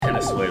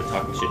best way of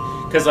talking shit.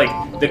 Because like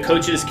the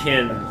coaches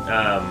can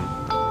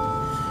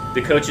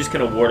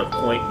award a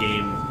point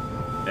game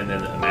and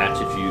then a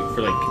match if you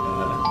for like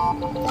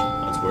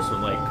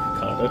unsportsmanlike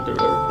conduct or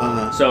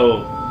whatever.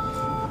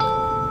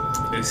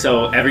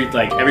 So every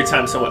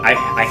time someone I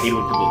hate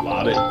when people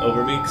lob it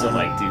over me because I'm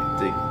like, dude,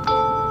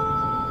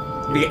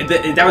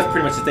 that was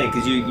pretty much the thing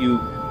because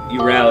you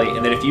rally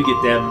and then if you get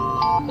them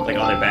like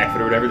on their back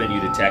foot or whatever, then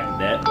you'd attack the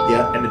net.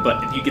 Yeah. And then,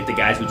 but if you get the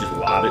guys who just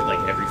lob it like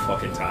every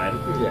fucking time,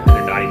 and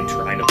they're not even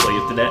trying to play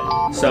with the net.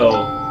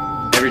 So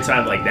every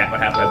time like that would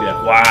happen, I'd be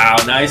like, "Wow,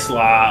 nice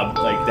lob,"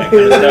 like that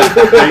kind of stuff.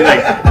 I mean,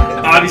 like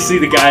obviously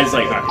the guy's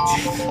like, "All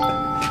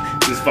right,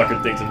 this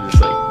fucking thinks I'm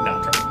just like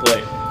not trying to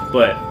play,"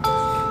 but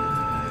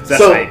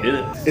that's how I did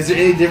it. Is there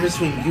any difference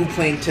between you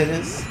playing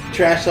tennis,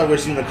 trash talk,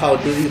 versus you in a Call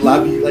of Duty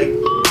lobby like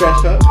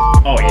trash talk?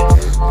 Oh yeah.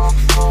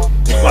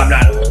 Well, I'm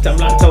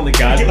not telling the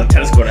guys on the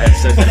tennis court I had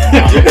sex with.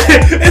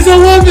 It's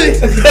Olympics!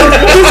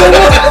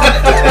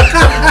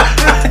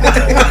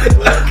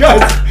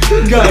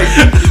 guys,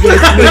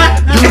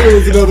 Julia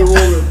was another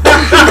woman.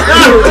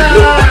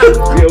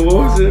 Yeah, what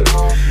was it?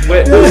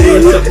 Wet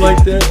noodle or something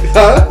like that?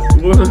 Huh?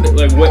 What was it?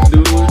 Like wet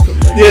noodle or something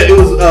like that? Yeah, it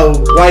was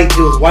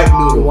white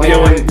noodle. White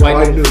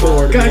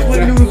noodle. Guys,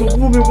 wet noodle's a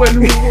woman, wet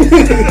noodle's a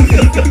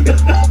woman.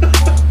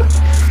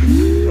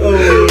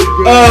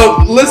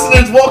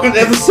 Listeners, welcome to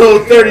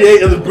episode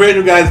 38 of the Brand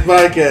New Guys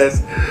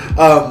podcast.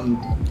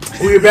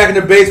 We are back in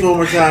the basement one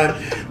more time.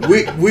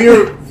 We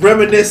are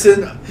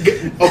reminiscing.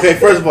 Okay,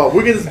 first of all,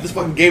 we're getting this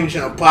fucking gaming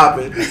channel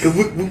popping because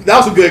that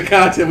was some good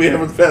content we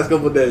have in the past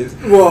couple of days.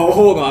 Whoa,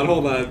 hold on.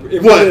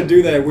 If we're gonna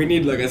do that, we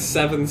need like a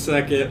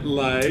 7-second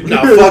like.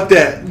 No, fuck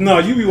that. No,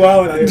 you be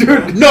wilding.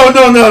 Dude, no.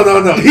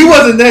 He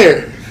wasn't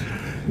there.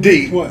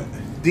 D. What?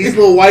 These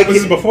little white kids.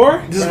 This is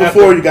before? This is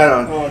before you got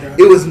on. Oh, okay.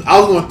 I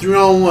was going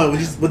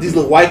 3-on-1 with these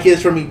little white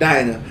kids from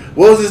Medina.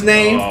 What was his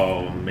name?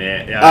 Oh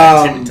man,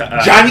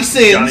 Johnny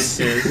Sins,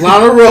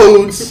 Lana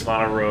Rhodes,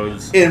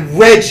 and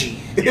Reggie.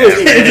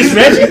 Just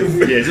Reggie.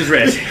 Yeah, just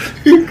Reggie.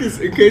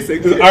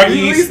 Are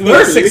you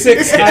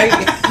 6'6"?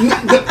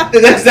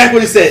 That's exactly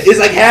what he said. It's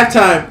like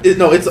halftime.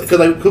 It's because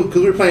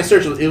we were playing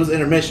Search. It was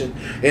intermission,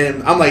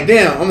 and I'm like,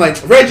 damn. I'm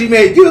like, Reggie,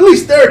 man, you at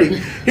least 30.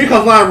 Here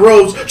comes Lana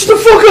Rhodes. Shut the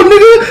fuck up,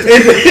 nigga.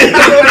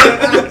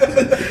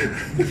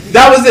 And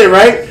that was it,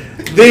 right?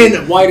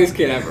 Then whitest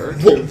kid ever.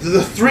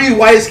 The 3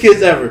 whitest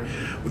kids ever.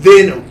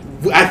 Then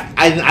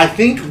I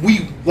think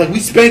we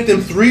spanked them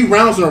 3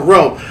 rounds in a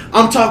row.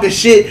 I'm talking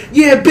shit.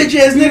 Yeah, bitch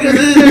ass nigga.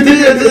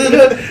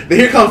 Then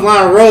here comes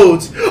Lana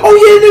Rhodes. Oh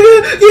yeah,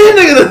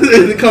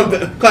 nigga. They come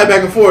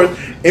back and forth.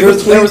 There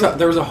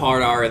was a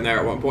hard R in there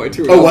at one point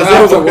too. Oh, was that?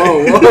 I was like,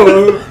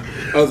 whoa.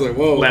 I was like,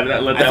 whoa. Let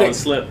that one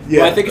slip.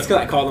 Yeah. Well, I think it's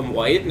because I called him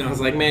white, and I was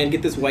like, man,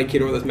 get this white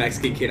kid or this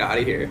Mexican kid out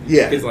of here.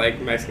 Yeah. Because, like,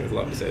 Mexicans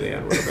love to say the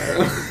N-word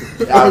apparently.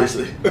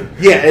 Obviously.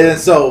 Yeah, and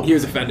so... He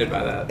was offended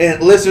by that. And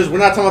listeners, we're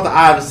not talking about the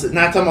obvious,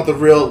 not talking about the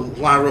real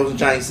Lana Rhodes and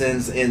Johnny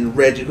Sins and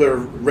Reggie, whoever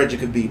Reggie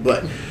could be,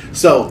 but...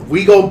 So,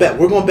 we're going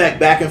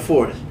back and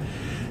forth.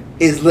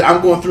 I'm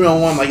going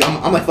 3-on-1, like,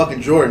 I'm like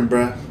fucking Jordan,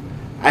 bruh.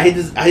 I hate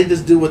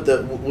this dude with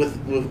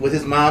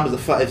his mom is a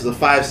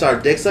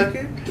 5-star dick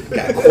sucker.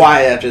 Got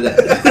quiet after that.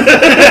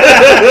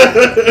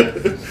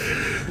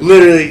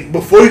 Literally,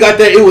 before you got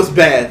there, it was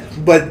bad.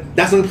 But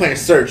that's when we playing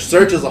Search.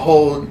 Search is a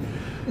whole.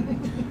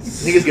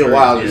 Niggas get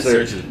wild in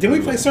Search. Did we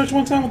play Search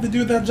one time with the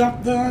dude that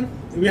jumped on?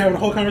 We were having a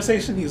whole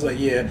conversation. He was like,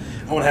 "Yeah,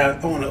 I want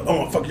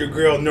to fuck your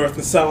girl north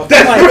and south."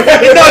 That's I'm like,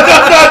 right. No.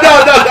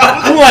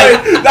 I'm like,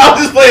 I was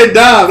just playing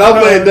Dom. I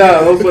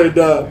was playing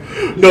Dom.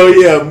 No,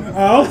 yeah.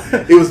 Oh,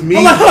 it was me.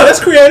 I'm like, oh, that's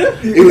creative.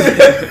 It was.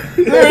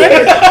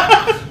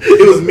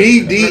 It was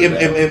me, D,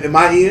 and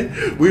my Ian.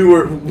 We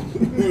were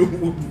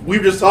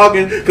just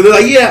talking because they're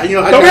like, yeah, you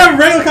know. But we're having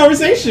regular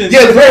conversations.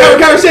 Yeah, we're having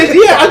a conversation.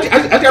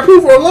 Yeah, I got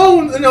proof for a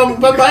loan. You know,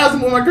 by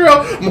housing with my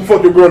girl, I'm gonna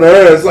fuck your girl in the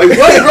ass. Like,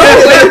 what, bro?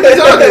 Like, what are you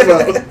talking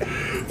about?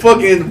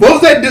 Fucking, what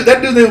was that dude?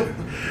 That dude.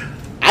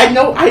 I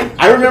know.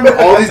 I remember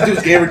all these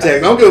dudes' gamer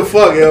tags. I don't give a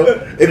fuck, yo.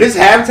 If it's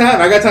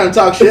halftime, I got time to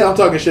talk shit. I'm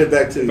talking shit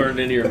back to you. Burned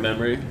into your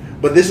memory.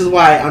 But this is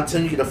why I'm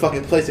telling you to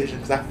fucking PlayStation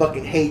because I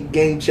fucking hate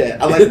game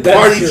chat. I like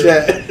party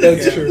chat.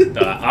 That's true.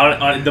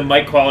 The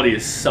mic quality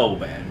is so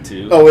bad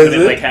too. Oh, is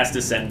it? It like has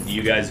to send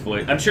you guys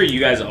voice. I'm sure you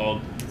guys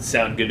all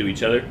sound good to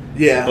each other.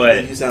 Yeah,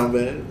 but you sound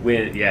bad.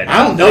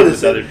 I don't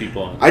notice other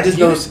people on. I just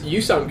know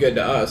you sound good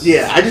to us.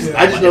 Yeah, I just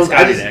know.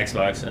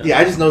 Xbox. Yeah,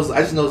 I just know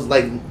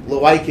like little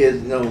white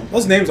kids. You know,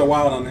 those names are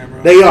wild on there,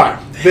 bro. They are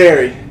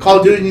very. Call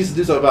of Duty needs to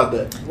do something about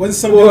that. Wasn't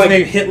some dude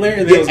named Hitler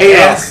and then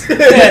AS?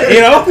 Yeah, you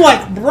know, I'm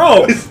like,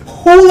 bro,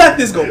 who let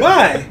this go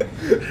by?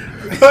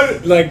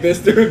 Like this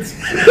dude's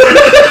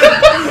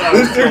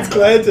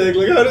clan tag.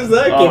 Like, how does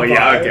that get by?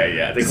 Yeah, okay,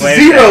 yeah. The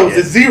zeros.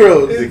 It's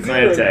zeros. The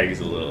clan tag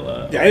is a little.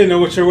 Yeah, I didn't know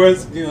what your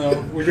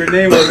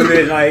name was, and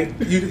then like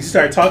you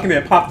started talking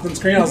and it popped on the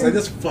screen. I was like,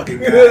 this fucking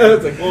guy. I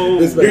was like, whoa.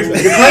 Your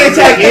clan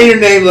tag and your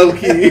name, low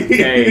key.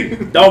 Okay,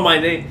 my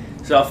name.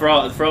 So for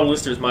all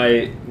listeners,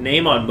 my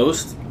name on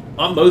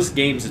most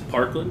games is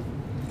Parkland.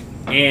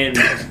 And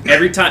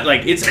every time,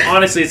 like, it's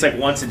honestly, it's like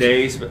once a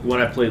day.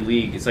 When I play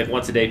League, it's like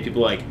once a day.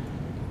 People are like,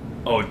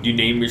 oh, do you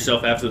name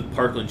yourself after the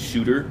Parkland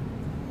shooter?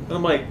 And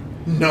I'm like,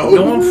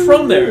 no, I'm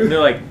from there. And they're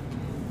like,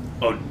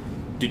 oh,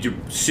 did your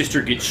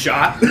sister get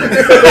shot? I'm like,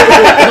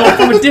 no, I'm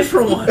from a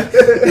different one.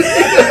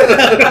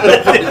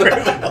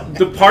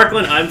 The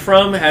Parkland I'm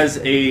from has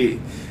a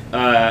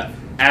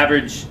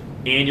average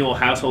annual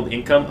household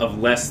income of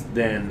more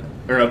than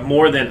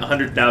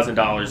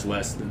 $100,000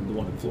 less than the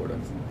one in Florida.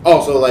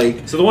 Oh,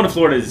 so the one in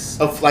Florida is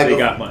they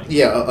got money.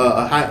 Yeah,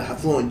 a high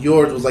affluent.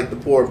 Yours was like the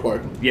poor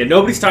Parkland. Yeah,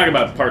 nobody's talking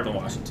about Parkland,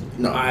 Washington.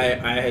 No,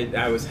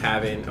 I was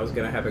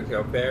gonna have a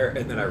joke there,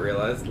 and then I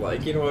realized,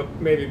 like, you know what?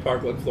 Maybe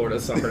Parkland,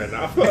 Florida's suffered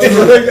enough.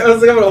 I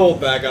was gonna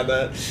hold back on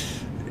that.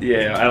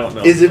 Yeah, I don't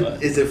know. Is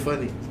it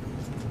funny?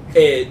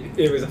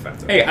 It was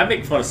offensive. Hey, I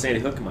make fun of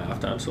Sandy Hook in my off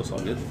time, so it's all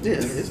good. Yeah,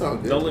 it's all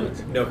good. No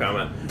limits. No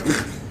comment.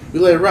 We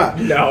let it rock.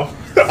 No.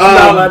 I'm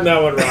not letting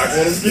that one rock.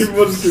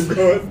 We'll just keep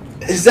going.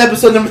 This is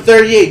episode number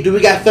 38. Do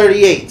we got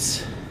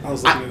 38s? I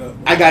was looking it up.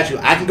 I got you.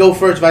 I can go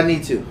first if I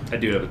need to. I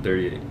do have a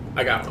 38.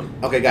 I got one.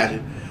 Okay, got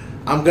you.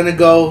 I'm gonna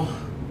go.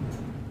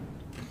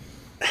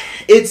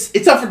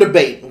 It's up for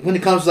debate when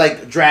it comes to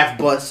like draft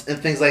busts and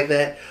things like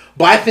that.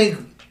 But I think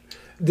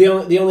the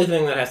only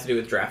thing that has to do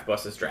with draft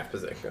bust is draft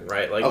position,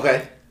 right? Like,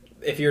 okay.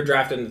 If you're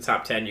drafted in the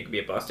top 10, you could be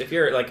a bust. If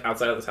you're like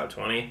outside of the top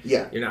 20,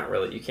 yeah, you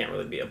can't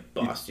really be a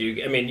bust.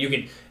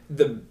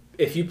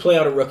 If you play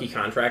out a rookie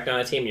contract on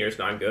a team and you're just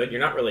not good, you're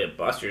not really a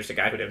bust. You're just a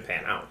guy who didn't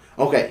pan out.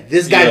 Okay,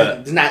 this guy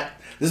does not.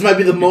 This might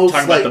be the most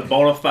talking like about the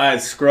bona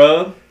fide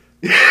scrub.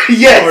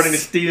 Yes, according to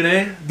Stephen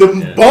A.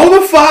 The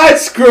bona fide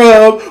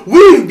scrub.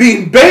 We've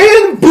been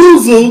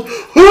bamboozled,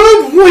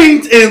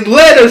 hoodwinked, and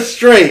led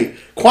astray.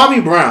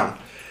 Kwame Brown.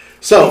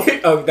 So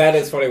that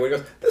is funny. When he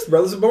goes, this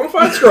brother's a bona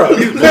fide scrub.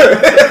 He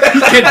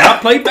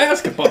cannot play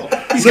basketball.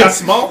 He's got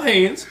small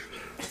hands.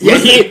 Yeah,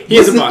 he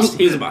is a bust.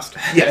 He's a bust.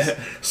 Yes.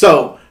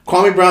 So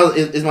Kwame Brown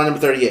is my number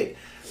 38.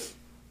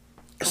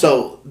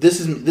 So this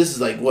is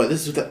like what?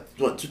 This is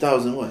what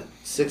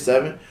 2006,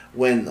 7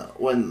 when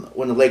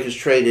the Lakers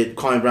traded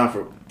Kwame Brown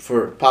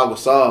for Pau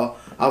Gasol.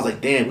 I was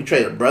like, damn, we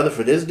traded a brother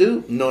for this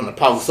dude, knowing that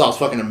Pau Gasol's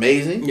fucking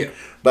amazing. Yeah.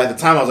 But at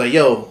the time, I was like,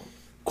 yo,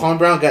 Kwame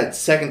Brown got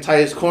second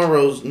tightest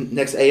cornrows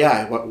next to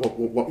AI.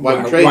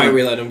 Why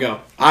we let him go?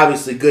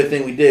 Obviously, good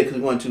thing we did because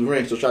we won 2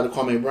 rings. So shout out to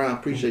Kwame Brown.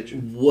 Appreciate you.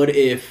 What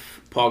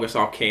if Paul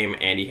Gasol came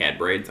and he had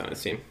braids on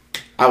his team?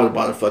 I would have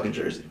bought a fucking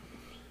jersey.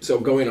 So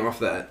going off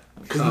that,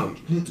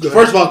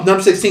 first of all,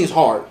 number 16 is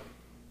hard.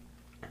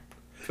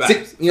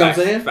 Facts, you know what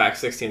I'm saying? Facts.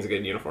 16 is a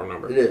good uniform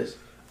number. It is.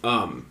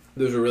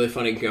 There's a really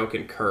funny joke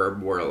in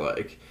Curb where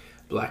like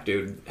black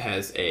dude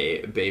has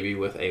a baby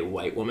with a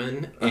white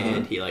woman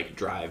and he like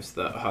drives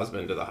the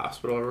husband to the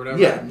hospital or whatever.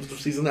 Yeah,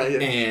 season 9.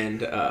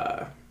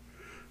 Yeah.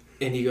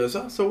 And he goes,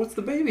 oh, so what's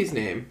the baby's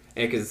name?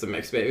 And because it's a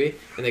mixed baby,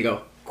 and they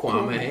go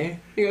Kwame.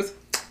 He goes,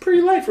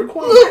 pretty light for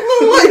Kwame.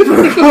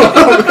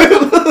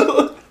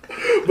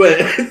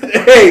 But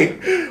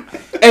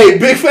hey,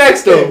 big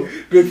facts though.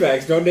 Big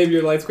facts. Don't name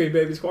your light skinned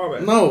babies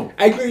Kwame. No.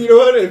 Actually, you know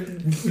what?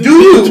 Do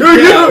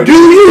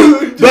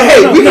you? But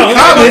hey, we can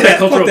comment that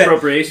cultural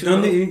appropriation.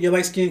 Don't name your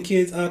light skinned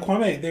kids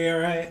Kwame. They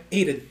are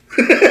Aiden.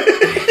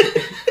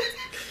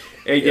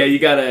 Hey, yeah, you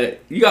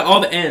got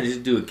all the N's.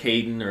 Just do a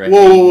Caden or a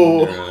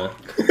Whoa.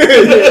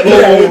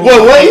 Hayden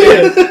Whoa,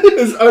 wait.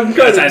 It's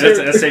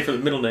uncharted that's safe for the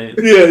middle name.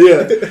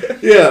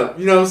 Yeah.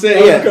 You know what I'm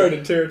saying? Yeah.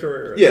 Uncharted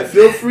territory. Right? Yeah,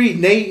 feel free.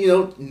 Name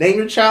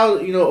your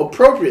child,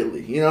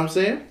 appropriately. You know what I'm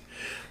saying?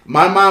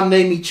 My mom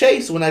named me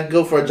Chase when I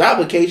go for a job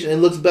application. It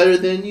looks better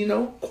than,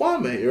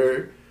 Kwame.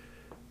 Or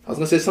I was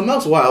going to say something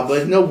else wild,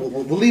 but no,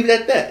 we'll leave it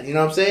at that. You know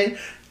what I'm saying?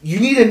 You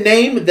need a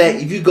name that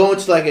if you go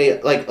into like a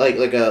what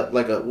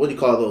do you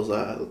call those?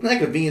 Not a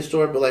convenience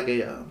store, but like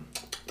I'm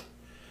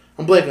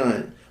blanking on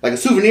it. Like a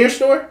souvenir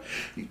store.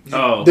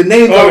 Oh, the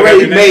name's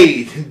already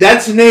made.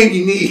 That's the name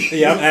you need.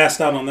 Yeah, I'm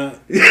assed out on that.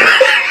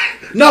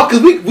 No,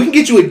 because we can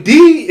get you a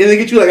D and then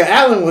get you like an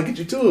Allen one, get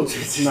you 2 of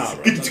them. Nah,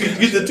 bro.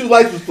 Get the 2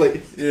 license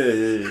plates. Yeah.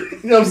 You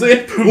know what I'm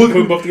saying? Put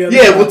them both together.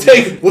 Yeah, we'll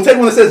take one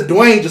that says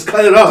Dwayne, just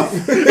cut it off,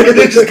 and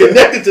then just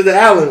connect it to the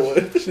Allen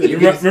one. You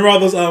remember all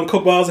those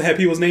Coke bottles that had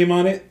people's name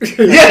on it?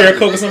 Yeah,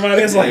 Coke or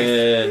somebody. It's like,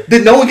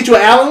 did no one get you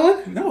an Allen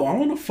one? No, I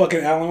don't want a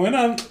fucking Allen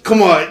one.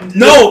 Come on.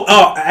 No,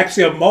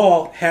 actually, a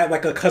mall had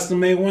like a custom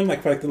made one,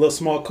 like for like the little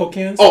small Coke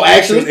cans. Oh,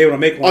 actually, she was able to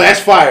make one. Oh, that's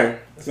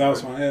fire. So that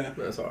was fun. Yeah,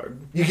 that's hard.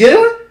 You get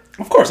one?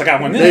 Of course, I got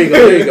one. There you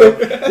go.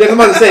 Yeah, I'm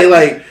about to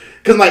say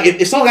because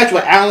if someone got you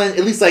an Allen,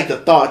 at least like the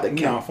thought that.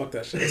 No, fuck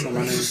that shit. That's not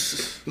my name.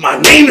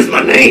 My name is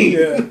my name.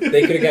 Yeah.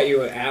 They could have got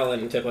you an Allen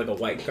and took like a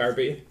white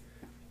Sharpie.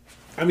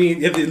 I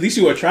mean, at least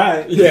you would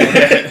try.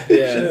 Yeah.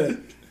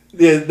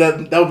 Yeah, that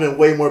would have been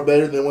way more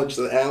better than what just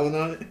an Allen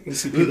on it. You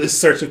see people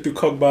searching through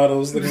Coke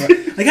bottles, looking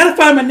like, I gotta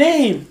find my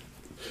name.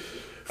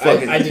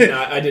 I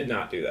did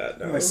not do that.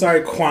 No. Like,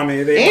 sorry,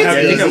 Kwame.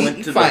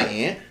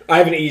 I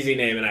have an easy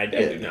name, and I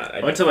do not.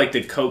 I went to like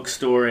the Coke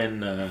store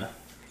in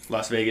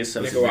Las Vegas.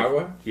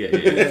 Nicaragua? Yeah.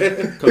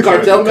 The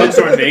cartel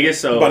store in Vegas,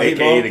 so About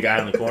AKA the guy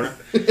in the corner.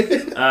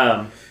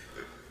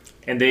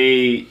 And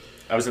they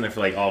I was in there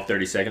for like all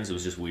 30 seconds. It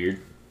was just weird.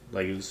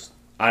 Like it was.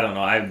 I don't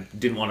know. I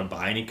didn't want to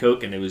buy any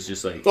Coke, and it was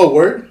just like. Oh,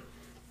 word.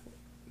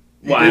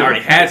 Well, I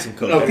already had some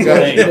Coke.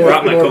 Okay. I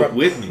brought my Coke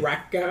with me.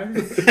 Rack guy.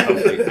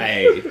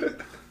 Hey,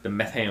 the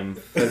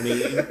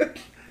methamphetamine.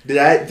 Did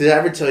I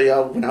ever tell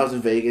y'all when I was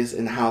in Vegas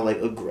and how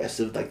like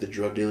aggressive like the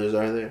drug dealers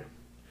are there?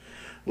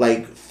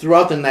 Like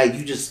throughout the night,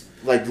 you just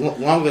like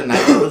longer than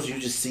night goes, you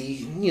just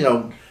see, you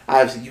know,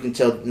 obviously you can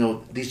tell, you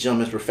know, these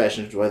gentlemen's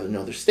professions, whether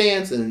know their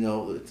stance and you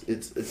know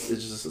it's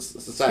just a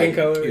society. Skin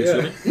color,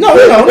 yeah. No,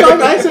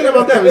 I ain't saying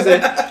about that. I'm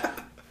saying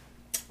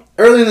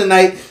early in the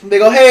night, they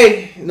go,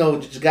 hey, you know,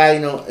 just a guy,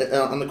 you know,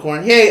 on the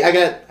corner. Hey,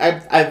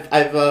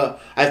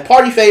 I've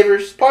party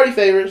favors.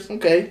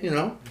 Okay, you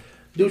know,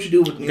 do what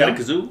you do. You got a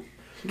kazoo?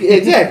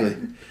 Exactly.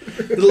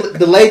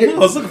 The later, I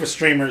was looking for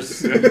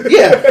streamers.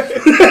 yeah.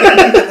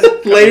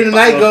 Later the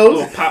night goes.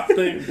 Little pop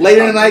thing.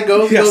 Later the night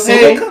goes. Yeah, Goes,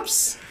 solo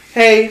cups.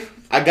 hey,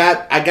 I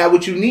got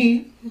what you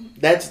need.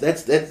 That's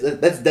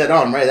dead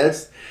on, right?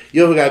 That's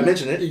you ever got to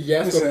mention it.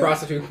 Yes, but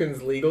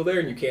prostitution's legal there,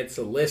 and you can't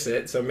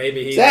solicit. So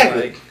maybe he's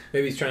Exactly.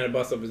 maybe he's trying to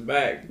bust up his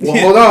bag. Well,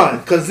 hold on,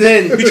 because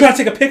then You trying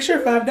to take a picture?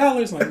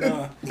 $5? Like,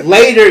 nah.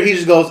 later he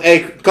just goes,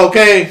 hey,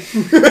 cocaine.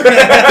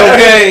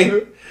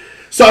 Cocaine.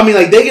 So I mean,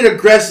 like they get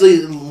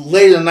aggressively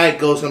later the night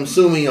goes. I'm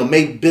assuming, you know,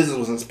 maybe business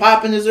wasn't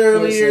popping as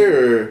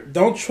earlier. Or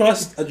Don't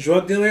trust a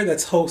drug dealer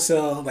that's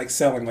wholesale, like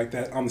selling like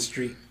that on the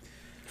street.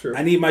 True.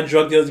 I need my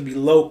drug dealers to be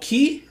low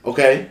key.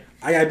 okay,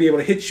 I gotta be able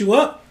to hit you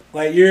up.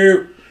 Like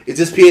you're. is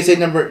this PSA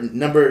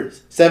number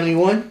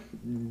 71?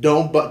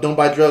 Don't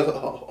buy drugs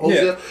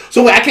wholesale. Yeah.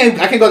 So wait, I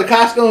can't go to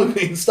Costco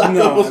and stock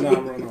No, up.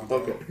 bro, no.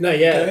 Okay. Not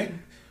yet. Okay.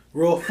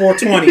 Rule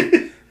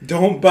 420.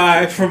 Don't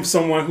buy from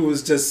someone who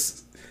is just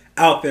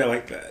out there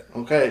like that.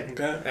 Okay.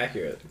 Okay.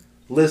 Accurate.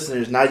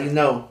 Listeners, now you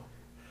know.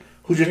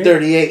 Who's your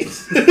 38?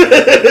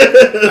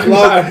 I'm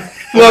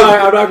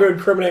not going to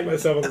incriminate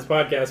myself on this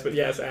podcast, but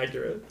yes,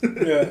 accurate.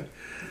 Yeah.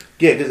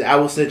 Yeah, because I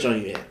will snitch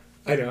on you. Yeah.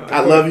 I know. I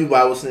love you,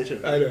 but I will snitch on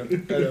you. I know.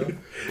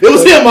 It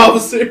was him,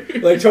 officer.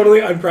 Like totally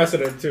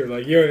unprecedented too.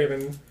 Like you don't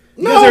even.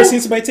 You guys ever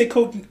seen somebody take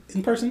coke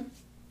in person?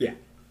 Yeah.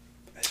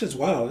 That's just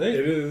wild, eh?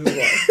 It is wild.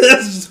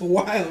 That's just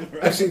wild,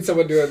 bro. I've seen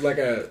someone do it like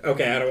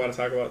okay, I don't want to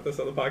talk about this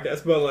on the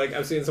podcast, but like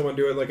I've seen someone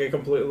do it like a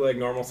completely like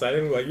normal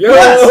setting, like yo,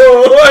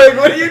 like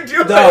what are you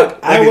doing? Dog,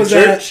 I Like in was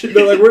church?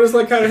 They're like we're just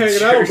like kind of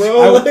hanging out,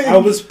 bro. I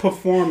was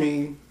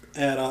performing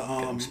at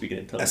I'm speaking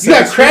in tongues. You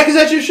got crackers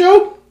at your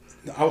show?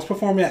 I was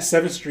performing at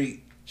 7th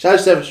Street. Shout out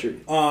to 7th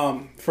Street.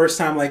 First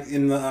time like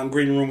in the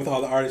green room with all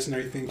the artists and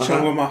everything,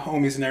 chilling with my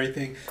homies and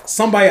everything.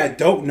 Somebody I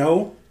don't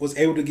know was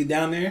able to get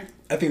down there.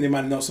 I think they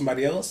might know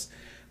somebody else.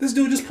 This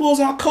dude just pulls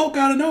out coke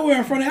out of nowhere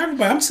in front of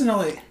everybody. I'm sitting there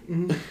like,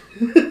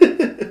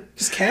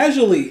 just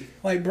casually,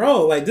 like,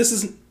 bro, like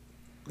this ain't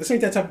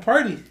that type of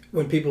party.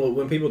 When people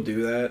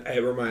do that,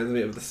 it reminds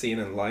me of the scene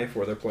in Life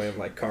where they're playing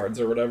like cards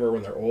or whatever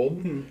when they're old,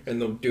 and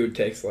the dude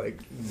takes like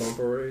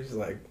bumper. He's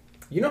like,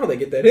 you know how they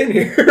get that in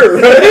here,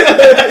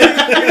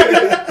 right?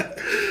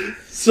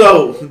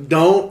 So,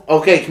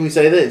 can we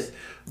say this?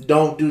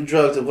 Don't do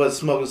drugs that was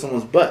smoking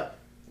someone's butt.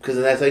 Because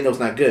that's how you know it's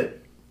not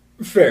good.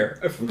 Fair.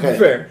 Okay.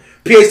 Fair.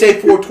 PSA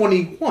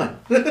 421.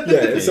 Yeah,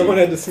 if someone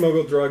had to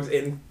smuggle drugs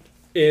in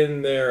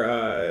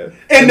their...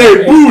 And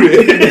they're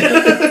booted.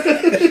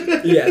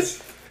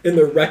 Yes. In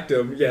the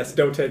rectum, yes,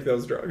 don't take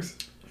those drugs.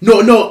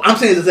 No, I'm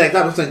saying the exact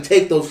opposite. I'm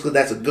saying take those because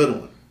that's a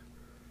good one.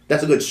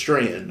 That's a good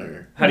strand.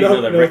 Or... How do you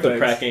know that rectal thanks.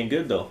 crack ain't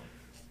good though?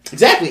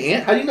 Exactly,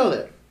 Ant. How do you know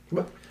that?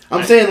 What?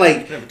 I'm saying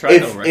like never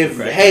tried no rectal if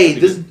crack. hey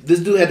this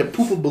dude had to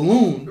poop a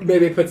balloon.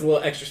 Maybe it puts a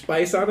little extra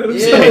spice on it or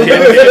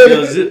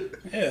Yeah. something.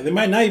 Yeah, they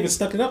might not even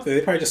stuck it up there.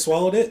 They probably just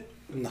swallowed it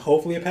and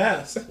hopefully it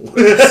passed. So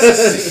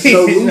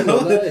You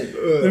know,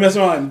 they mess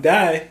around and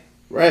die.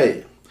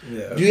 right.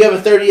 Yeah. Do you have a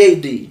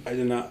 38D? I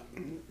did not.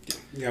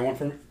 You got one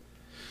for me?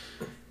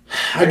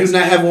 I do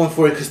not have one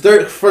for you because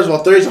first of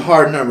all, 30 is a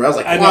hard number. I was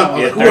like, I come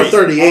on, know. who are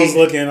 38? I was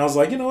looking. I was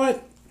like, you know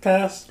what?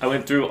 Pass. I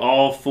went through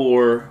all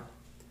 4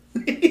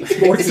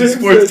 Sports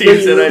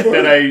teams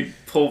that I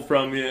pulled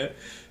from. Yeah.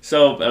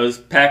 So I was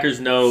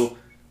Packers. No.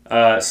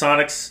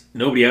 Sonics.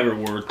 Nobody ever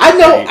wore. I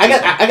know. I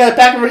got a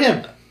packer for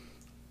him.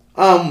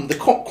 The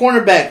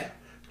cornerback.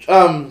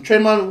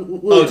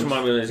 Tremont Williams.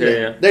 Tremont Williams.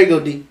 Yeah. There you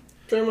go, D.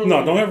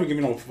 No, don't ever give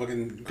me no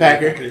fucking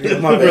Packer.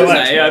 My bad.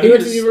 Relax. Yeah, He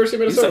went to the University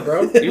of Minnesota,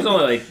 bro. He was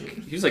only like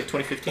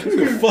 2015.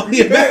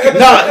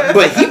 No,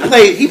 but he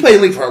played in the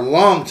league for a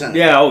long time.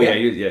 Yeah. Oh yeah.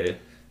 Yeah.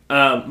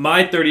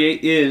 My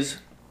 38 is.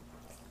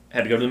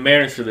 Had to go to the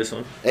Mariners for this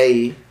one.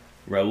 Hey.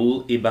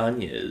 Raul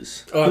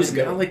Ibanez. Oh, that's who's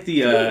good. kind of like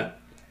the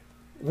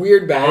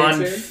Weird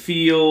batting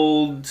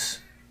on-field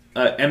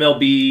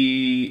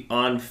MLB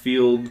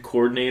on-field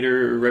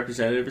coordinator or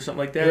representative or something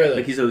like that. Really?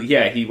 Like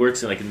he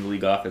works in the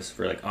league office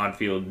for like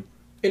on-field.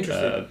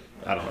 Interesting.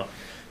 I don't know.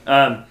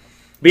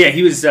 But yeah,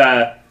 he was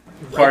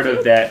part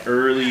of that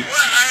early.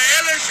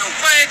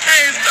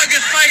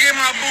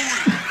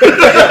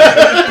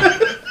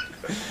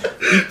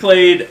 He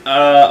played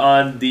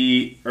on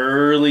the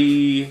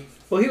early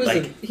Well,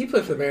 like, he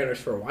played for the Mariners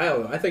for a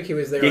while, though. I think he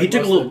was there. Yeah, he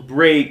took a little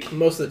break.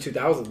 Most of the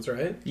 2000s,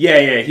 right?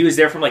 Yeah. He was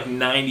there from like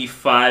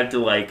 95 to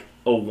like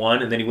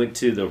 01, and then he went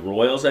to the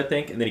Royals, I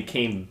think, and then he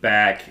came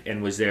back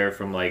and was there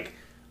from like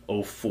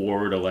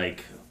 04 to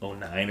like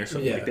 09 or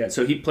something like that.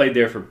 So he played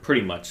there for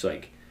pretty much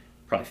like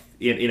probably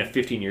in a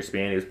 15-year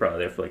span. He was probably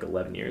there for like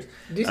 11 years.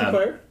 Decent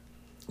player.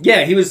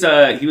 Yeah, he was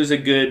a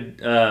good.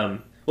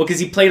 Well,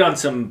 because he played on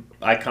some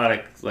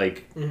iconic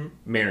like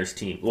Mariners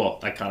team. Well,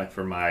 iconic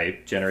for my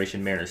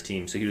generation Mariners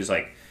team. So he was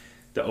like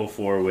the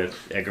 04 with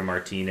Edgar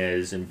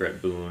Martinez and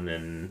Brett Boone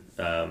and.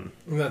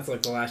 That's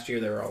like the last year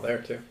they were all there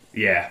too.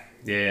 Yeah,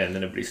 and then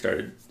everybody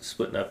started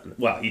splitting up.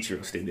 Well,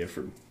 Ichiro stayed there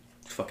for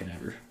fucking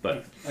ever.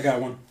 But I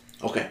got one.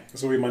 Okay.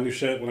 This will be my new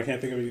shit when I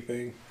can't think of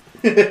anything.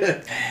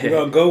 We're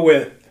gonna go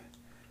with,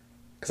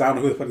 because I don't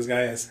know who the fuck this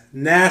guy is.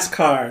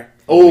 NASCAR.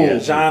 Oh, yeah.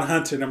 John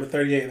Hunter, number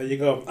 38. There you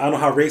go. I don't know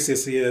how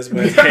racist he is,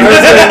 but you can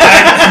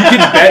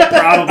bet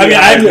probably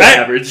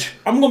average.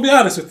 I'm gonna be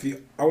honest with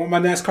you. I want my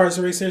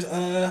NASCAR racers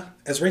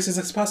as racist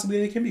as possibly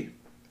they can be.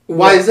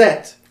 Why is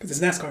that? Because it's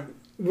NASCAR.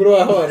 What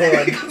about hold on?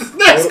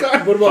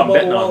 NASCAR. What about I'm Bubba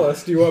betting on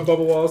Wallace? Do you want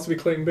Bubba Wallace to be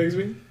Clayton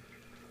Bigsby?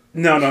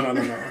 No.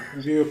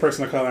 If you're a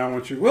person of color, I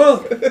want you. Well,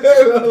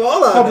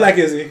 Hold on. how black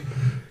is he?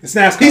 It's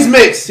NASCAR. He's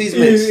mixed. He's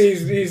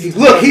mixed.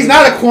 Look, he's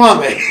not a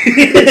Kwame.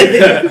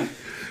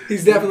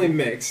 He's definitely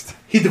mixed.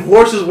 He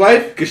divorced his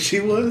wife because she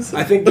was.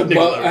 I think the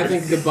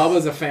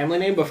Bubba's a family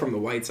name, but from the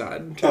white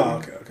side. Too. Oh,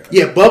 okay.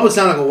 Yeah, Bubba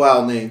sounds like a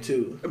wild name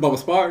too. Bubba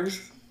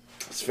Sparks.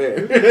 That's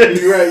fair.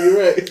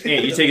 You're right.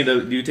 Hey, you taking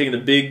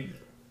the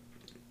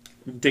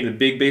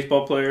big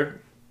baseball player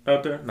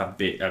out there? Not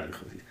big.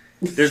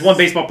 There's one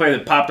baseball player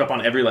that popped up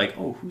on every like,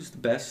 oh, who's the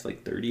best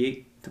like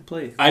 38 to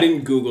play? I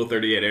didn't Google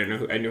 38.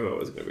 I knew who it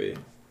was going to be.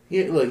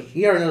 Yeah, look,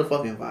 he already know the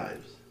fucking vibes.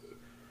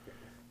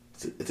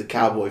 It's a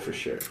cowboy for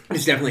sure.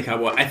 It's definitely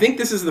Cowboy. I think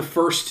this is the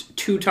first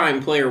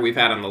two-time player we've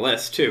had on the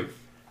list too.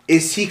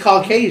 Is he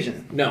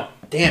Caucasian? No.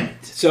 Damn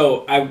it.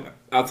 So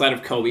outside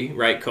of Kobe,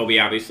 right? Kobe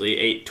obviously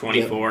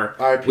 824.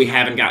 Yep. We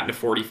haven't gotten to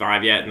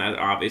 45 yet, and that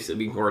obviously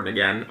be Gordon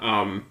again.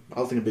 I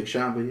was thinking Big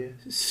Sean, but yeah.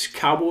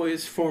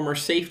 Cowboys former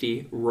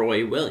safety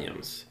Roy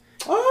Williams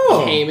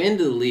came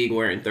into the league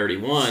wearing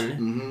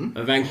 31.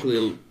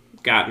 Eventually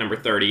got number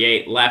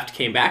 38. Left,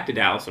 came back to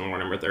Dallas and wore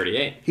number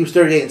 38. He was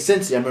 38 in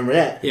Cincy. I remember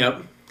that.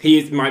 Yep,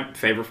 he's my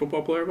favorite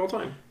football player of all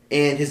time.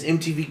 And his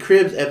MTV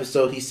Cribs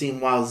episode, he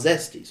seemed wild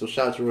zesty. So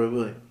shout out to Roy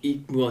Williams.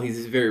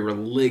 He's very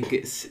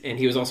religious, and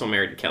he was also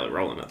married to Kelly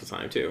Rowland at the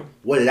time too.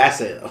 What did I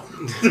say though?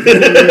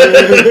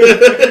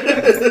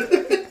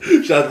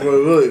 Shout out to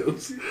Roy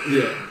Williams.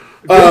 Yeah.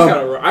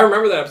 I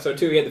remember that episode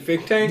too. He had the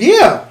think tank.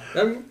 Yeah.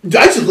 I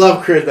just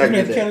love Cribs back in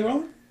the day. Kelly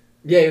Rowland?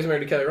 Yeah, he was married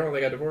to Kelly Rowland.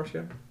 They got divorced.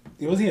 Yeah.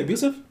 Wasn't he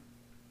abusive?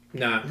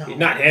 Nah,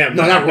 not him.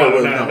 No, not Roy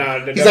Williams.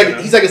 No.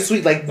 He's like a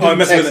sweet like. Oh, I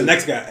messed with the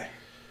next guy.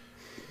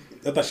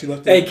 I thought she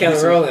left. Hey, Kelly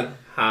Rowland.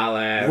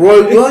 Holla at me.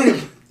 Roy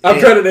Williams.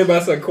 I'm trying to name my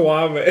son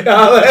Kwame.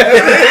 Holla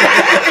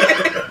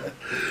at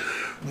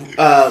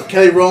me.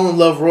 Kelly Rowland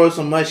loved Roy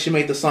so much she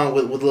made the song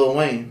with Lil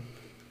Wayne.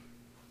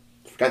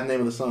 Forgot the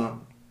name of the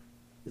song.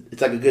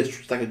 It's like a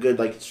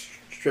good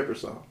stripper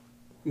song.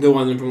 The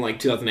one from like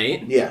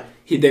 2008. Yeah.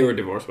 They were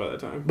divorced by that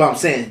time. But I'm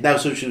saying that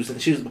was what she was saying.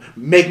 She was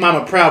 "Make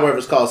Mama Proud," whatever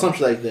it's called,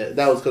 something like that.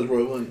 That was because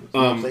Roy Williams.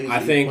 I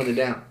think put it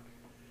down.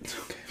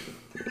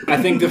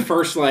 I think the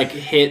first like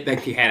hit that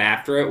he had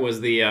after it was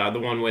the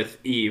one with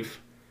Eve.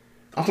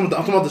 I'm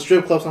talking about the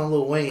strip club song,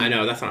 Lil Wayne. I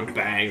know that song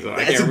bangs. Though.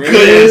 That's a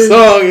good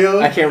song,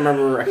 yo. I can't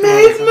remember.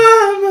 Make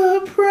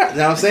Mama Proud.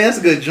 Now I'm saying that's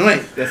a good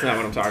joint. That's not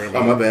what I'm talking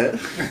about. Oh, my bad.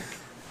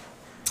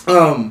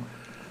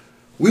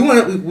 We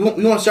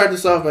want to start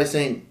this off by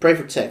saying pray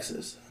for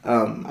Texas.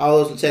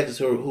 All those in Texas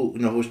who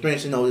are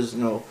experiencing this,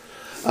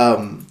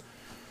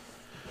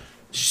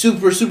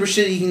 super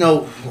shitty.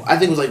 I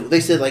think it was like they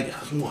said like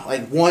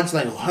once in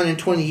like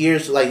 120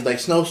 years like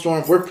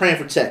snowstorm. We're praying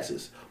for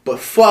Texas, but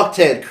fuck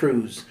Ted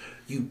Cruz.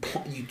 You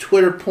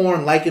Twitter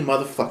porn liking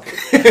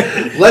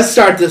motherfucker. Let's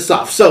start this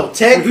off. So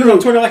Ted Cruz on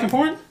Twitter liking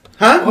porn?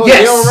 Huh? Oh,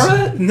 yes.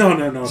 You don't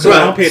remember that? No. So,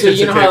 I don't pay attention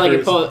you know to how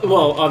Ted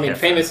like Cruz.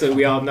 famously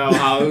we all know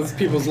how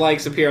people's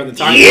likes appear on the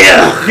timeline.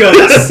 Yeah. Yo,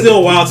 that's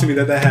still wild to me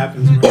that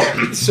happens, bro.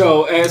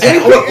 So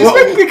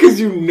Well,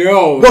 because you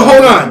know. Well,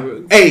 hold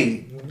on.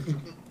 Hey,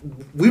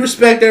 we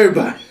respect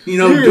everybody.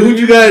 Do what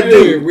you gotta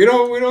do. We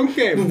don't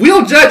care. We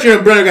don't judge here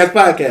on Burner Guys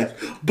Podcast,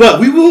 but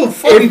we will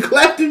fucking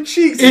clap them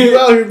cheeks if you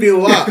out here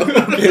being wild.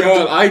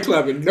 Okay, I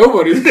clapping.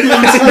 Nobody's Not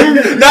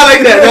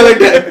like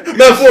that.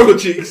 Metaphorical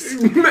cheeks.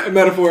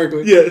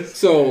 Metaphorically. Yes.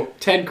 So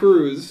Ted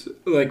Cruz,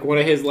 like one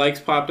of his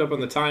likes popped up on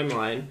the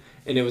timeline,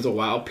 and it was a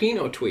Wild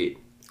Pino tweet.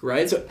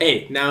 Right? So,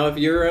 hey, now if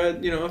you're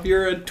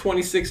a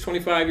 26,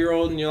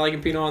 25-year-old and you're liking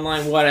Pino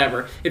online,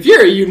 whatever. If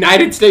you're a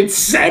United States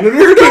Senator,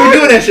 You can't be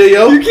doing that shit,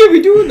 yo. You can't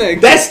be doing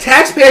that. That's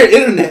taxpayer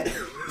internet.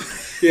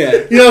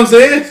 Yeah. You know what I'm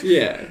saying?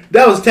 Yeah.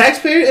 That was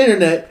taxpayer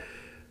internet.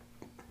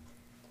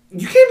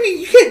 You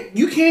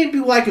can't be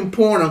liking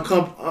porn on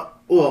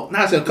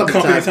not saying a couple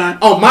Company times. time.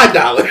 On my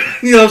dollar.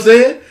 You know what I'm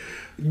saying?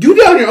 You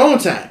do it on your own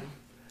time.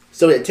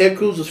 So that Ted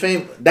Cruz was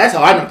famous. That's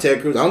how I know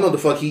Ted Cruz. I don't know the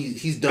fuck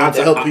he's done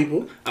to help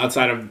people.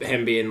 Outside of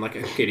him being like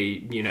a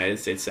kitty United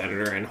States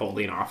senator and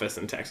holding office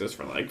in Texas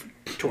for like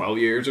 12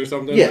 years or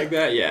something like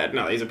that. Yeah,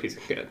 no, he's a piece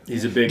of shit.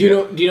 He's a big.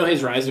 Do you know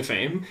his rise to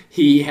fame?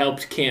 He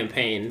helped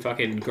campaign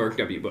fucking George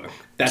W. Bush.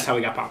 That's how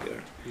he got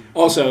popular.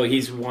 Also,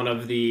 he's one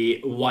of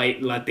the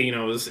white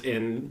Latinos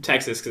in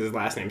Texas because his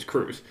last name's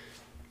Cruz.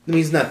 It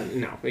means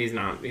nothing. No, he's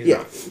not.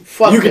 Not.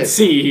 Fuck you can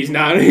see he's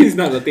not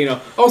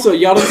Latino. Also,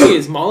 y'all don't see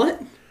his mullet?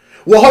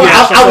 Well, hold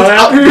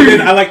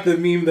on. I like the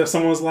meme that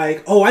someone's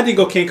like, "Oh, I didn't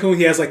go Cancun."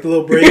 He has like the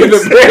little braids.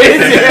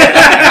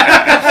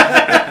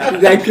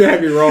 That could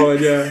have you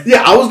rolling, yeah.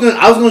 Yeah, I was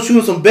gonna shoot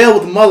him some bail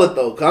with the mullet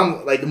though. Cause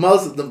I'm like the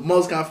mullet's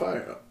kind of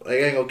fire. Like, I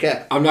ain't gonna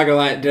cap. I'm not gonna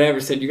lie. Did I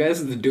ever send you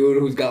guys the dude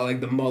who's got like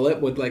the mullet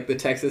with like the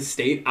Texas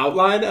state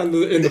outline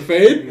in the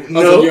fade? I was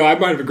like, yo, I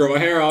might have to grow my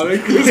hair out.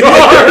 It's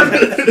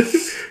hard.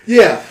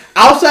 Yeah,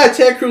 outside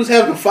Ted Cruz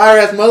having a fire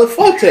ass mullet,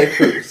 fuck Ted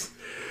Cruz.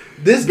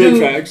 This big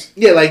dude, facts.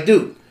 Yeah, like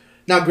dude.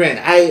 Now,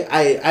 granted,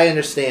 I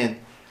understand.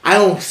 I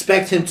don't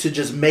expect him to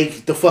just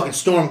make the fucking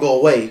storm go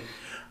away.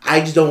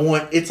 I just don't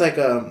want. It's like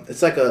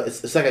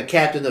a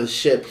captain of a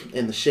ship,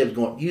 and the ship's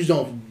going. You just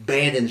don't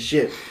abandon the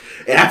ship.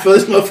 And I feel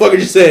this motherfucker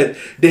just said,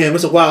 "Damn,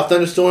 it's a wild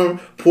thunderstorm.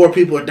 Poor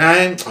people are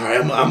dying. All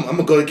right, I'm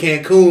gonna go to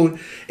Cancun,"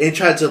 and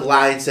try to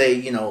lie and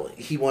say,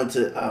 he wanted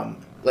to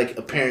like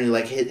apparently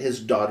like his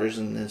daughters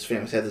and his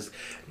family had this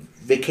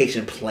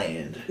vacation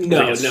planned.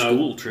 No,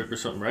 school trip or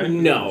something, right?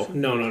 No.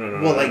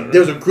 Well, like there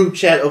was a group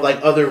chat of like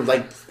other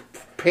like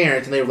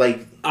parents, and they were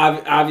like,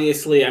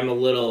 obviously, I'm a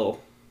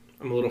little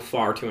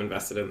far too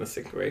invested in this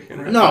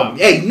situation. Right?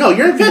 No,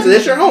 you're invested.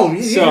 That's your home.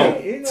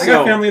 I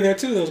got family there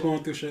too that was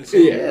going through shit. So.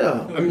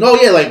 Yeah.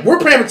 Like we're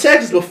praying for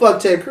Texas, but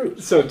fuck Ted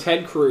Cruz. So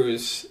Ted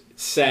Cruz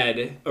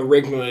said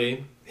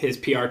originally his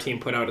PR team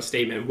put out a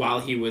statement while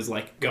he was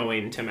like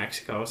going to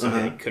Mexico, so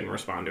they couldn't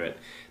respond to it.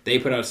 They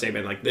put out a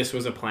statement like this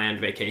was a planned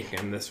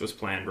vacation. This was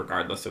planned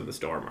regardless of the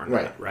storm or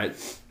not. Right.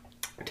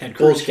 Ted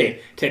Cruz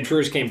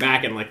came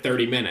back in like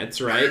 30 minutes,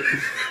 right?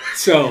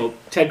 So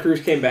Ted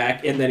Cruz came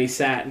back and then he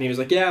sat and he was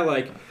like, yeah,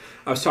 like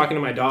I was talking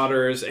to my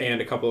daughters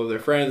and a couple of their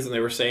friends and they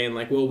were saying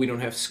like, well, we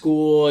don't have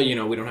school,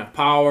 we don't have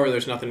power.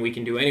 There's nothing we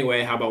can do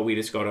anyway. How about we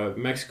just go to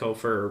Mexico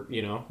for,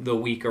 the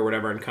week or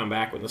whatever and come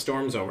back when the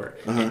storm's over?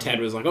 And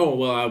Ted was like, oh,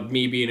 well,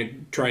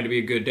 me trying to be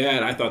a good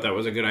dad, I thought that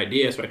was a good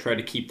idea. So I tried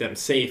to keep them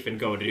safe and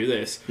go to do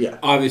this. Yeah.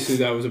 Obviously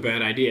that was a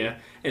bad idea.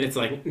 And it's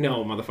like,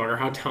 no, motherfucker,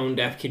 how tone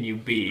deaf can you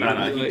be?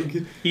 Like,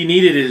 he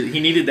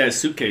needed that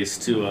suitcase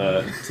for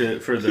the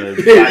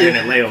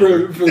 5-minute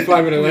layover. For the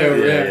 5-minute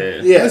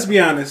layover, yeah. Let's be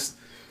honest.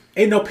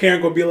 Ain't no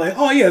parent gonna be like,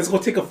 oh yeah, let's go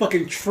take a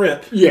fucking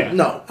trip. Yeah.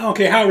 No. I don't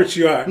care how rich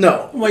you are.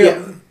 No. I'm like,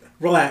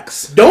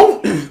 relax.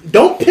 Don't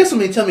piss on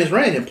me and tell me it's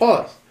raining.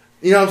 Pause.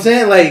 You know what I'm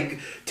saying? Like,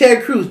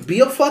 Ted Cruz,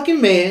 be a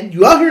fucking man.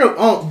 You out here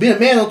being a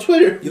man on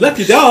Twitter. You left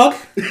your dog.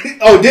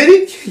 Oh,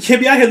 did he? You can't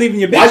be out here leaving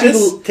your bitches. Why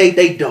people take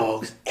their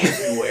dogs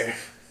everywhere?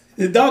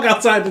 The dog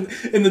outside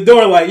in the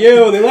door like,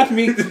 yo, they left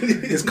me.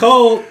 It's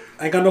cold.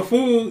 I ain't got no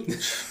food.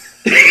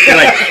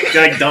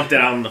 They dumped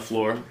it out on the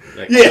floor.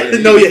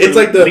 It's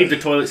like leave the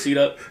toilet seat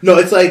up. No,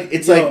 it's like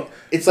one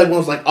of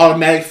those like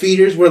automatic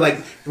feeders where it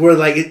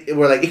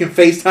can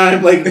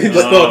FaceTime like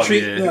just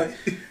treat. Yeah.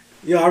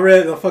 Like, I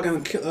read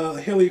fucking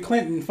Hillary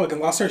Clinton fucking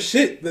lost her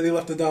shit that they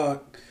left the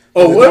dog.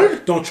 Oh,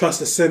 what? Don't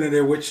trust a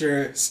senator with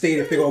your state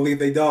if they're gonna leave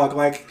their dog.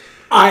 Like,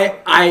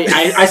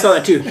 I saw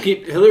that too.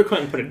 Hillary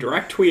Clinton put a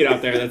direct tweet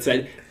out there that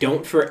said,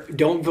 "Don't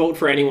vote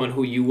for anyone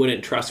who you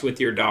wouldn't trust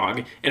with your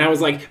dog." And I was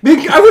like,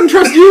 I wouldn't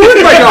trust you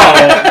with my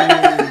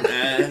dog.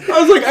 I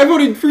was like, I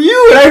voted for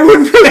you, and I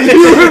wouldn't trust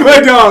you with my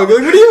dog.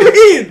 Like, what do you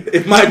mean?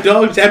 If my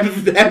dog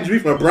happens to be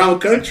from a brown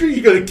country,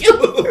 you're gonna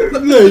kill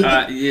him.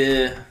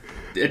 Yeah.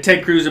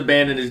 Ted Cruz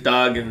abandoned his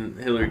dog, and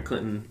Hillary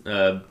Clinton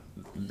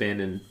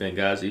abandoned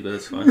Benghazi, but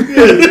that's fine.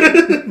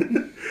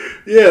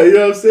 Yeah, you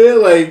know what I'm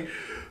saying? Like,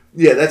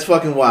 yeah, that's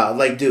fucking wild.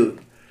 Like, dude.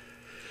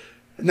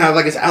 Now,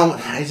 like I said,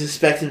 I just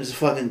expect him to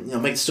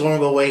fucking, make the storm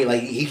go away.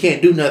 Like, he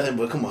can't do nothing,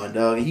 but come on,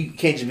 dog. You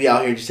can't just be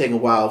out here just taking a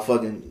wild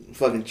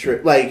fucking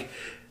trip. Like,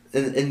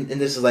 and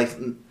this is like,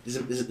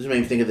 this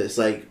made me think of this.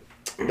 Like,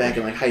 back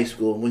in like high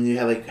school, when you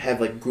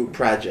have group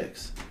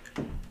projects.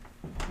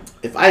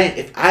 If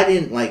I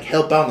didn't like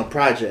help out on the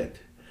project,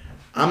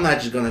 I'm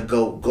not just gonna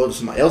go to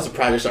somebody else's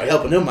project, start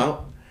helping them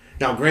out.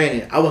 Now,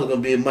 granted, I wasn't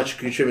gonna be much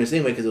contributor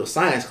anyway because it was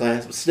science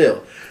class, but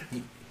still,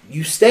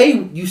 you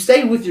stay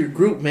with your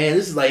group, man.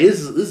 This is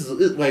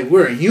like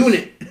we're a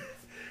unit.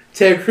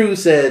 Ted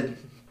Cruz said,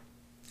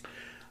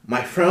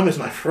 "My from is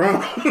my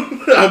from."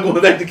 I'm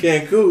going back to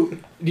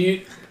Cancun.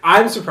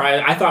 I'm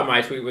surprised. I thought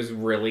my tweet was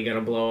really gonna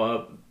blow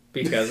up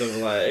because of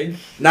like.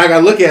 Now I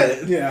gotta look at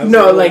it. Yeah.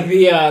 No, like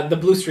the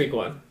blue streak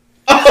one.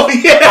 Oh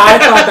yeah! I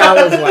thought that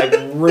was like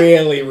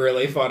really,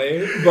 really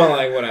funny, but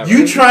like whatever.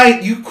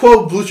 You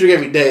quote Blue Streak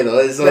every day though.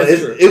 It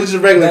was a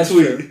regular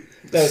tweet. True.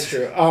 That's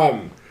true.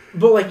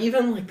 But like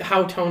even like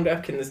how tone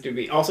deaf can this dude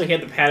be? Also, he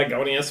had the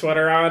Patagonia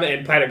sweater on,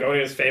 and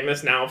Patagonia is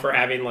famous now for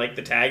having like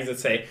the tags that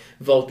say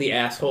 "Vote the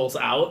assholes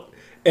out."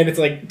 And it's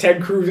like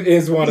Ted Cruz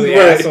is one of the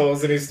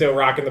assholes, and he's still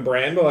rocking the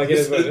brand. But like, it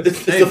is what it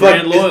is. It's the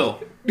brand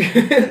loyal.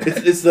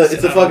 It's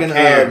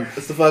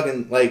the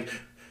fucking like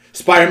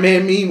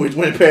Spider-Man meme where he's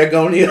wearing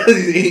Patagonia.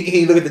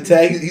 he look at the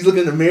tag. He's looking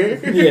in the mirror.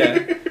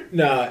 Yeah.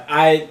 No,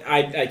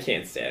 I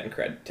can't stand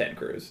Ted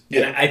Cruz.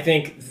 Yeah. And I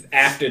think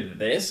after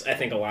this, I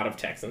think a lot of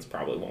Texans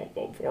probably won't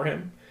vote for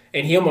him.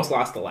 And he almost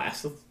lost the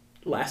last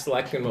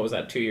election. What was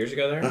that? 2 years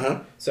ago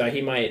there. So I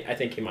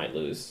think he might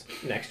lose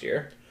next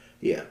year.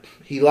 Yeah,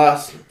 he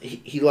lost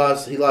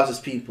his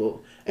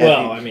people.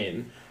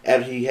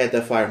 After he had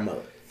that fire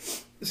mullet.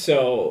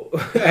 So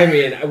I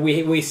mean,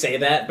 we say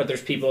that, but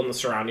there's people in the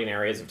surrounding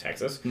areas of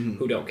Texas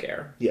who don't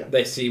care. Yeah,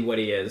 they see what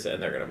he is and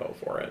they're gonna vote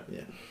for it.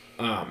 Yeah,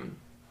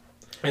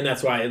 and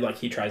that's why like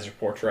he tries to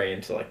portray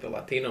into like the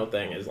Latino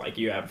thing is like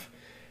you have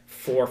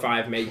 4 or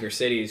 5 major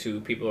cities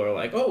who people are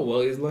like, oh well,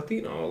 he's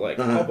Latino, like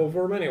I'll vote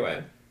for him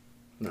anyway.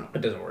 No,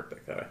 it doesn't work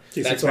like that.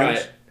 That's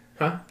why.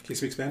 Can you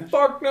speak Spanish?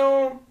 Fuck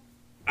no.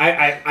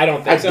 I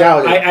don't think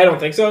so. I don't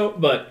think so,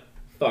 but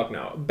fuck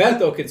no.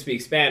 Beto could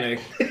speak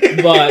Spanish,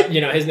 but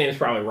his name's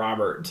probably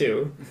Robert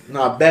too.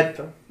 No,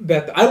 Beto.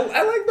 I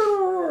like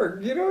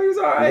Beto. He was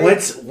alright.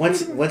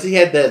 Once he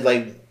had that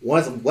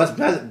once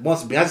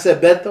Beyonce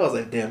said Beto, I was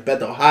like, damn,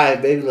 Beto, hi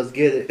baby, let's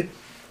get it.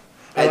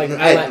 I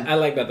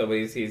like Beto, but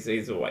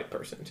he's a white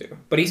person too.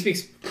 But he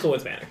speaks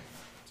fluent Spanish,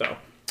 so.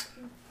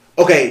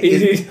 Okay,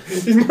 he's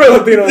more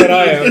Latino than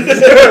I am.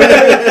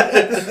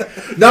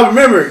 Now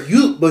remember,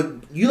 you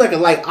like a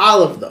light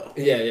olive though.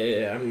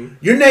 Yeah.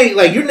 Your name.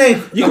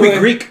 You can be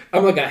Greek.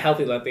 I'm like a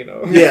healthy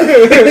Latino. Yeah,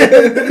 you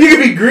can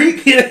be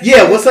Greek.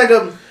 Yeah. What's like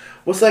a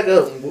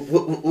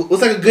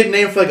good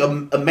name for like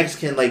a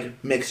Mexican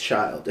like mixed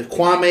child? If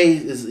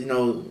Kwame is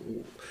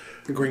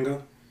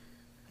Gringo.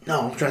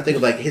 No, I'm trying to think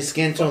of like his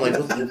skin tone. Like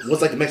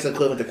what's like the Mexican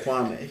equivalent to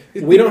Kwame?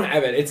 We don't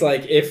have it. It's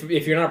like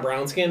if you're not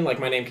brown skin, like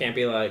my name can't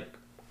be like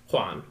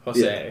Juan,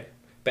 Jose,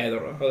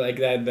 Pedro, or like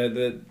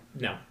that.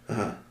 No.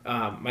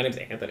 My name's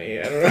Anthony.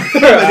 I don't know.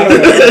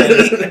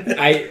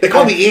 They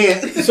call me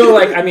Ant. So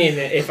like, I mean,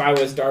 if I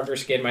was darker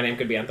skinned, my name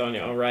could be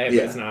Antonio, right? Yeah.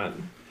 But it's not.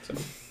 So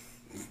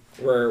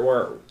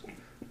we're.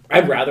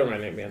 I'd rather my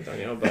name be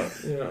Antonio, but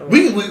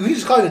we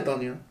just call it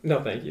Antonio.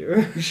 No, thank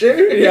you. You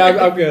sure? Yeah,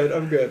 I'm good.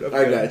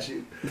 I got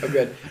you. I'm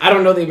good. I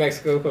don't know the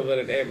Mexico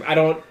equivalent of name. I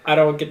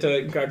don't get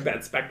to go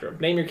that spectrum.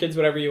 Name your kids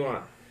whatever you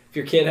want. If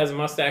your kid has a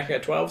mustache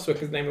at 12, switch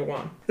his name to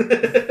Juan.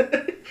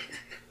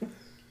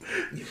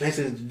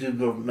 Mexicans do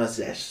grow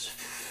mustaches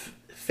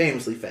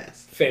famously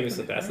fast.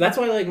 That's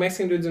why like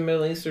Mexican dudes and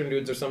Middle Eastern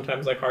dudes are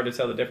sometimes like hard to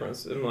tell the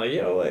difference. And like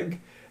like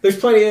there's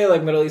plenty of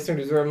like Middle Eastern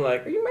dudes where I'm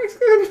like, are you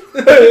Mexican?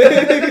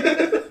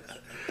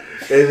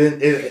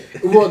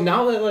 Well,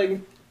 now that like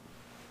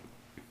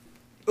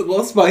a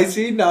little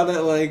spicy. Now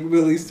that like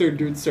Middle Eastern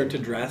dudes start to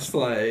dress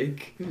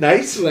like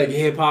nice, like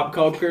hip hop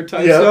culture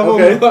type stuff.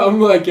 Okay.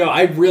 I'm like, yo,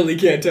 I really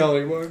can't tell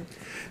anymore.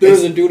 There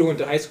was a dude who went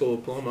to high school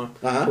with Paloma,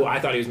 who I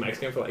thought he was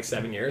Mexican for like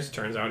 7 years.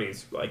 Turns out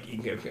he's like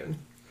Ethiopian.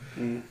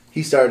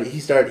 He started to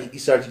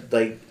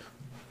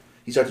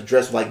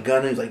dress like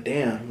Gunna. He's like,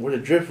 damn, where'd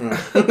it drip from?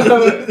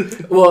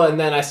 Well, and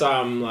then I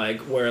saw him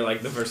like wear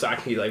like the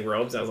Versace like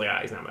robes. I was like,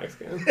 he's not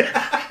Mexican.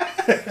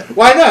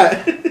 Why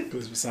not? It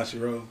was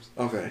Versace robes.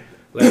 Okay.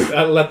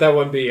 Let that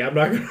one be. I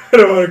don't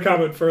want to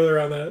comment further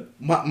on that.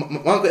 My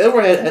Uncle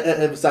Elroy had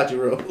a Versace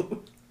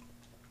robe.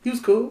 He was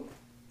cool.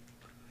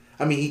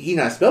 I mean, he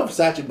not spelled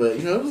Versace, but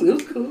it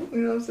was cool. You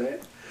know what I'm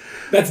saying?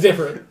 That's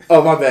different.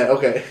 Oh, my bad.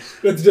 Okay.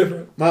 That's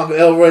different. My Uncle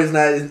Elroy is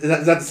not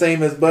the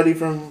same as Buddy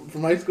from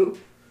high school?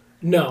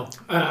 No.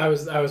 I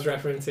was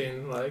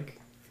referencing, like...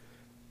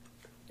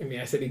 I mean,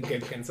 I said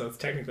Egyptian, so it's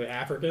technically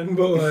African,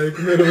 but, like,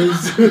 Middle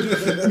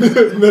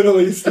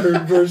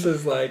Eastern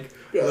versus, like,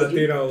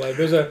 Latino. Like,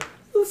 there's a...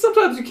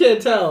 Sometimes you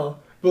can't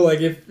tell. But,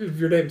 like, if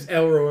your name's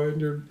Elroy and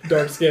you're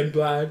dark-skinned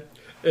black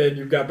and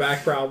you've got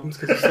back problems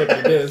because you slipped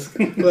your disc,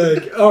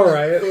 like, all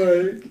right,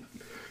 like...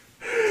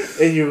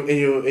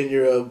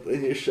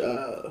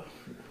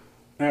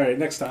 All right,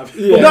 next topic.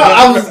 Yeah. No,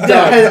 I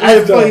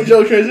had a funny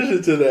joke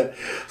transition to that.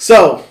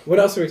 So, what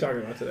else are we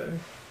talking about today?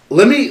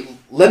 Let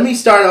me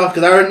start off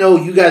because I already know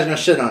you guys are gonna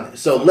shit on it.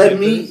 So let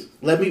me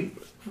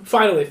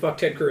finally fuck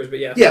Ted Cruz, but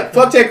yes. Yeah,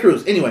 fuck Ted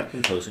Cruz. Anyway,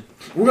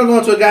 we're gonna go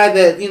into a guy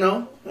that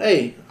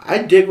hey, I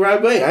dig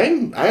right way. I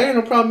ain't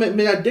no problem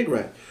admitting I dig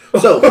right.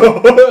 So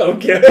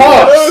okay.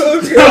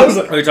 Pause.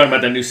 Are you talking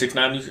about that new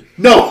 6ix9ine music?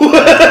 No,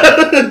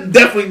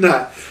 definitely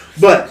not.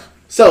 But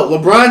so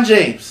LeBron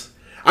James.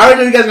 I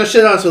already know you guys are gonna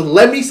shit on it, so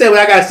let me say what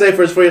I gotta say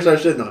first before you start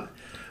shitting on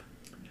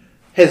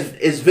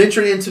it. Is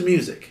venturing into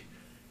music.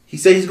 He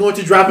said he's going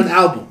to drop an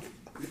album.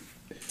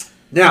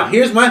 Now,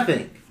 here's my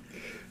thing.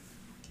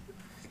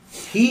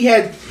 He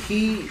had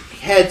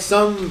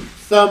some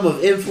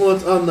of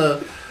influence on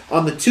the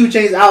 2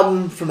 Chainz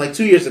album from like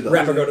 2 years ago.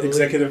 Rapper go to the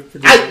executive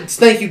producer.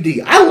 Thank you,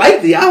 D. I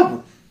like the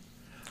album.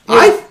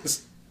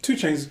 2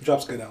 Chainz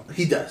drops good albums.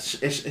 He does.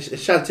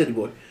 It's shout out to the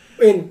boy.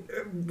 And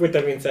with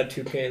that being said,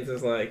 2 Chainz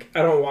is like,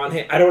 I don't want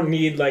him. I don't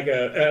need like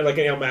an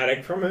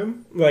Illmatic from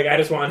him. Like, I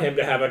just want him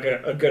to have like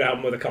a good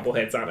album with a couple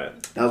hits on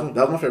it. That was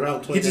my favorite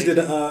album. He just did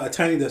a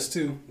Tiny Desk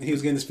too. He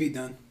was getting his feet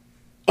done.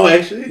 Oh,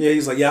 actually? Yeah,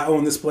 he's like, yeah, I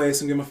own this place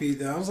and get my feet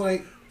done. I was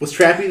like, was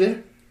Trappy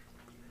there?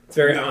 It's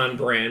very on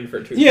brand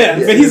for 2 Chainz. Yeah,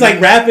 but he's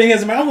like rapping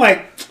as a man. I'm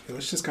like,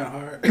 it's just kind of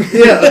hard.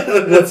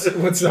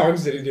 Yeah. What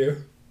songs did he do?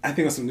 I think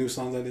it was some new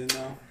songs I didn't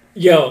know.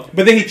 Yo.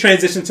 But then he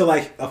transitioned to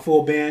like a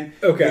full band.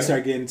 Okay. He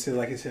started getting to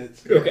like his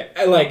hits. Okay.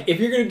 Like,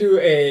 if you're gonna do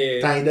a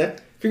Tiny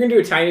Desk? If you're gonna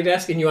do a Tiny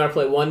Desk and you want to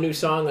play one new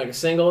song like a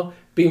single,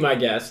 be my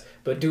guest.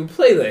 But do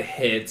play the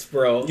hits,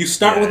 bro. You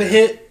start with a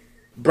hit.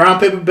 Brown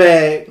Paper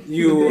Bag.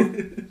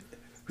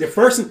 Your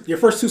first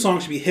 2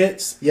 songs should be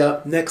hits.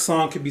 Yep. Next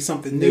song could be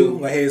something new.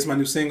 Like, hey, it's my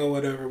new single,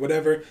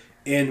 whatever.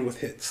 End with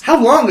hits. How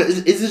long?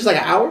 Is this like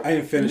an hour? I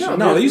didn't finish it.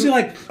 No, they're usually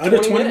like under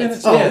 20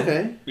 minutes. Oh, Yeah.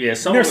 okay. Yeah,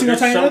 some never seen no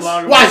Tiny Desk?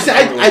 longer. Well,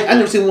 I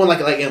never seen one like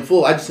in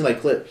full. I just seen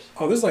like clips.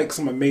 Oh, there's like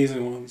some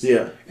amazing ones.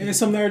 Yeah. And then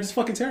some that are just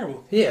fucking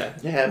terrible. Yeah.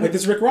 Yeah. Like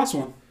this Rick Ross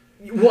one.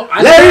 Well,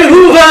 Larry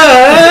Hoover!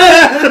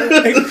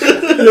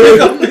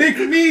 Pick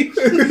me,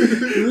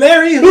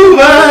 Larry Hoover!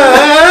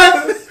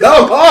 That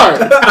was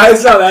hard. I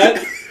saw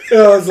that.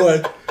 I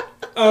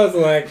was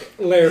like,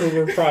 Larry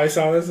Hoover probably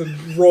saw this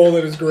and rolled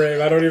in his grave.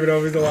 I don't even know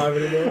if he's alive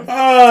anymore.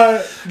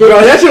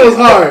 Bro, that shit was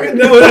hard.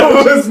 No,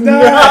 it was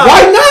not.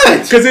 Why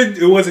not? Because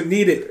it wasn't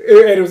needed.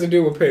 And it was a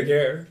dude with pink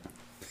hair.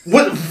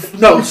 What?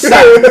 No,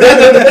 stop. That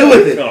had nothing to do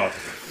with it. Oh,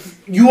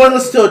 You want to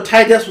listen to a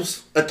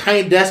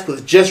Tiny Desk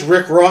with just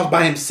Rick Ross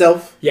by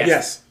himself?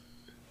 Yes.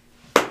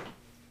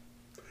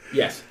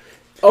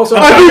 Also,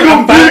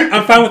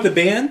 I'm fine with the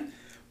band,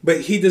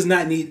 but he does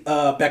not need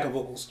backup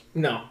vocals.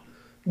 no.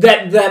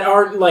 That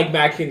aren't like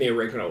backing the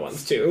original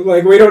ones too.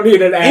 Like, we don't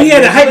need an. And he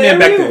had a hype man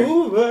back there.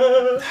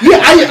 Yeah,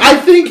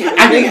 I think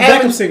having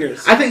backup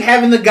singers. I think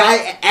having the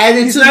guy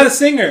added He's to not a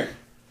singer.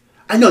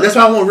 I know, that's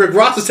why I want Rick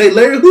Ross to say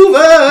Larry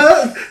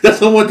Hoover. That's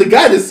why I want the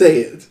guy to say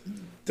it.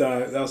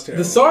 That was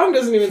terrible. The song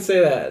doesn't even say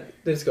that.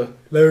 They just go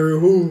Larry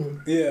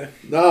Hoover. Yeah.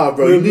 Nah,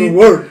 bro, you need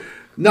work.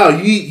 No,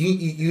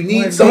 you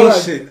need Like, someone.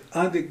 bullshit.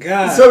 Under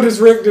God. So did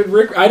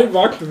Rick? I didn't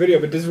watch the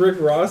video, but does Rick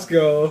Ross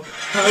go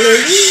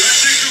Hallelujah?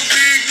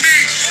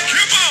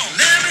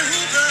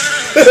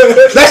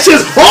 That's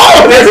just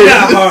hard. That's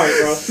not hard,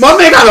 bro. My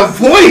man got a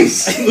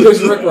voice.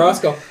 Does Rick Ross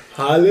go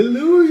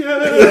Hallelujah?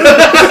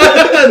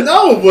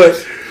 No,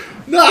 but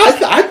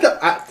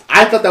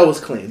I thought that was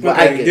clean. But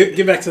I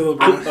get back to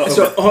the.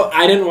 So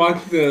I didn't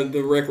watch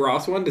the Rick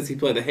Ross one. Does he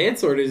play the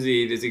hits or does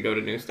he go to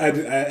new stuff?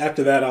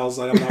 After that, I was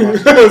like, I'm not watching.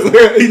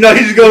 he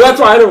just goes.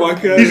 That's why I didn't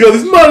watch it. He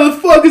goes, this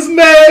motherfucker's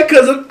mad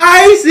because I'm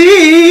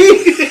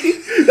icy.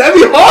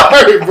 That'd be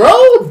hard,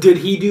 bro. Did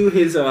he do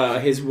his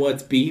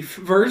what's beef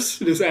verse?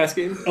 Just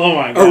asking. Oh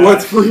my God. Or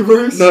what's free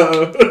verse?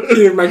 No. He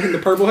didn't mention the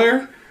purple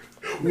hair.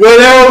 What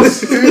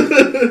else?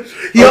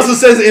 He also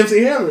says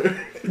MC Hammer.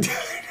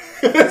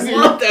 I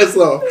love that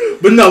song.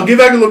 But no, get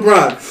back to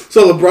LeBron.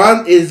 So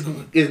LeBron is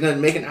gonna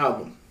make an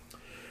album.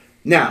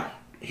 Now,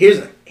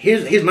 here's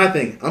my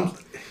thing.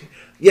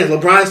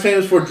 LeBron is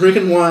famous for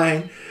drinking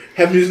wine,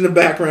 having music in the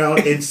background,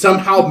 and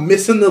somehow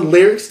missing the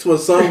lyrics to a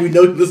song we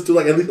know he listened to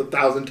like at least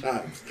 1,000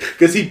 times.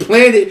 Because he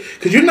planned it.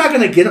 Because you're not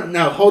gonna get up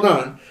now. Hold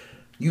on,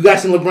 you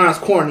guys think LeBron's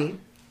corny?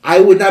 I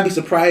would not be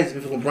surprised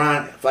if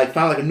LeBron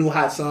found like a new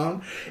hot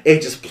song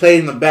and just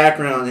played in the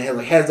background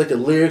and has the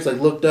lyrics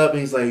looked up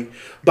and he's like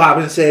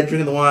bobbing his head,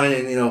 drinking the wine,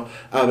 and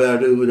I better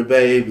do with a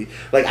baby.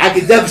 Like I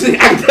could definitely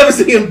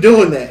see him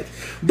doing that.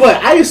 But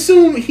I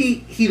assume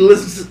he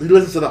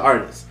listens to the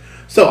artist.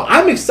 So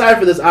I'm excited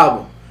for this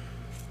album.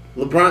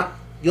 LeBron,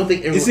 you don't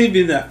think It's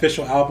even the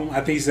official album. I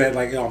think he said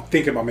I'm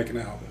thinking about making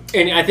an album.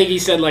 And I think he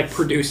said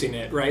producing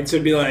it, right? So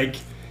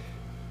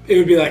it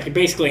would be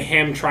basically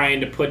him trying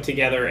to put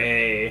together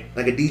a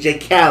DJ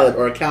Khaled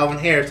or a Calvin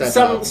Harris type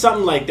album.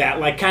 Something like that,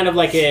 kind of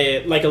like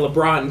a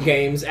LeBron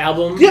James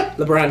album. Yeah,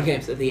 LeBron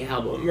James the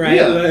album, right?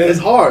 Yeah, it's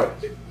hard.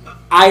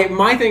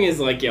 My thing is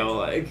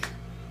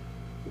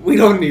we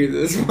don't need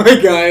this, my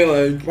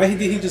guy. Why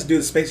did he just do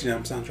the Space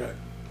Jam soundtrack?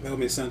 That would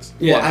make sense.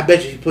 Yeah, well, I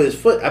bet you he put his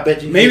foot. I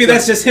bet you. Maybe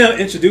that's just him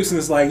introducing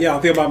us. I'm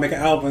thinking about making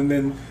an album, and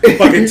then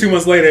fucking 2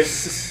 months later,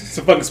 it's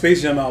a fucking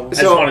Space Jam album. I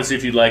just want to see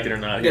if you like it or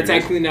not. That's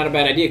actually not a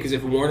bad idea because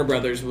if Warner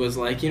Brothers was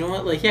you know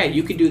what, yeah,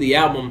 you could do the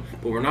album,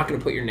 but we're not going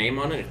to put your name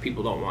on it if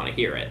people don't want to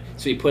hear it.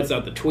 So he puts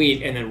out the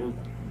tweet, and then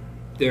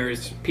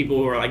there's people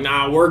who are like,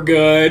 nah, we're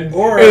good.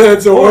 Or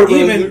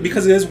even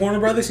because it is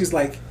Warner Brothers, he's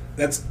like,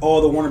 that's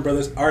all the Warner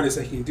Brothers artists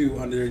that he can do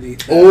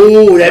underneath.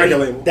 Oh,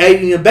 that'd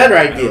be a better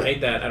idea. I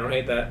don't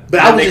hate that.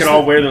 But they can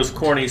all wear those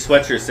corny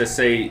sweatshirts that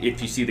say,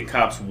 if you see the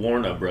cops,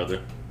 warn a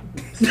brother.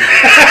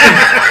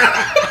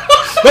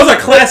 Those are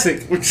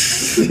classic. Yeah,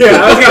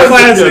 those are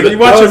classic. You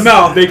watch your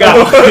mouth. They got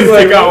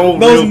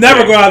old. Those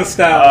never go out of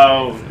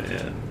style. Oh,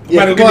 man.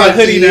 Yeah, might go get a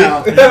hoodie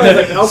now.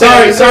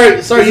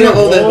 Sorry, you don't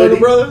own that hoodie,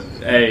 brother.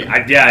 Hey,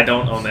 I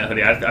don't own that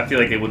hoodie. I feel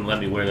like they wouldn't let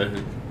me wear that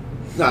hoodie.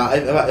 Nah,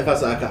 if I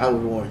saw, I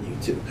would warn you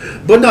too.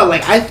 But no,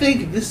 I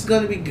think this is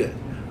gonna be good.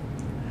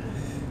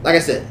 like I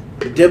said,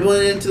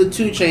 dibbling into the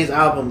 2 Chainz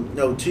album,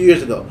 2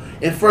 years ago.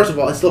 And first of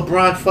all, it's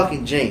LeBron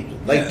fucking James.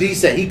 Like D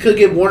said, he could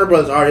get Warner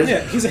Brothers artists.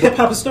 Yeah, he's a hip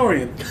hop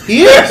historian.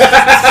 He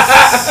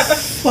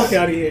is. Fuck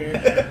out of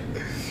here.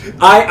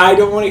 I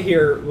don't want to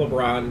hear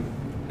LeBron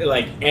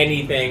like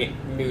anything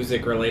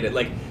music related.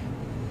 Like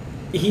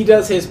he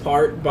does his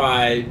part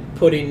by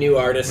putting new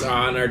artists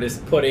on or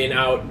just putting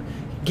out,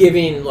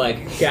 giving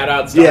like shout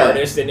outs to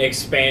artists and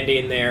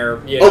expanding their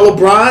a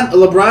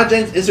LeBron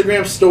James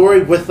Instagram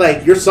story with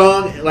like your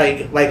song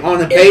like on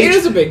the page. It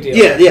is a big deal.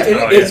 Yeah.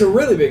 It's a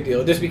really big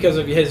deal just because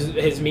of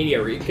his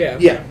media reach.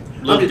 Yeah.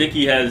 Lil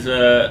Dicky has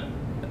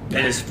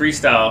in his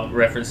freestyle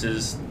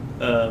references.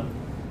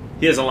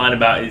 He has a line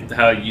about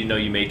how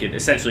you make it.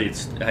 Essentially,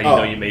 it's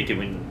how you make it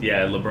when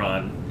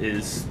LeBron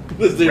is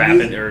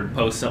rapping or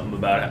posts something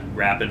about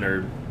rapping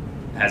or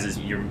has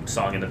your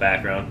song in the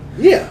background.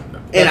 Yeah,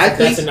 and I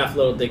think that's enough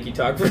Lil Dicky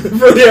talk for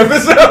the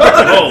episode.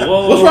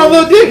 Whoa. What's wrong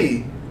with Lil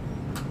Dicky?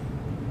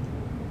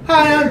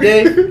 Hi, I'm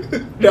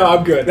Dave. No,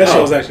 I'm good. That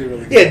show was actually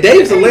really good. Yeah,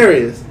 Dave's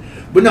hilarious.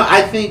 But no,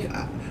 I think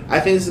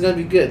this is gonna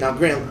be good. Now,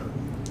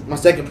 Grant, my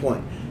second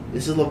point.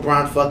 This is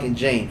LeBron fucking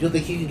James. You don't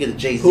think he can get a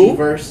Jay-Z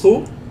verse?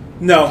 Who?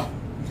 No,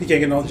 he can't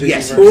get no Jay-Z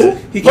Yes, verse. who?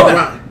 He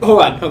can't.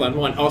 Hold on.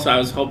 One. Also, I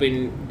was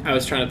trying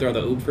to throw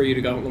the oop for you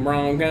to go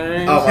LeBron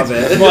guys. Oh, my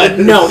bad. But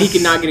no, he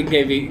cannot get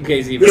a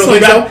Jay-Z verse.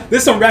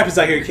 There's some rappers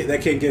out here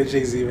that can't get a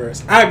Jay-Z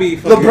verse.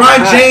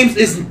 LeBron James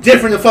is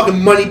different than fucking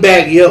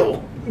Moneybagg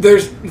Yo.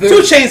 There's 2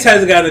 Chainz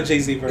hasn't got a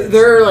Jay-Z verse.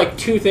 There are like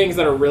 2 things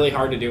that are really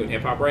hard to do in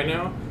hip hop right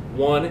now.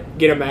 1,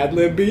 get a Mad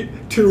Lib beat.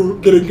 2,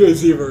 get a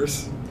Jay-Z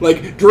verse.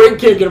 Like Drake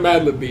can't get a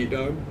Mad Lib beat,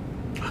 dog.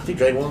 I think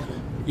Drake won.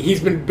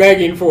 He's been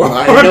begging for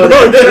I know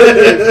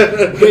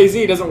that.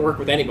 Jay-Z doesn't work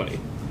with anybody.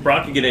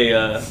 Brock can get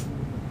a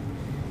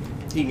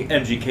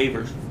MGK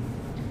verse.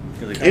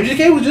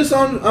 MGK was just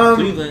on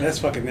Cleveland. That's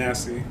fucking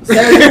nasty.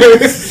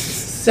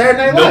 Saturday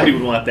Night Live. Nobody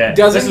would want that.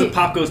 Doesn't this he- is a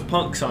Pop Goes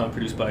Punk song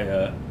produced by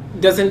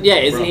Isn't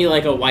he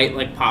like a white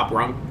like pop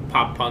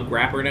punk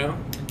rapper now?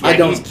 I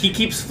don't. He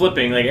keeps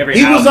flipping like every.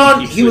 He album, was on.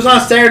 keeps He was on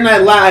switching. Saturday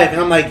Night Live, and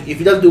I'm like, if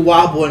he doesn't do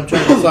Wild Boy, I'm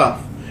turning this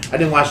off. I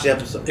didn't watch the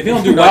episode. If you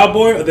don't do Wild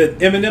Boy or the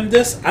Eminem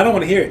diss, I don't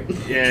want to hear it.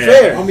 Yeah.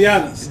 Fair. I'll be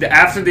honest.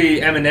 After the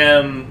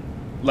Eminem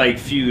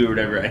feud or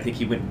whatever, I think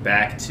he went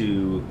back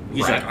to.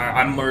 He's like,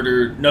 I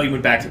murdered. No, he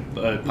went back to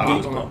Pop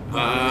Goes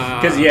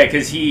Punk.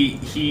 Because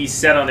he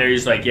said on there,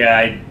 he's like,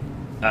 I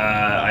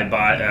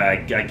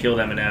killed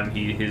Eminem.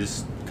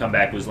 His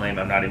comeback was lame.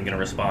 I'm not even gonna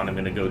respond. I'm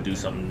gonna go do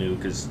something new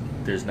because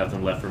there's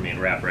nothing left for me in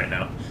rap right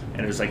now.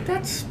 And it was like,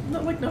 that's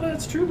not like none of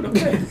that's true, but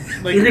okay.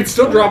 Like, You could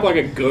still drop like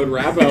a good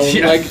rap album.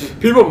 Yeah. Like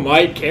people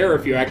might care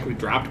if you actually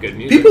dropped good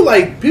music. People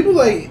like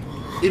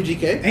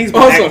MGK. And he's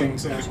been Also, acting.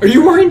 So. are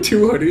you wearing 2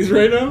 hoodies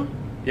right now?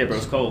 yeah, bro,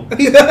 it's cold.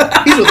 He's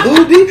with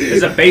who? D?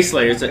 It's a base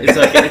layer. It's like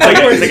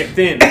a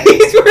thin.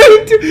 He's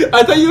wearing 2.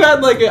 I thought you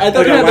had like you had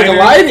a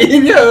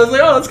lining. Yeah, I was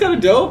like, oh, that's kind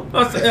of dope.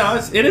 No,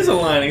 it is a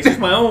lining. It's just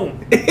my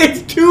own.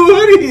 It's 2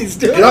 hoodies,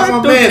 dude. Get off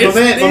my man. It's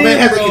My man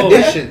has a thin, bro.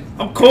 condition.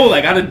 I'm cold.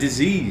 I got a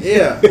disease.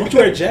 Yeah. Why don't you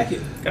wear a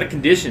jacket? Got a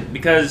condition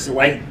because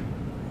I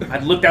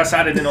looked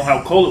outside. I didn't know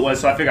how cold it was,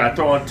 so I figured I'd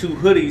throw on 2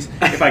 hoodies.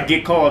 If I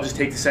get cold, I'll just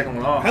take the second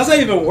one off. How's that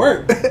even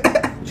work?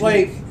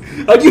 Like,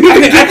 How'd you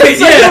even get the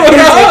second one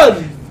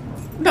on?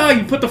 No,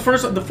 you put the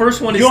first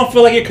one. you don't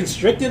feel like you're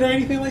constricted or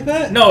anything like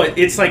that? No,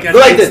 it's like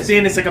Like it's this.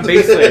 thin. It's like a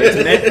base layer.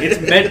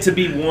 It's meant to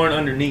be worn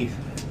underneath.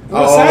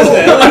 What size is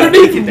that?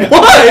 Underneath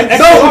what?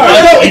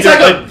 No, it's Either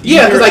like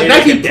because like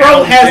Nike a Pro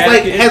down has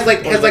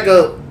jacket like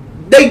a.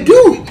 They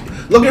do.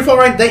 Look at your phone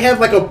right. They have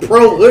like a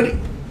pro hoodie.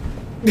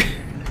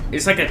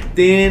 It's like a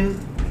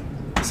thin.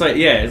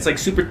 It's like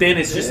super thin.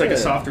 It's just like a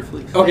softer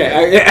fleece.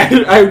 Okay,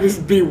 I would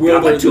just be I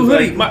weird. wear 2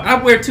 hoodies.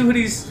 I wear 2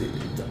 hoodies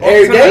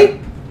Every day.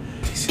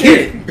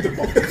 Kid.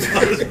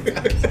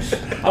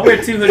 I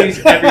wear 2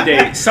 hoodies every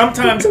day.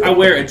 Sometimes I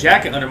wear a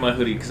jacket under my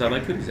hoodie because I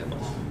like hoodies that much.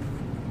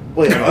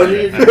 Wait, I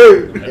under your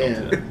don't do Yeah.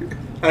 that.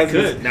 I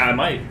could. Now I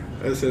might.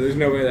 So there's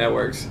no way that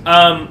works.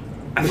 I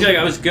feel like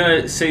I was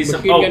gonna say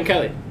something. Machine Gun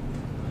Kelly.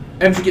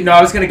 MGK. No,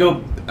 I was gonna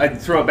go. I'd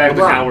throw it back,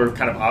 but LeBron. now we're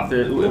kind of off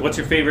the. What's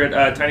your favorite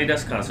Tiny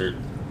Desk concert?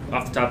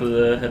 Off the top of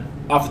the head.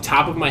 Off the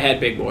top of my head,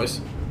 big boys.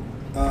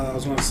 I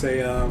was going to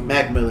say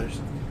Mac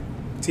Miller's.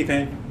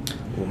 T-Pain.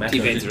 T-Pain's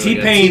really good.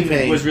 T-Pain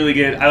T-Pain. was really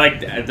good. I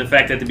liked the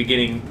fact that at the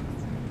beginning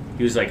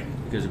he was like,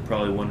 "You guys are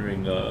probably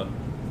wondering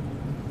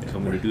if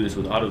I'm going to do this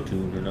with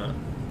auto-tune or not."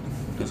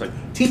 I was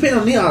like, T-Pain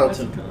on the auto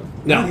tune.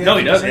 No. "No,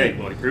 he does. Yeah,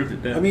 well, he proved it."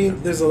 Yeah. I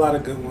mean, there's a lot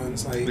of good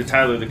ones. Like, the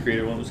Tyler the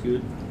Creator one was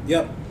good.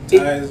 yep. It-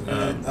 Ties,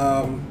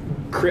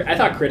 I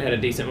thought Crit had a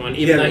decent one,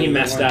 even Yeah, though he really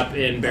messed good one. up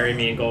in Bury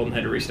Me in Gold and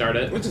had to restart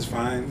it. which is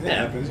fine. It Yeah.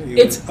 happens.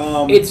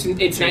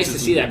 It's nice to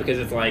see that because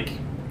it's like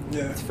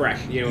Yeah. it's fresh.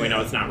 You know, we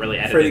know it's not really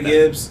edited. Freddie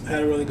Gibbs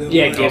had a really good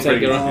Yeah, one. Gibbs had a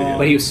good Freddie one, Gibbs.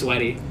 but he was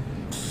sweaty.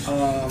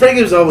 Freddie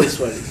Gibbs is always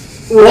sweaty.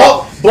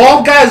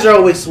 Bald guys are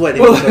always sweaty.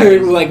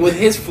 Well, like with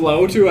his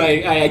flow too,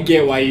 I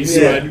get why he's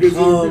Yeah. sweating because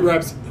he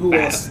raps Who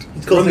fast. else?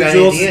 He's close Run to the guy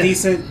Jewels in is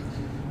the end. decent.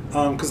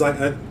 Because like,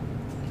 what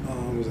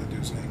was that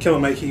dude's name? Killer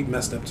Mike, he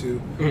messed up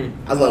too. Mhm.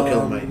 I love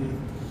Killer Mike.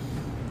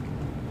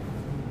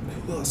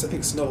 Who else? I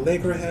think Snow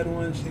Laker had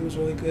one. She was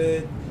really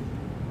good.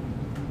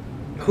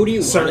 Who do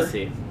you want to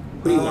see?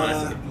 Who do you want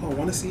to see? I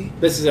want to see.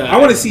 This is I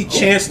want to see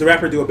Chance the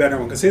Rapper do a better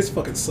one because his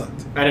fucking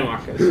sucked. I didn't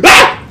watch it.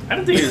 I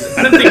don't think his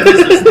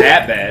was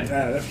that bad.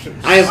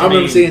 I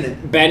remember seeing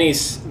it.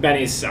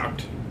 Benny's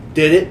sucked.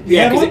 Did it?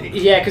 Yeah,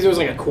 because it was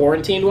like a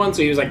quarantined one,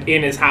 so he was like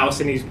in his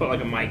house and he's put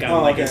like a mic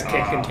on his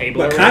kitchen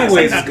table. But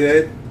Conway's is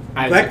good.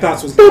 Black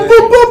Thoughts was Boop, good.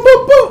 boop, boop,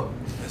 boop, boop.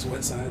 That's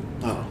West Side.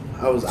 Oh,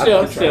 I was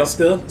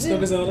still.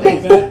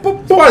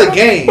 part of the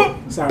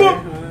game. Sorry.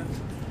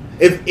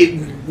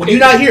 When you're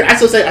not here, I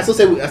still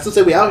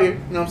say we out here. You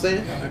know what I'm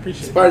saying? I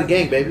appreciate it's part of the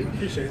game, baby. I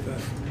appreciate that.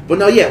 But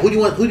no, yeah. Who do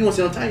you want to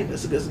see on Tiny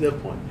Desk? That's a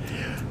good point.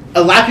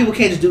 A lot of people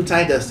can't just do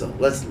Tiny Desk though.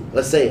 Let's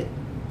say it.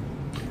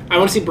 I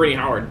want to see Brittany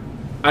Howard.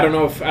 I don't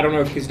know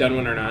if he's done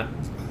one or not.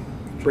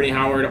 Brittany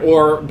Howard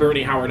or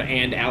Brittany Howard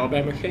and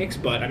Alabama Shakes,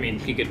 but I mean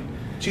she could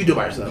do it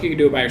by herself. She could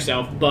do it by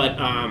herself, but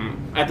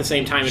at the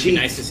same time, it'd be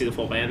nice to see the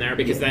full band there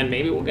because then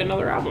maybe we'll get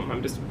another album.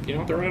 I'm just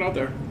throwing it out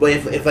there. But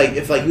if you're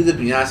the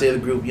Beyonce of the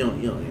group, you know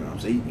what I'm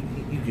saying.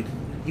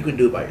 You can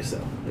do it by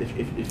yourself.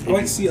 If I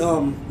like to see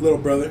Little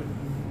Brother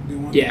do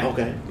one. Yeah.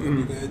 Okay.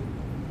 That'd be good.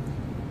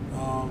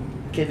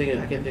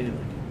 I can't think of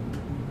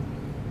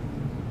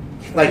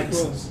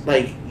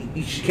like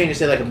you can't just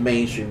say like a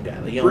mainstream guy.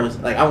 Like you don't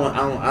want, like I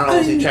don't want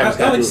to see Travis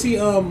Scott. I like to see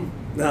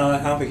no,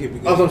 I don't think he'd be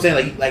good. That's what I'm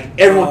saying. Like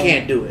everyone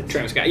can't do it.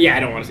 Travis Scott. Yeah, I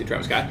don't want to see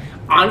Travis Scott.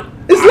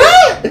 It's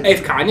not.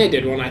 If Kanye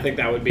did one, I think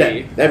that would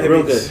be that'd be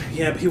real good.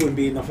 Yeah, but he wouldn't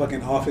be in the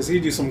fucking office.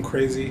 He'd do something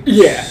crazy.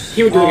 Yeah,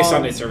 he would do like a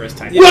Sunday service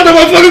type. We're on the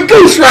motherfucking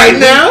goose right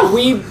now.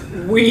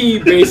 We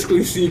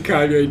basically see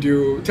Kanye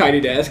do Tiny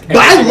Desk. But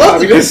I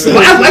love this.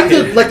 I like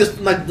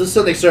the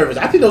Sunday service.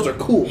 I think those are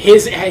cool.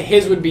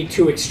 His would be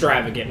too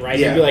extravagant, right?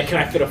 Yeah. He'd be like, "Can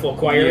I fit a full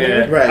choir in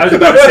there?" Right. I was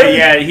about to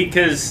say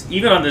because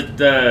even on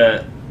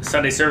the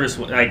Sunday service,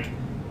 like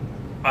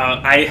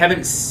I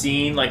haven't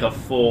seen like a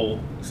full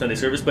Sunday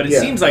service, but it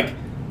seems like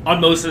on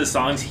most of the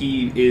songs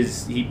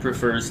he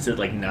prefers to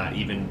like not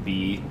even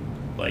be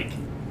like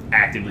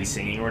actively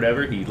singing or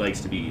whatever. He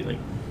likes to be like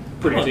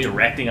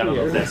directing. I don't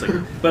know if that's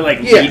like, but like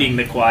leading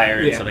the choir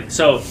and stuff like.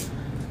 So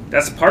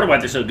that's part of why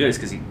they're so good is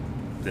because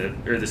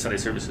the Sunday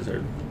services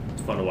are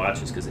fun to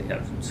watch is because they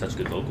have such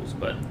good vocals.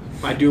 But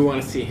I do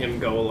want to see him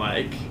go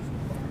like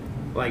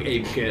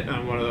ape shit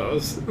on one of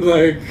those,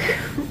 like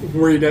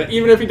where he does,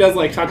 even if he does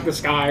like Talk to the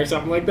Sky or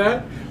something like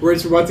that, where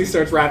it's once he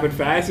starts rapping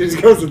fast, he just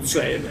goes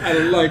insane.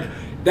 And like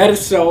that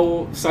is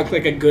such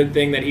like a good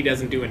thing that he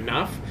doesn't do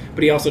enough,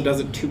 but he also does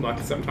it too much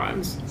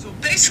sometimes. So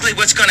basically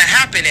what's going to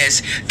happen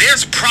is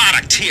there's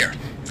product here,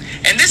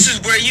 and this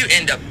is where you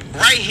end up,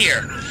 right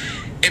here.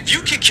 If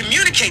you can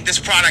communicate this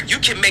product, you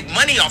can make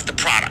money off the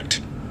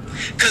product.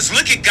 Because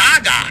look at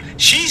Gaga.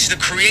 She's the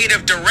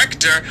creative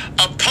director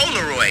of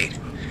Polaroid.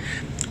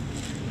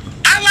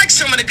 I like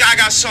some of the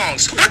Gaga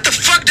songs. What the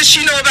fuck does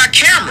she know about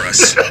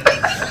cameras?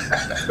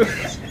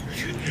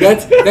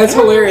 That's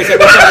hilarious.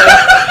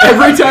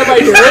 Every time I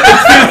hear it,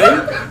 it's funny.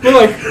 But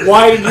like,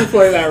 why did you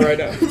play that right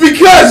now?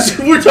 Because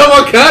we're talking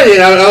about Kanye,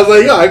 and I was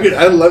like,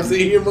 I'd love to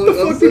hear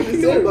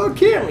him about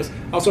cameras.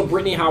 Also,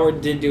 Brittany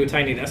Howard did do a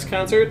Tiny Desk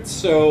concert,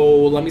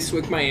 so let me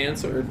switch my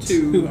answer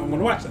to. I'm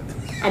gonna watch that.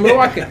 I'm gonna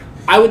watch it.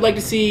 I would like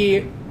to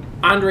see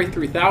Andre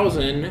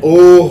 3000.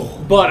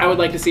 Oh. But I would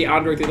like to see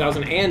Andre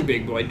 3000 and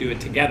Big Boy do it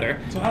together.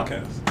 So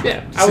Outcast.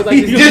 Yeah, I would like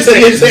to see. You just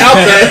say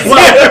Outcast.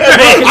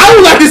 I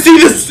would like to see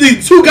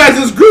the two guys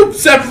in this group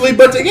separately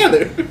but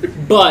together.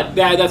 But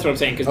that's what I'm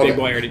saying because Big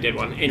Boy already did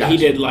one, and he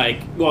did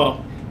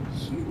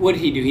what did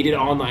he do? He did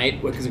All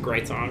Night, which is a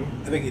great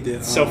song. I think he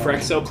did. So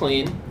Fresh, So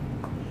Clean,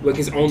 which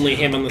is only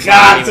him on the song.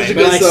 God, anyway. such a But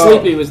good like song.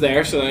 Sleepy was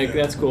there, so like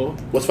that's cool.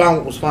 Was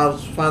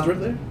Fonz right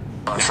there?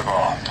 First of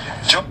all,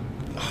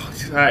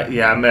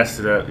 yeah, I messed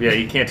it up. Yeah,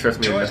 you can't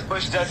trust me. George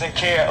Bush doesn't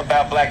care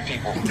about black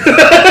people.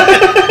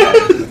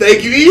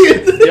 Thank you,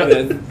 Ian.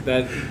 Yep.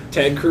 that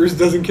Ted Cruz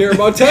doesn't care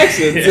about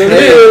Texans.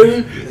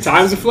 So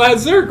time's a flat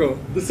circle.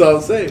 That's all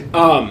I'm saying.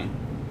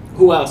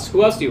 Who else?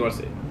 Who else do you want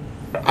to see?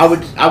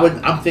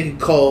 I'm thinking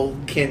Cole,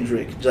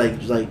 Kendrick,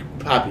 like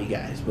poppy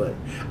guys, but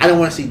I don't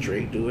want to see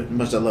Drake do it.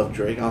 Much as I love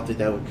Drake, I don't think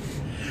that would.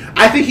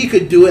 I think he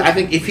could do it. I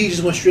think if he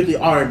just went strictly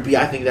R&B,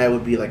 I think that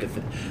would be like a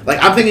thing. Like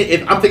I'm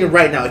thinking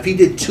right now, if he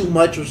did Too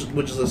Much,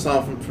 which is a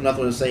song from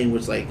Nothing Was the Same,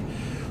 which like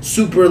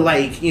super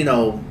like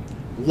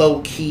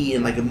low key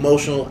and like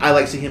emotional. I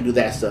like to see him do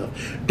that stuff.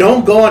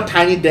 Don't go on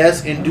Tiny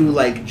Desk and do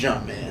like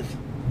Jumpman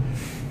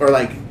or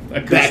like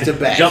back to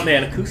back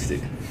Jumpman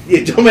acoustic. Yeah,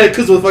 Jumpman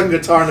acoustic with fucking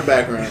guitar in the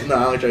background. No,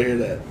 I don't try to hear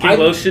that. King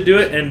Lo should do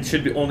it and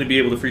should only be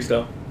able to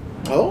freestyle.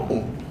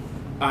 Oh,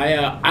 I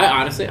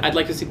honestly, I'd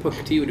like to see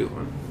Pusha T do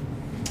one.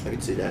 I can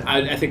see that.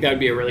 I think that would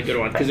be a really good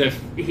one because if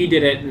he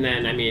did it, and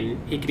then I mean,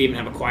 he could even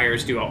have a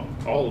choirs do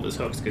all of his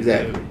hooks because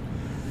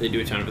they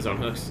do a ton of his own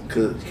hooks.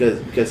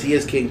 Because he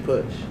is King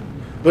Push.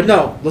 But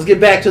no, let's get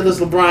back to this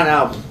LeBron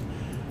album.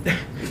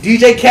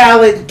 DJ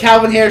Khaled,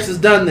 Calvin Harris has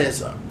done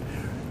this.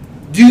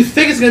 Do you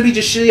think it's going to be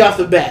just shitty off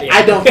the bat? Yeah.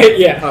 I don't.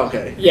 Yeah.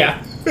 Okay.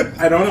 Yeah.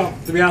 I don't know.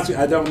 To be honest with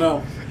you, I don't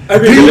know. I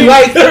mean, Do you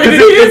like?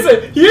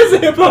 he is a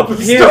hip hop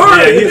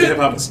historian. He is a hip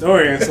hop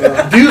historian.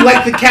 So. Do you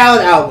like the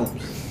Khaled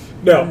albums?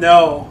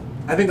 No.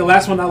 I think the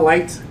last one I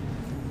liked,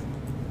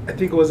 I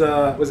think it was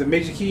it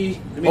Major Key?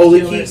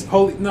 Holy Key?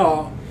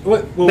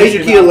 What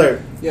Major Key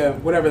Alert. Yeah,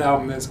 whatever the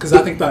album is. Because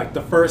I think like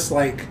the first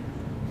 4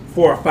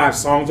 or 5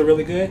 songs are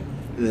really good.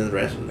 And then the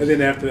rest was... And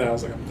then after that, I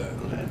was like, I'm done.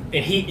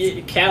 And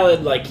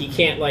Khaled, he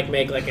can't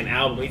make an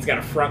album. He's got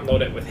to front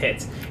load it with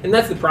hits, and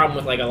that's the problem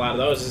with a lot of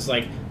those. Is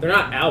they're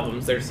not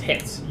albums. There's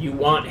hits. You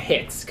want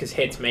hits because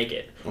hits make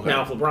it. Okay.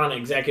 Now, if LeBron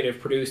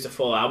executive produced a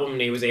full album and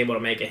he was able to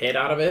make a hit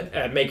out of it,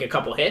 make a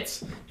couple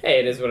hits,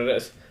 hey, it is what it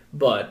is.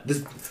 But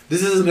this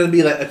isn't going to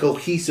be a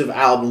cohesive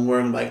album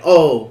where I'm like,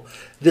 oh,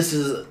 this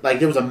is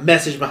there was a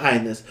message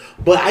behind this.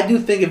 But I do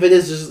think if it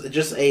is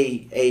just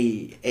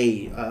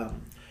a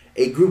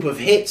group of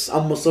hits,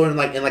 almost sort of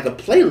in a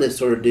playlist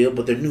sort of deal,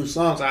 but they're new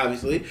songs,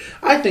 obviously,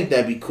 I think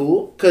that'd be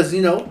cool because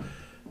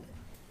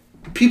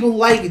people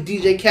like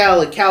DJ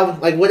Khaled,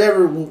 Calvin,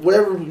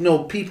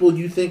 whatever people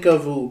you think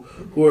of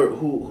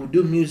who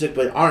do music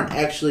but aren't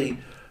actually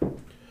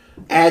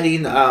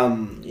adding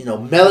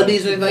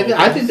melodies or anything like that.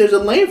 I think there's a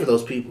lane for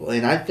those people,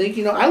 and I think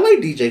I like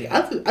DJ.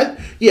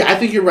 I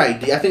think you're right.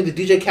 I think the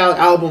DJ Khaled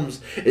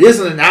albums, it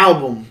isn't an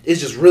album. It's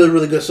just really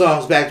really good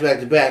songs back to back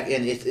to back,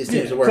 and it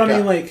seems to work out.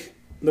 I mean,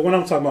 the one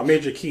I'm talking about,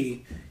 Major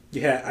Key,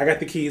 I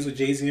Got the Keys with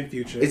Jay-Z and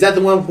Future. Is that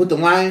the one with the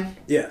lion?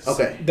 Yes.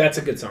 Okay. That's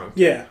a good song.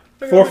 Yeah.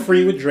 For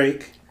Free with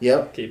Drake.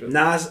 Yep. Keep it.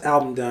 Nas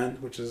album Done,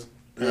 which is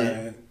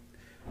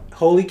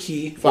Holy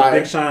Key Fire.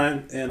 with Big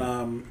Sean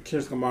and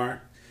Kendrick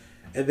Lamar.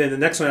 And then the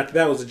next one after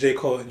that was a J.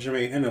 Cole and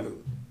Jermaine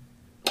Interlude.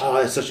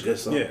 Oh, that's such a good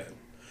song. Yeah.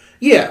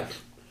 Yeah.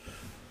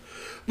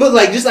 But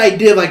this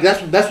idea of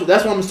that's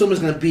what I'm assuming is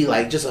gonna be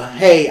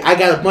hey, I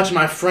got a bunch of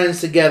my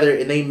friends together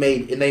and they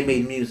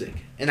made music.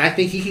 And I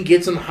think he can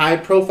get some high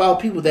profile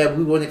people that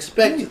we wouldn't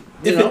expect.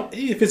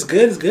 If it's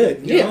good, it's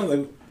good. You Yeah.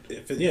 know?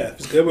 If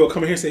it's good, we'll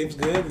come in here and say it's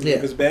good. And yeah.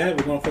 If it's bad,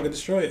 we're gonna fucking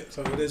destroy it.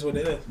 So it is what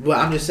it is. Well,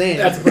 I'm just saying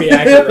that's a pretty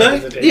accurate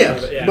representation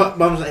of it. Yeah.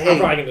 But I'm saying, hey, I'm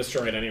probably gonna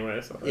destroy it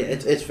anyway. So. Yeah,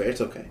 it's fair.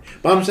 It's okay.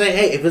 But I'm saying,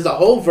 hey, if there's a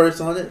whole verse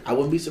on it, I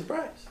wouldn't be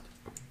surprised.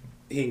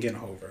 He ain't getting a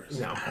whole verse.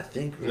 No, I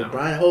think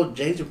Brian Holt,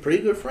 James are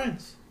pretty good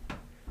friends.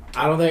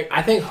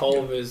 I think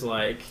Hov is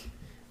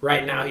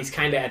right now he's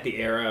kind of at the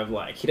era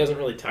of he doesn't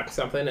really touch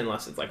something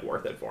unless it's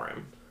worth it for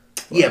him.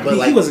 Yeah,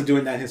 but he wasn't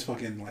doing that in his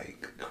fucking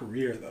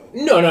career though.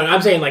 No,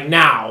 I'm saying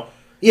now.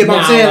 Yeah, but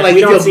I'm saying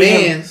we don't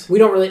see him, we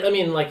don't really. I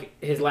mean,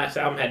 his last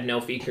album had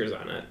no features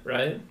on it,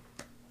 right?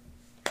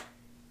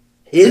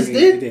 His He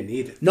did? didn't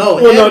need it. No,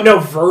 no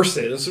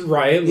verses,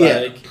 right?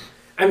 Yeah.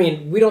 I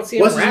mean, we don't see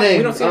him What's rap. his name?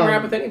 We don't see him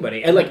rap with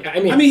anybody.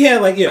 And he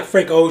had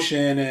Frank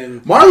Ocean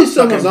and Marley's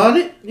song was on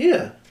it.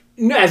 Yeah.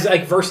 No, as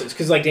verses,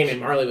 because Damian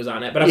Marley was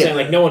on it. But I'm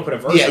saying no one put a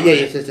verse on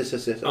it.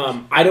 Yes.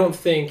 I don't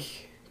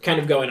think, kind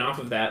of going off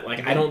of that,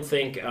 I don't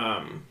think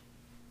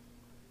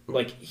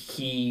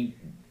he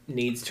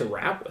needs to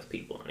rap with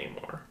people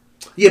anymore.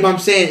 Yeah, but I'm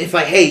saying if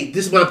hey,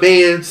 this is my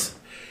band's.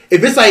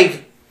 If it's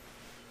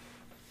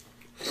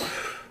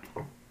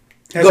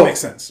has to make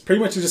sense.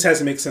 Pretty much, it just has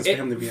to make sense for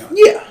him to be on.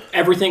 Yeah.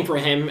 Everything for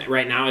him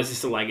right now is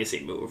just a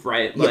legacy move,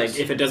 right? Yes.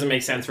 If it doesn't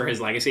make sense for his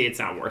legacy, it's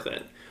not worth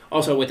it.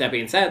 Also, with that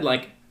being said,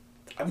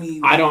 I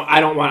mean, I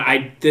don't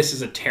want. This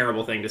is a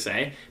terrible thing to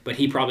say, but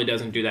he probably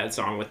doesn't do that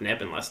song with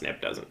Nip unless Nip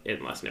dies.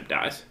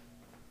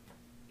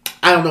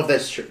 I don't know if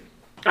that's true.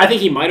 I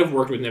think he might have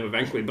worked with Nip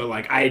eventually, but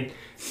I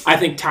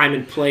think time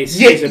and place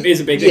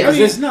is a big thing. Yeah,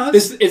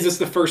 Is this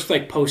the first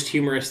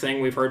posthumous thing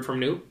we've heard from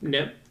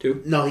Nip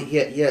too? No,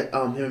 him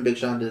and Big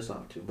Sean did a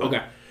song too.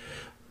 Okay,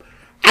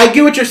 I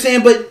get what you're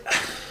saying, but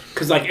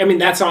because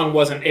that song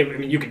wasn't.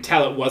 You could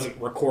tell it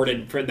wasn't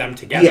recorded for them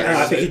together.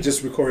 Yeah, I think he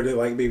just recorded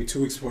it maybe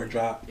 2 weeks before it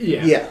dropped.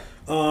 Yeah.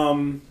 What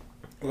was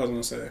I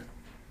gonna say?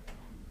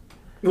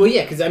 Well,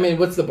 yeah, because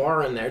what's the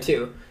bar in there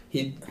too?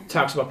 He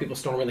talks about people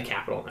storming the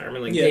Capitol there.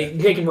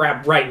 They can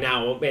rap right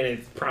now, and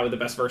it's probably the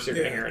best verse you're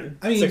going to hear in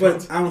 6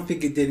 months. I don't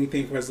think it did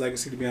anything for his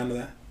legacy to be under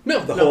that.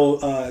 No. The whole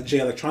Jay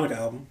Electronica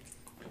album.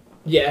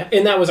 Yeah,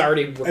 and that was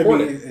already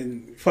recorded.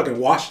 And fucking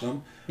washed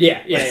them.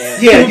 Yeah.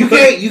 Yeah, you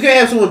can't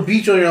have someone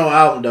beat you on your own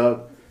album,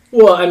 dog.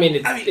 Well,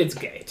 it's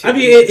gay, too.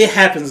 It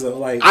happens,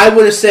 though. I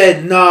would have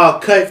said, no,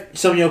 cut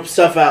some of your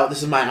stuff out.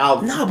 This is my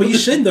album. No, but you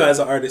shouldn't, though, as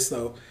an artist,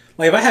 though.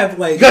 If I have,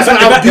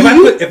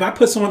 if I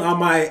put someone on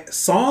my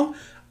song,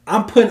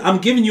 I'm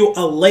giving you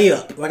a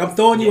layup. I'm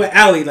throwing you an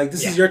alley.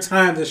 This is your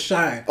time to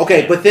shine.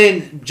 Okay, but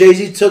then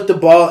Jay-Z took the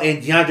ball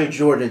and DeAndre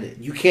Jordan it.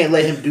 You can't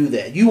let him do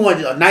that. You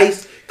want a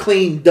nice,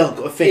 clean dunk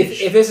or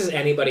finish. If this is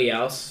anybody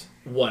else,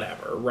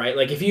 whatever, right?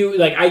 If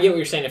you, I get what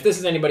you're saying. If this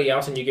is anybody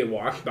else and you get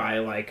walked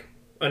by,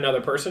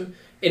 another person,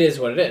 it is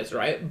what it is,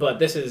 right? But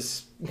this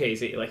is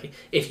Jay-Z.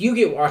 If you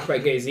get walked by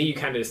Jay-Z, you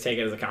kind of just take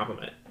it as a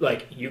compliment.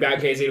 You got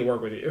Jay-Z to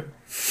work with you.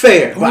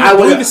 Fair, but I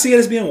wouldn't even see it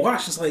as being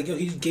washed. It's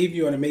he gave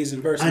you an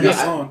amazing verse in this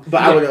song.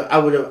 But I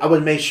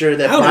would make sure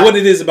that I don't know what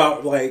it is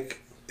about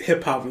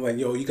hip hop and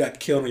you got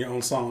killed on your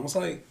own song.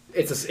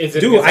 It's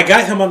dude, I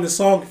got him on this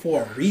song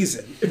for a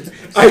reason.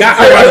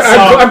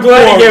 I'm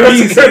glad he gave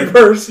us a good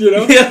verse, you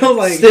know? Yeah,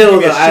 like, Still,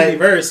 give me a shitty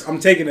verse, I'm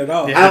taking it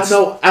off. I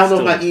don't know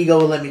if my ego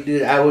would let me do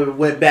it. I would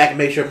went back and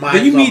make sure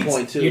mine was on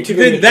point too.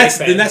 Then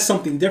that's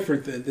something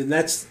different. Then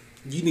that's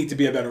you need to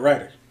be a better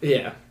writer.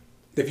 Yeah.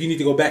 If you need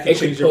to go back and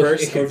change your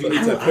verse, or if you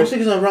need to I don't think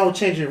there's nothing wrong with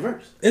changing your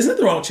verse. There's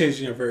nothing wrong with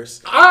changing your verse.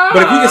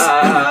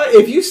 But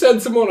if you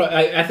send someone,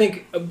 I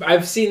think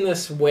I've seen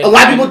this with a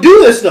lot of people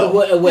do this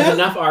though with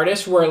enough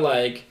artists where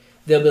like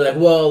they'll be like,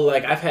 well,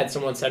 like I've had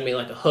someone send me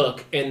like a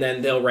hook and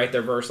then they'll write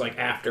their verse like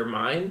after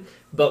mine.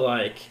 But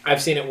like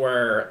I've seen it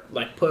where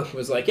like Puck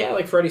was like, yeah,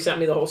 like Freddie sent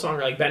me the whole song,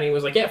 or like Benny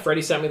was like, yeah,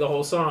 Freddie sent me the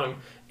whole song,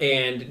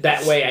 and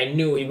that way I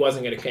knew he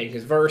wasn't going to change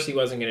his verse, he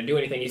wasn't going to do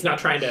anything. He's not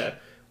trying to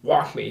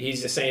walk me.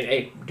 He's just saying,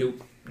 hey, do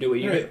what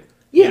you do.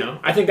 Yeah. You know,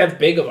 I think that's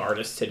big of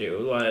artists to do.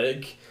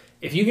 Like,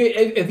 if you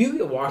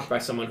get walked by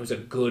someone who's a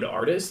good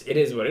artist, it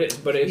is what it is.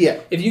 But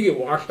if you get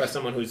walked by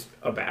someone who's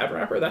a bad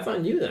rapper, that's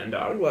on you then,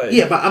 dog. Like,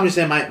 yeah, but I'm just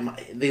saying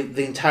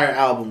the entire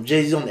album.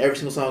 Jay-Z's on every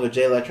single song of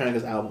Jay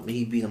Electronica's album.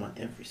 He beat him on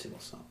every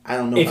single song. I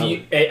don't know.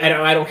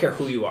 I don't care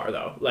who you are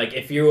though. Like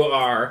if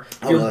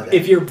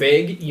you're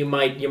big, you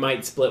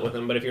might split with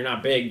him. But if you're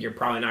not big, you're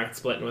probably not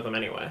splitting with him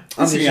anyway.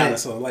 Let's be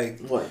honest though,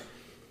 like what?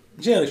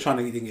 Jay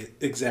Electronica didn't get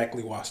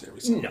exactly washed every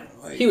song. No,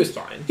 like, he was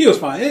fine. He was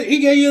fine. He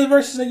gave you the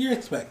verses that you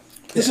expect.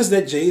 It's just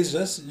that Jay is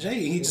just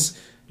Jay. He just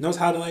knows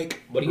how to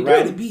like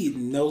write a beat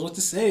and knows what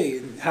to say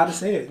and how to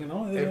say it. You know,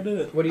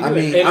 what do you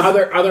do? And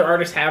other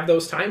artists have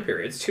those time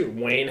periods too.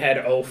 Wayne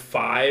had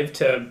 05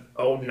 to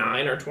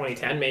 09 or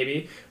 2010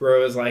 maybe, where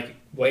it was like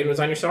Wayne was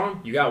on your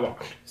song, you got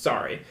walked.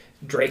 Sorry.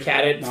 Drake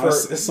had it for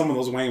it's some of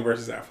those Wayne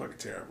verses that are fucking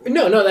terrible.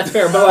 No, that's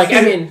fair. But like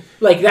I mean,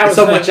 like that was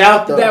so much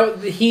out though.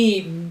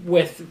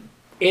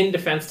 In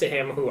defense to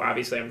him, who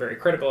obviously I'm very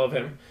critical of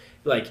him,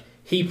 like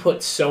he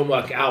put so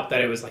much out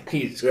that it was like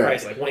Jesus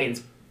Christ, like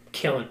Wayne's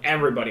killing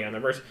everybody on the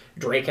verse.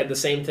 Drake had the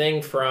same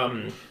thing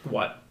from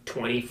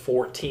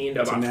 2014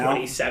 to about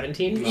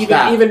 2017,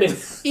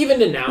 even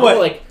to now, what?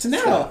 like to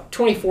now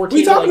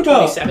 2014 to like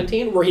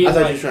 2017, where he's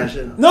like,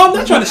 no, I'm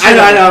not trying to shit.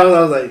 I know.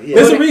 I was like, yeah.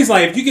 There's a reason.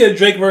 Like if you get a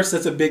Drake verse,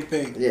 that's a big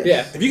thing.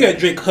 Yeah. If you get a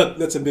Drake hook,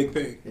 that's a big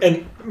thing.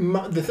 And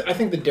I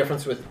think the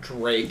difference with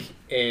Drake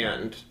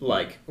and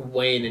like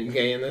Wayne and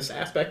Gay in this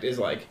aspect is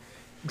like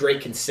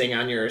Drake can sing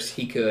on yours.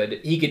 He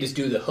could just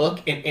do the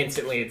hook and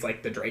instantly it's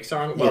like the Drake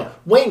song. Well,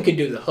 Wayne could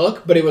do the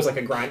hook, but it was like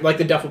a grind, like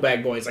the Duffel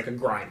Bag Boys, like a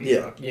grindy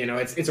hook. You know,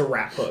 it's a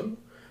rap hook.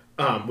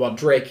 While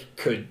Drake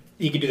could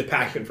do the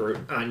passion fruit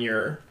on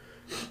your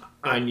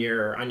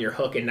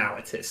hook, and now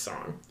it's his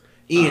song.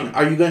 Ian,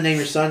 are you gonna name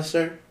your son,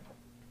 sir?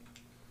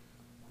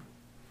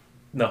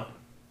 No.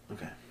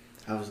 Okay,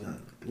 I was gonna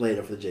lay it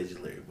up for the Jay-Z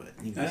lyric, but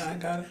I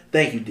got it.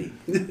 Thank you, D.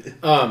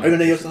 Are you gonna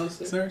name your son,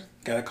 sir?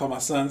 Gotta call my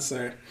son,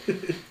 sir.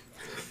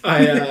 He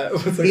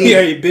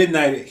already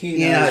midnighted.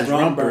 He ain't his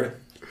wrong birth.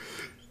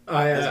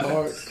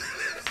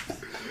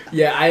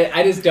 Yeah,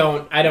 I just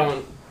don't.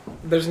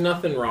 There's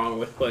nothing wrong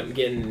with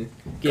getting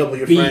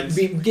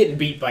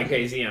beat by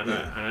KZ on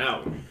an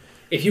album.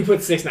 If you put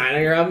 6ix9ine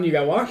on your album, you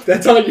got walked.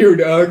 That's on you,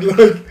 dog.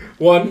 Like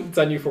it's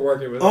on you for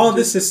working with. All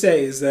this to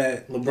say is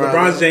that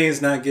LeBron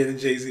James not getting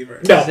Jay-Z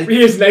verse. No,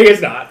 he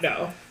is not.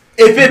 No.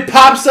 If it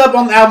pops up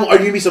on the album, are you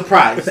gonna be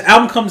surprised? If the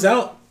album comes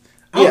out,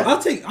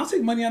 I'll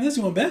take money on this.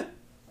 You want to bet?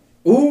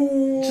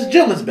 Ooh, it's a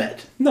gentleman's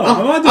bet. No,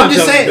 I'm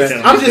just saying.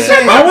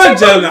 I want a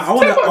gentleman. I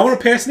want a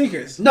pair of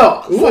sneakers.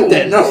 No, fuck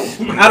that. No,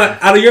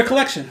 out of your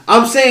collection.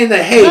 I'm saying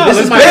that. Hey, this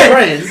is my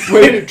friend.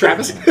 Wait,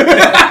 Travis.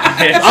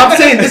 I'm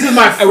saying this is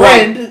my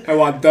friend. I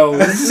want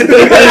those. You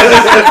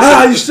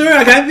sure?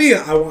 I got me.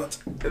 I want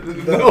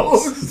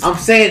those. I'm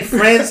saying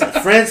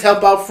friends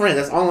help out friends.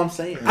 That's all I'm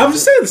saying. I'm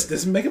just saying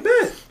this make a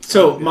bet.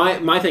 So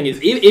my thing is,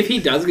 if he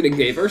does get a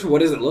gay verse, what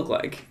does it look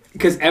like?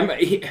 Because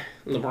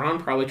LeBron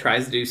probably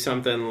tries to do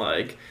something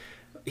like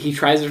he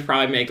tries to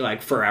probably make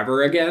like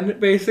Forever again,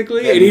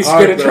 basically, and he's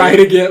gonna try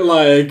to get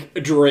like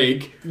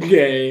Drake,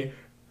 Gay,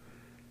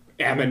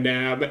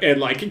 Eminem, and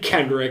like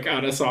Kendrick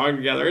on a song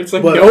together. It's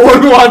like no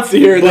one wants to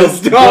hear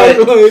this. But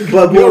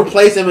we'll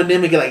replace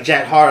Eminem and get like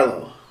Jack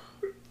Harlow.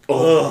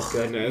 Oh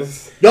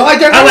goodness! Y'all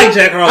like Jack Harlow? I like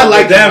Jack Harlow. I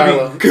like Jack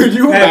Harlow. Could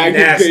you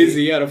imagine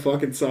Jay-Z had a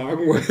fucking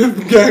song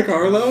with Jack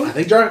Harlow? I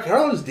think Jack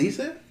Harlow is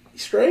decent.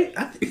 He's straight.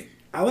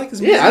 I like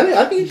his music. Yeah,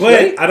 I think he's but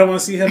straight. I don't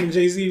want to see him and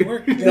Jay-Z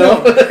work.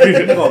 No.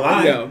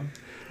 No.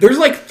 There's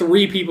like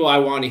 3 people I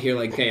want to hear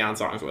like Gay on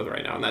songs with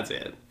right now, and that's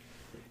it.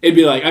 It'd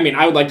be like, I mean,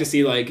 I would like to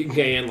see like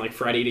Gay and like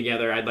Freddie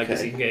together. I'd like to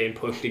see Gay and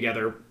Push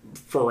together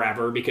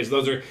forever because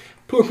those are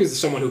Push is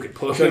someone who could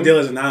push. Drug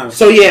dealers anonymous.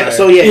 So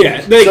so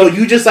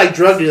you just like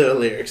drug dealer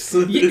lyrics.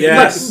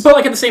 Yes, but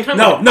like at the same time,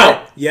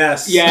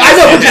 yes. I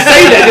know, but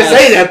just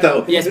say that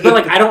though. Yes, but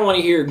like I don't want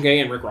to hear Gay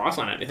and Rick Ross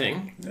on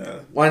anything.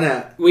 Why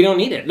not? We don't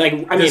need it. Like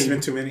I mean, it's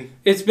been too many.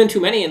 It's been too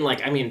many, and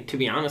like I mean, to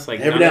be honest, like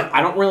I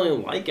don't really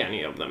like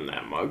any of them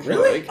that much.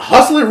 Really? Like,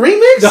 Hustlin'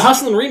 remix? The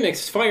Hustlin' remix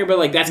is fire, but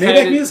like that's kind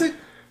of music.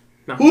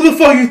 No. Who the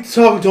fuck you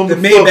talking to?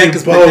 The Maybach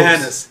is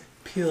bananas.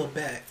 Peel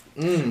back.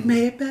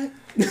 Maybach.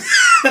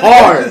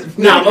 hard.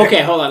 No,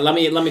 okay, hold on. Let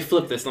me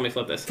flip this.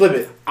 Flip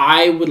it.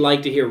 I would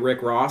like to hear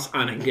Rick Ross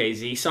on a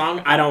Jay-Z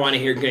song. I don't want to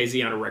hear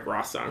Jay-Z on a Rick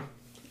Ross song.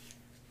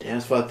 Damn,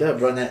 it's fucked up,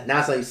 bro. Now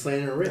it's like you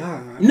slandering Rick.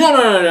 No.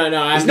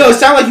 No, it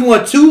sounds like you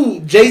want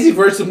 2 Jay-Z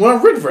verses and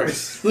 1 Rick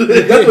verse. That's what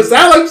it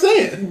sounds like you're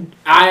saying.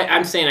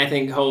 I'm saying I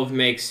think Hove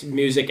makes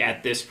music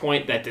at this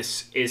point that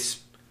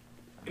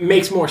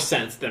makes more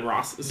sense than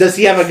Ross's. Does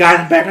he have a guy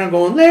in the background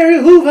going, Larry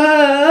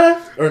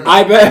HOOOVAAA? Or no?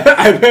 I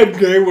bet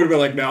Gay would have been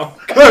like, no.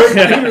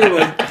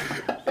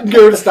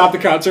 Gay would stop the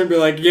concert and be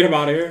like, get him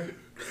out of here.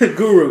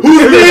 Guru.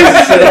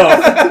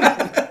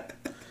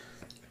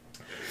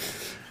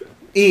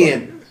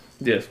 Ian.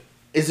 Yes.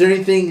 Is there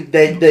anything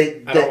that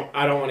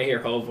I don't want to hear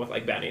Hove with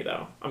like Benny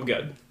though. I'm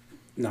good.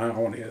 No, I don't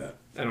want to hear that.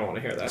 I don't want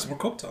to hear that. That's more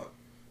coke talk.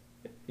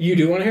 You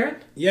do want to hear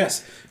it?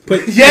 Yes.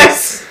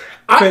 yes?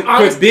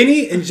 Put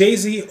Benny and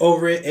Jay-Z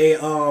over a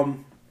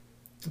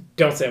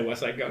Don't say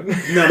West Side Gun.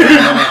 No.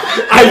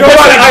 I know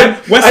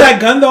West Side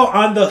Gun though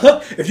on the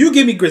hook. If you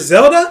give me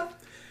Griselda,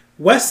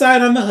 West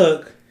Side on the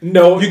hook.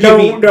 No West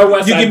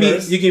Side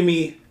verse. You give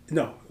me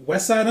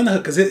West Side on the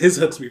hook because his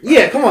hooks be fine.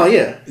 Yeah, come on,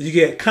 yeah. You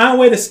get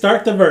Conway to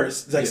start the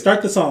verse,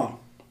 start the song.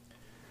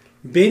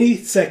 Benny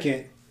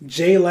second,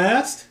 Jay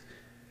last,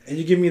 and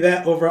you give me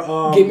that over.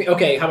 How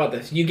about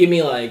this? You give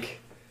me like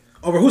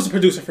over who's the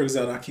producer for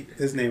Griselda?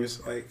 His name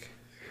is like.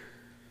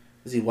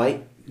 Is he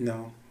white?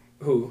 No.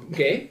 Who?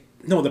 Gay?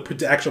 No,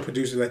 the actual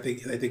producers that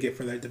they get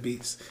for the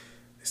beats.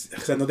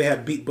 Because I know they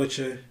have Beat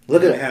Butcher.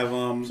 Look at it. They have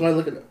somebody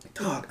look at it.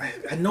 Dog,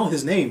 I know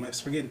his name. I was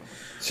forgetting.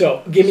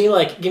 So give me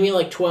like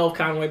 12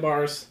 Conway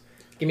bars.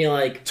 Give me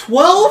like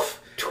 12.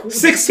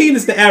 16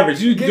 is the average.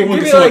 You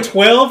want to get like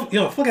 12?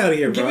 Yo, fuck out of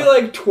here, bro. Give me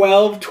like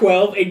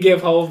 12, and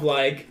give Hove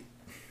like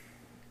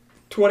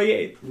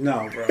 28.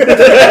 No, bro.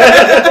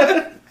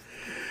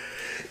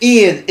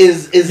 Ian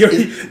is your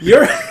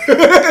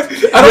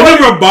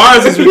number of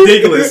bars is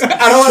ridiculous.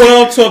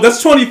 12.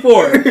 That's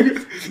 24.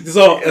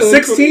 So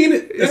 16.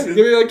 Give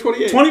me like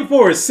 28.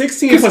 24 is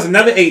 16 plus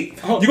another 8.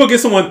 You go get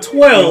someone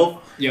 12.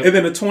 Yep. And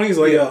then the 20 is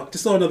like, yo,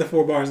 just throw another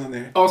 4 bars on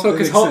there. Also,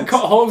 because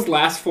Hove's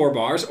last 4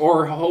 bars,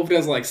 or Hove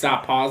does like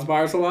stop pause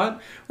bars a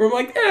lot, where I'm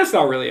like, it's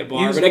not really a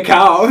bar, but it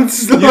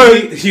counts.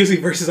 Usually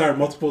verses are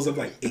multiples of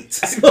like 8.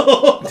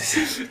 So.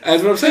 That's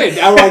what I'm saying.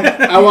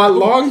 I want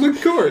long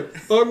record.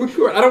 I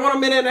don't want a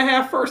minute and a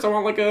half first. I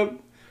want like a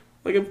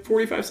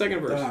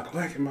 45-second verse.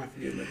 Why am I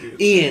forgetting that dude?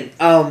 Ian,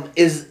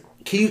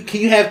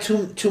 can you have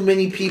too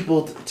many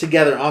people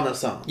together on a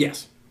song?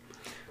 Yes.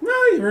 No,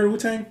 you heard of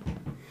Wu-Tang?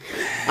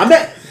 I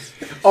bet.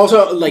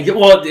 Also, like,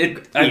 well,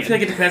 I feel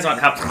like it depends on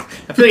how.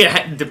 I feel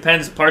like it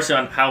depends partially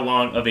on how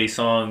long of a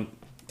song.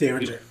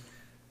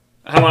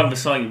 How long of a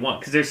song you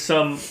want, because there's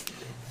some.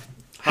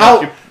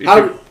 What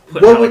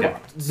would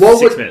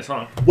 6-minute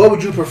song? What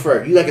would you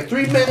prefer? You like a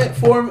 3-minute,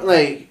 4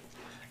 like?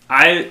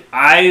 I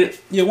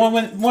yeah, 1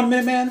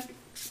 minute man.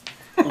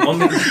 1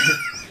 minute.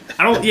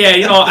 I don't.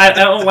 Yeah, I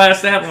don't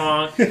last that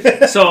long.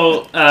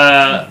 So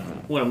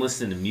when I'm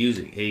listening to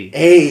music,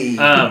 hey.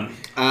 No.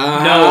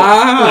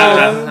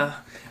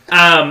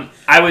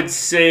 I would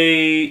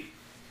say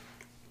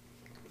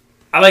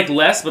I like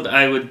less, but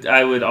I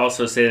would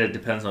also say that it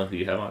depends on who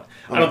you have on.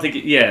 I don't think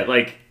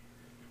like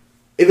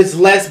if it's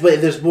less, but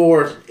if there's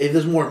more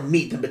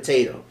meat than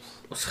potatoes.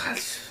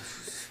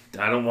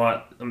 I don't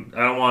want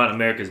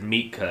America's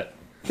meat cut.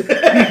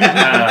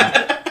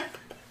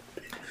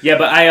 Yeah,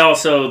 but I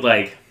also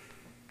like.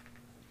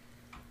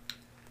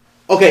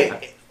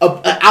 Okay, an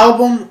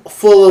album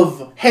full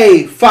of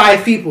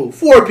 5 people,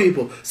 4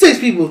 people, 6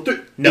 people, 3.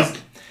 No.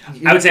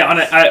 I would say on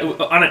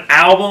an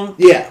album,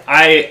 yeah,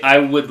 I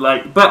would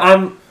like, but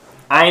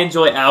I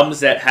enjoy albums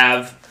that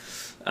have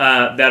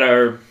that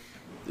are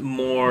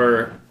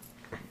more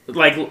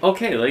like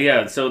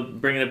yeah. So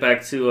bringing it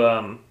back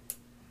to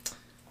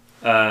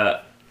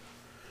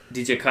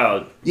DJ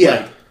Khaled,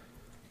 yeah,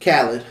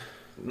 Khaled.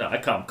 No, I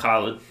call him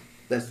Khaled.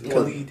 That's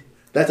Khalid.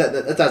 That's how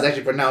it's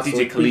actually pronounced.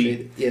 DJ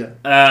Khalid. Yeah.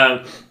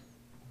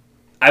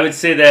 I would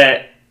say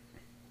that.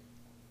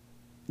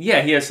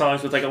 Yeah, he has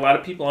songs with like a lot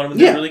of people on them.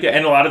 They're really good,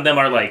 and a lot of them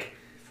are like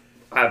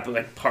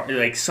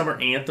summer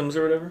anthems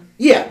or whatever.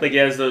 Yeah, like he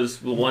has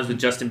those ones with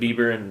Justin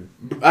Bieber and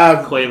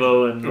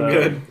Quavo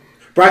and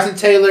Bryson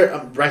Taylor,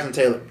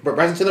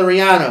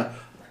 Rihanna,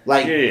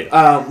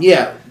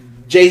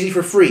 Jay-Z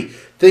for Free.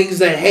 Things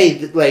that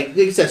like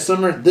you said,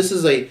 summer. This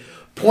is a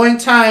point in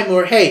time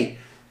where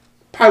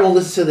probably won't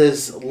listen to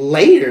this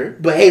later,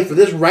 but for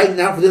this right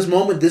now, for this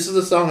moment, this is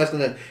a song that's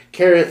gonna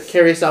carry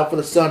us out for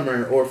the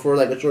summer or for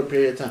like a short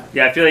period of time.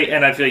 Yeah, I feel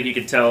like you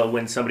can tell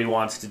when somebody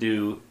has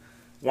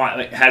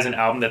an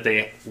album that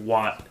they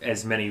want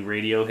as many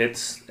radio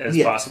hits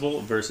as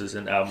possible versus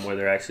an album where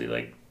they're actually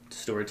like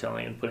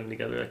storytelling and putting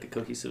together like a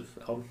cohesive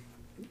album.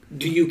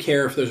 Do you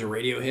care if there's a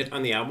radio hit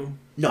on the album?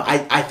 No,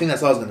 I think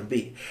that's all it's gonna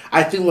be.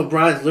 I think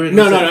LeBron's literally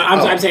no.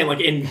 I'm saying like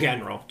in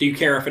general. Do you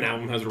care if an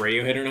album has a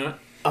radio hit or not?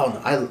 Oh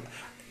no,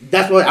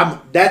 that's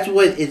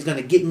what is going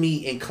to get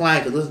me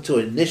inclined to listen to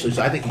it initially.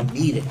 So I think you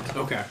need it.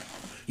 Okay.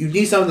 You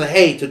need something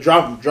to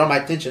draw my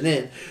attention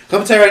in.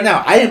 Come tell you right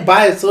now, I didn't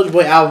buy a Soulja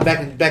Boy album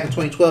back in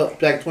 2012,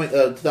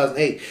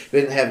 2008. If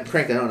they didn't have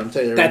Crank That On. I'm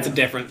telling you that's a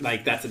different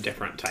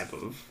type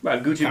of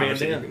Gucci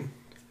conversation. Bandana.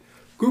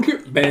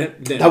 Gucci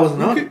Bandana. That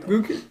wasn't on it.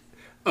 Gucci.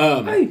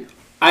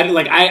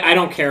 I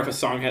don't care if a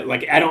song had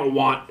I don't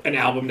want an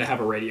album to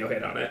have a radio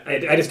hit on it.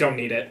 I just don't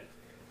need it.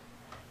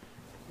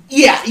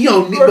 Yeah,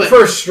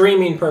 For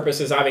streaming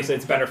purposes, obviously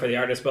it's better for the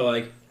artist.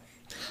 But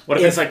what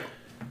if it's like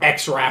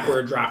X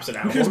rapper drops it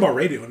out? Who cares about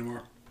radio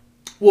anymore?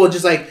 Well,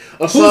 just like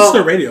a Who's song.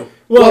 the radio?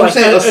 Well, I'm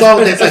saying a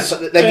song that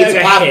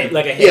gets popular,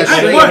 like a hit.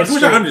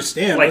 Which I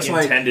understand. like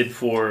intended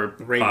for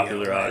radio,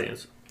 popular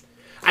audience.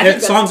 I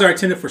think songs are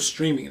intended for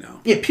streaming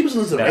now. Yeah, people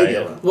listen to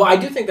radio. Yeah. Well, I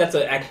do think that's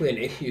actually an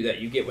issue that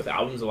you get with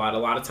albums a lot. A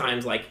lot of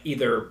times,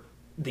 either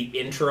the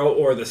intro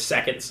or the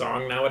second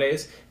song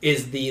nowadays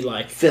is the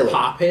filler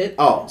pop hit.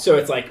 Oh, so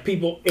it's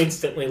people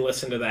instantly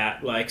listen to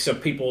that. So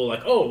people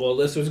oh well,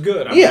 this was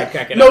good. I'm yeah, gonna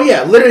check it no, out.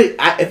 yeah. Literally,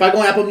 if I go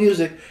on Apple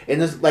Music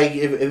and it's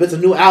if it's a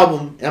new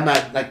album and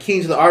I'm not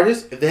keen to the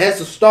artist, if it has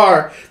a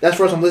star, that's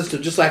first I'm listening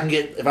to, just so I can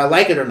get if I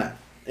like it or not,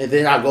 and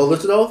then I'll go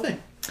listen to the whole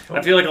thing.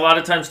 I feel like a lot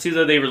of times too,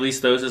 though, they release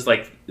those as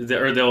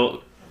or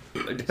they'll,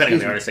 depending on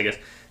the artist, I guess,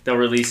 they'll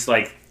release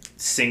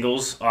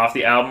singles off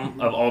the album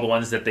of all the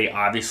ones that they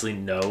obviously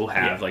know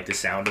have the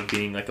sound of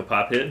being a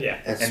pop hit. Yeah,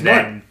 that's and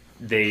smart. then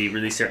they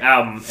release their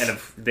album, and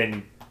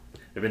then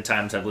there've been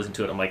times I've listened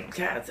to it. I'm like,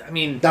 God, I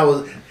mean, that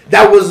was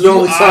the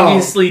only song.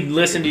 Obviously,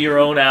 listen to your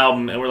own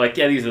album, and we're like,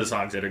 yeah, these are the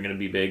songs that are going to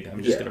be big.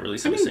 I'm just going to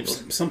release them as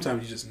singles.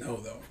 Sometimes you just know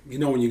though. You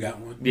know when you got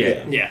one.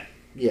 Yeah.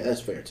 Yeah, that's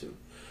fair too.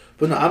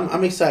 But no,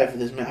 I'm excited for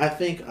this, man. I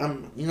think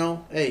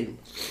hey,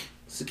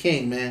 it's the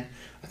king, man.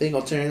 I think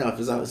I'll turn it up.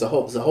 There's a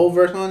whole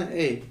verse on it.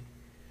 Hey,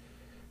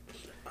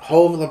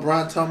 whole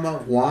LeBron talking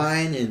about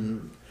wine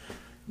and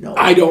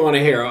I don't want to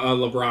hear a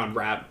LeBron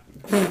rap.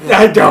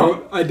 I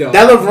don't.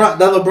 That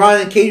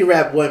LeBron and Katie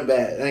rap wasn't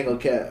bad. I ain't gonna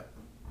cap.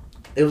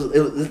 It was.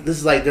 This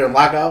is like their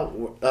lockout.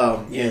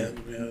 Yeah.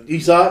 You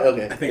saw it?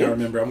 Okay. I think I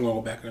remember. I'm going to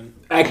go back on.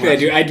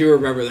 Actually, I do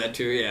remember that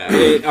too. Yeah,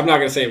 I'm not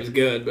gonna say it was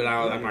good, but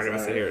I'm not gonna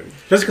say it.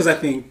 Just because I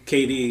think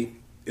KD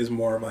is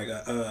more of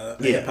a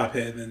hip hop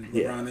head than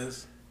LeBron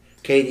is.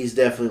 KD's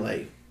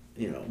definitely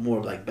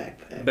more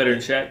backpack. Better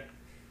than Shaq?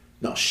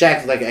 No,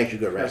 Shaq's an actually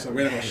good rapper. So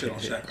we don't shit on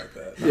Shaq like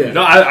that. Yeah.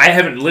 No, I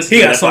haven't listened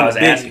to it. That's why I was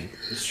asking.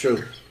 It's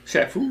true.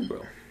 Shaq fool,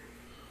 bro.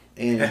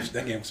 And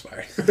that game was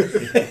fire.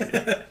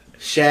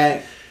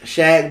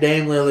 Shaq,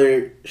 Dame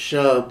Lillard,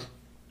 Shub.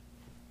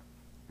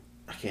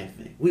 I can't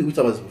think. We talked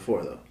about this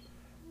before though.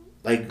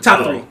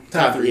 Top three.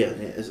 Top three. Yeah.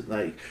 It's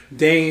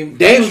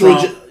Dame's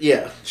legit.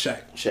 Yeah.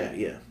 Shaq.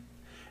 Yeah.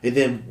 And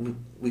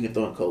then we can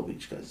throw in Kobe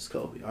because it's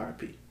Kobe.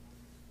 R.I.P.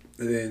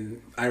 And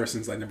then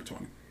Iverson's number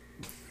 20.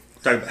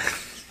 Talk about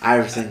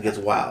Iverson gets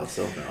wild,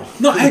 so no.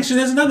 No, actually,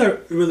 there's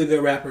another really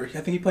good rapper. I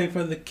think he played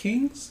for the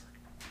Kings.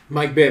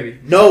 Mike Bibby.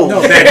 No,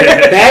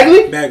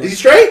 Bagley. Bagley. Is he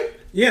straight?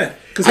 Yeah,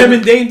 because him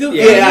and Dame do.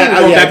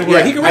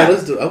 Yeah, He can rap.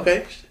 Let's do it.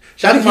 Okay.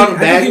 Shout out to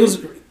Bagley.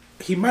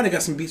 He might have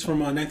got some beats from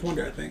Ninth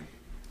Wonder, I think.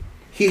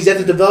 He's yet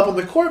to develop on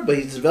the court, but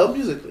he's developed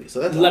musically, so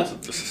that's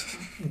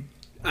awesome.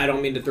 I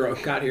don't mean to throw a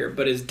cut here,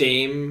 but does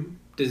Dame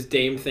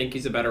think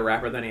he's a better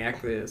rapper than he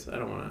actually is? I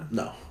don't want to.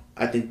 No,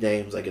 I think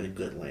Dame's in a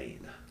good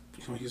lane.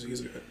 He's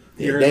good.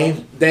 Yeah,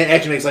 Dame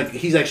actually makes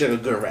he's actually a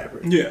good rapper.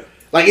 Yeah.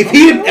 If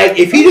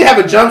he didn't have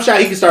a jump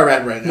shot, he could start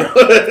rapping right now.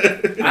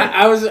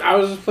 I was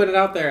just putting it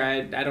out there.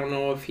 I don't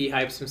know if he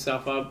hypes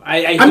himself up.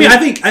 I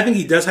think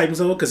he does hype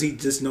himself up because he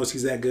just knows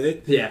he's that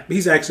good. Yeah, but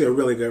he's actually a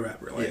really good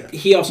rapper.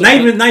 He also not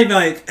even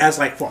as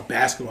for a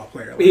basketball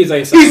player. He's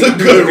a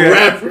good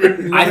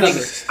rapper.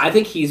 I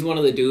think he's one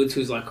of the dudes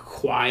who's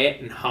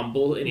quiet and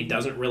humble, and he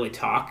doesn't really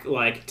talk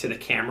to the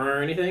camera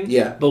or anything.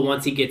 Yeah. But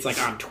once he gets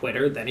on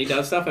Twitter, then he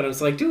does stuff, and I'm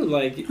just dude,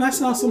 that's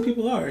how some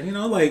people are.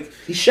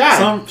 He's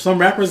shy. Some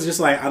rappers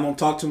just I don't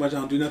talk too much, I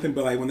don't do nothing,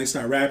 but when they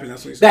start rapping,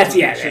 that's when they start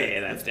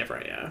talking that's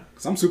different, yeah.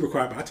 Because I'm super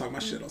quiet, but I talk my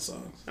shit on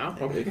songs. Oh,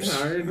 okay.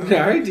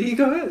 All right, D,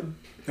 go ahead.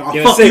 I'll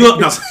fuck you up.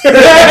 No.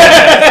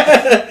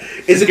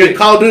 Is it good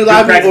Call of Duty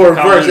live or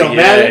verse? Don't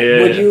matter.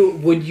 Yeah.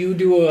 Would you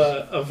do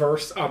a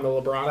verse on the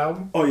LeBron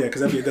album? Oh yeah,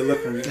 because that'd be a good look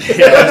for me.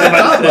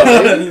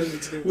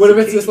 What if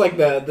it's just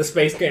the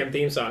Space Jam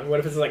theme song? What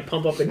if it's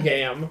Pump Up and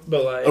Gam,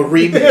 but a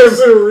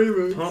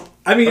remix?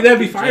 I mean, that'd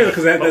be fire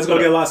because that's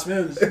gonna get a lot of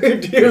spins.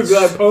 Dude,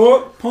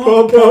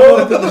 pump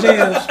up the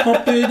jams,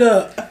 pump it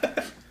up.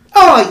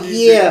 Oh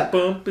yeah.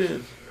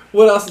 Bumping.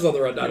 What else is on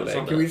the rundown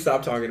today? Can we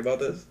stop talking about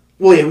this?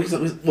 Well, yeah, we're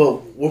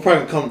probably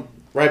gonna come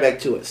right back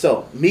to it.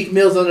 So Meek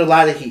Mill's under a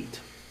lot of heat.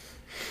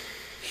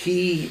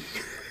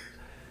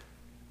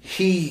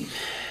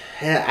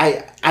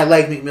 I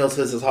like Meek Mill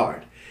because it's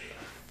hard.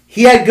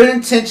 He had good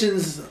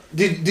intentions.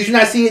 Did you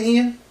not see it,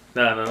 Ian?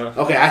 No.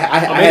 Okay, I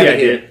have it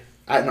here.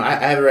 I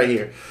have it right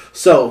here.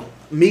 So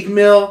Meek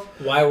Mill.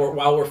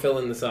 While we're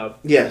filling this up,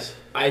 yes,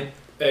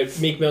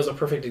 Meek Mill's a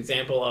perfect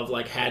example of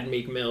had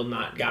Meek Mill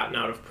not gotten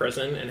out of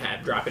prison and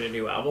had dropping a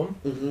new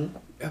album,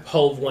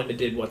 Hove wouldn't have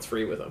did What's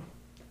Free with him.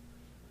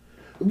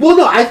 Well,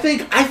 no, I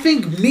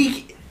think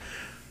Meek.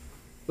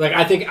 Like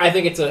I think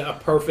it's a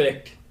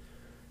perfect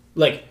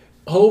like.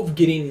 Hove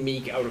getting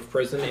Meek out of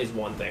prison is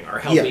one thing, or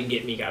helping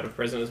get Meek out of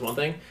prison is one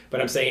thing. But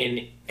I'm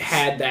saying,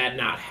 had that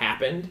not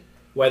happened,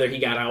 whether he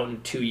got out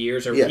in 2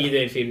 years or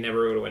even if he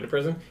never would have went to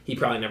prison, he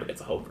probably never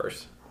gets a Hove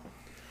verse.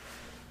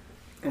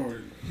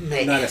 Or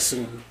not as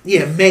soon.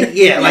 Yeah,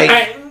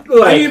 like,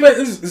 but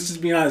let's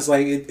just be honest.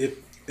 Like,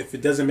 if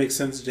it doesn't make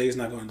sense, Jay's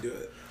not going to do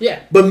it.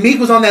 Yeah, but Meek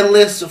was on that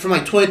list from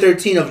like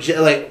 2013 of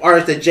like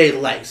artists that Jay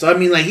liked. So I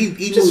mean, like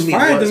he just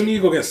fine. Doesn't mean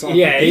you go get something.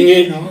 Yeah,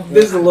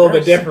 this is a little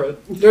bit different.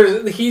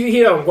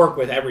 He don't work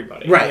with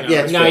everybody, right? You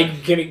know? Yeah. Now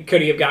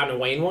could he have gotten a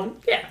Wayne one?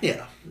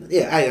 Yeah.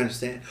 Yeah. I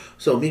understand.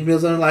 So Meek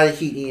Mill's on a lot of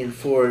heat, Ian,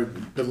 for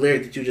the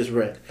lyric that you just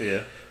read.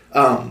 Yeah.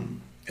 I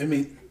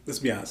mean, let's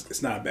be honest.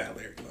 It's not a bad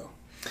lyric though.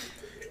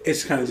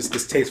 It's kind of just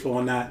distasteful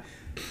or not.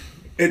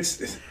 It's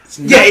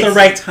not the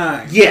right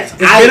time. Yes,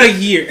 it's been a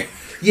year.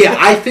 Yeah,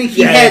 I think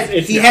he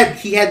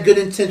had good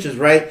intentions,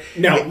 right?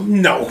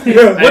 No.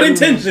 What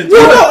intentions?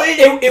 Well,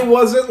 no, it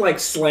wasn't like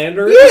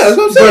slanderous. Yeah, that's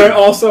what I'm saying. But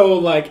also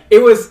like it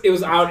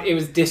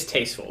was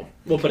distasteful.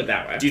 We'll put it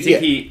that way. Do you think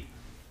he?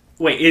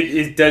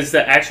 Wait, does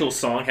the actual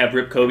song have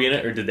Rip Kobe in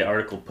it, or did the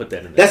article put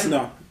that in there?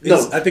 No.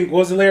 I think what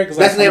was the lyric?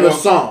 That's the name of the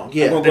song.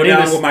 Yeah, I'm gonna go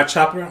down with my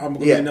chopper. I'm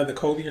gonna get another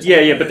Kobe. Or something.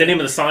 Yeah, but the name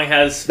of the song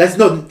has. That's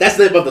the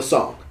name of the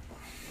song.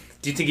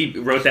 Do you think he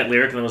wrote that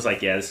lyric and then was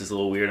like, "Yeah, this is a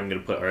little weird. I'm going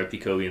to put R.I.P.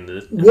 Kobe in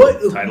the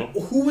title"?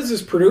 Who was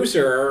his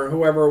producer or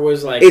whoever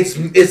was like?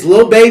 It's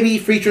Lil Baby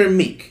featuring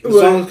Meek. The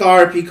song is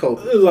called R.I.P.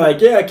 Kobe. Like,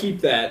 yeah,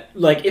 keep that.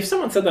 Like, if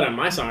someone said that on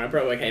my song, I'd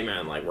probably like, "Hey,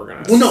 man, like, we're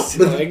gonna." Well, no,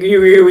 but like,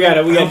 we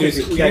gotta do.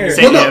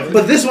 Well, no,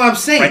 but this is what I'm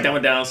saying. Write that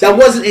one down. That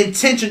wasn't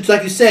intention,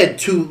 like you said,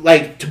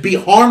 to be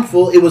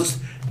harmful. It was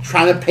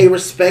trying to pay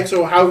respects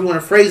or however you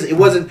want to phrase it. It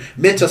wasn't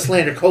meant to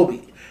slander Kobe.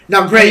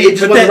 Now, granted, it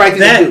just wasn't the right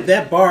thing to do.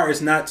 That bar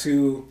is not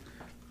to.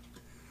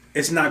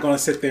 It's not going to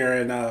sit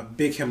there and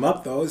big him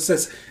up though. It's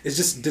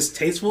just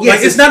distasteful. Yes,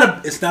 like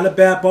it's not a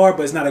bad bar,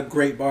 but it's not a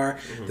great bar.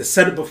 Mm-hmm. The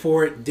setup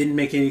before it didn't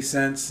make any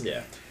sense.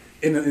 Yeah.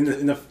 In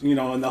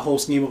the whole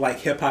scheme of like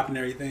hip hop and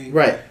everything.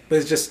 Right. But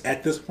it's just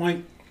at this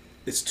point,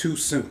 it's too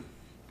soon.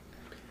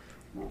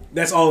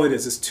 That's all it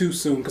is. It's too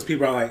soon because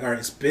people are like, all right,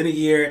 it's been a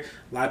year.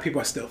 A lot of people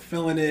are still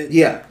feeling it.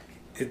 Yeah.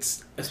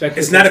 It's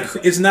not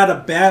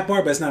a bad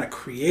bar, but it's not a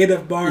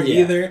creative bar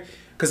either.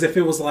 Because if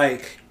it was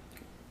like.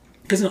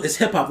 Because it's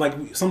hip hop.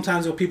 Like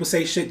sometimes when people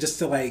say shit just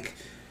to like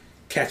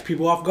catch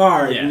people off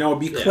guard,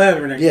 be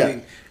clever and everything.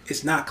 Yeah.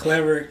 It's not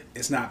clever.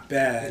 It's not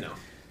bad. No.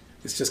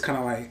 It's just kind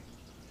of like,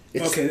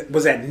 okay,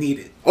 was that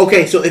needed?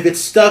 Okay, so if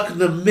it's stuck in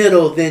the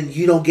middle, then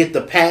you don't get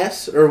the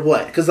pass or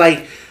what? Because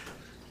like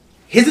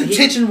his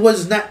intention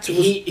was not to.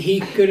 He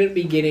couldn't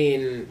be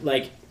getting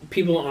like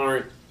people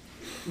are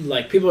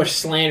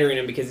slandering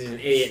him because he's an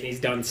idiot and he's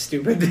done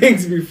stupid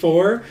things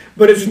before.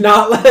 But it's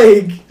not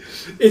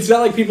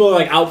like people are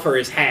like out for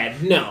his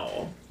head.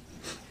 No,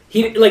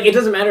 it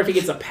doesn't matter if he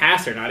gets a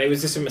pass or not. It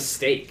was just a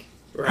mistake,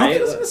 right?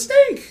 It was a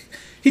mistake.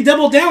 He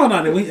doubled down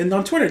on it and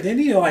on Twitter, didn't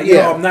he? Like,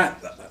 yo, I'm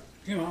not.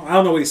 I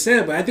don't know what he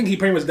said, but I think he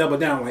pretty much doubled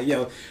down. Like,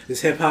 yo,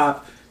 it's hip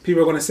hop.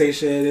 People are going to say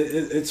shit.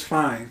 It's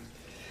fine.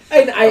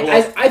 And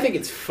I think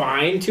it's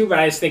fine too, but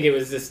I just think it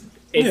was just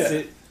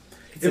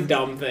it's a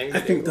dumb thing. I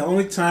think the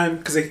only time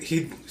because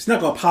he's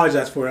not going to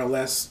apologize for it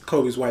unless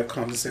Kobe's wife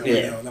comes and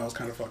says, "Yo, that was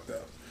kind of fucked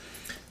up."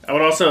 I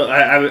would also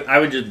I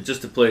would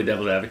just to play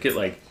devil's advocate,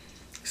 like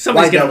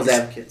somebody's devil's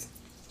advocate.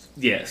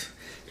 Yes,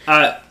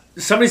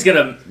 somebody's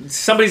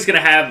gonna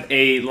have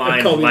a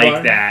line like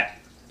bar. That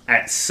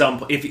at some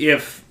point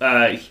if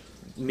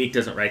Meek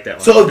doesn't write that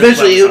line. So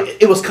eventually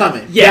it was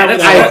coming. Yeah,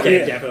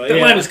 definitely. The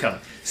line was coming.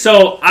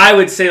 So I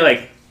would say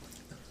like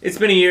it's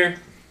been a year.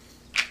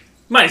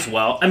 Might as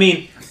well. I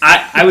mean,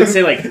 I would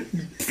say like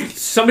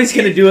somebody's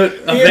gonna do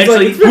it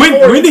eventually.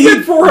 When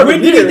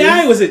did he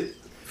die? Was it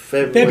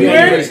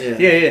February?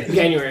 Yeah.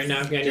 January.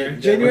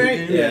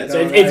 Yeah. So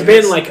it's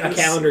been like a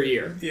calendar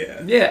year.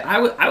 Yeah.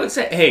 I would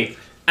say, hey,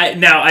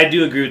 I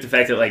do agree with the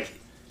fact that like,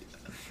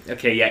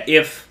 okay, yeah.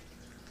 If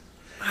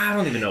I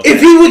don't even know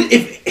if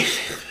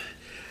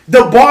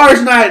the bar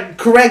is not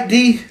correct,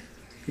 D.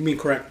 You mean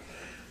correct?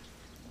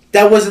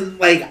 That wasn't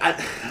like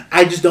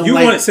I just don't. You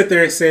want to sit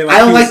there and say like I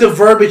don't like the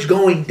verbiage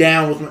going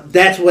down.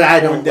 That's what I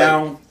don't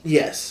down. Like.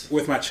 Yes,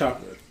 with my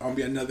chocolate, I'll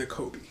be another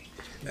Kobe.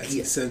 That's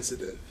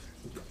insensitive.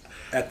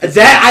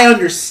 That I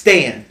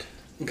understand.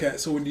 Okay,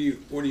 so what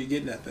are you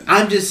getting at then?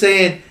 I'm just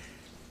saying,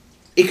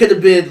 it could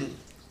have been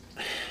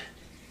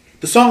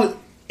the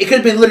song. It could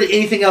have been literally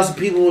anything else, and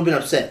people would have been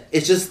upset.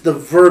 It's just the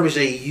verbiage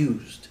they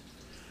used.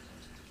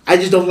 I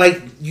just don't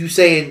like you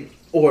saying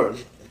or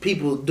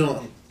people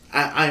doing.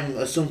 I'm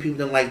assuming people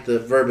don't like the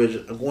verbiage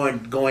of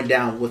going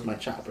down with my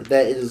chopper.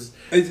 That is,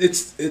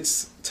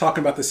 it's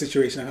talking about the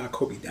situation of how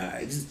Kobe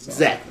died. So.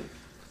 Exactly.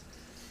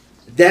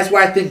 That's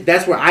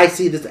where I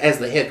see this as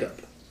the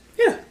hiccup.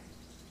 Yeah,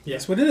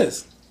 that's what it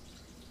is.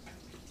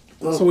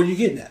 Well, so what are you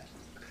getting at?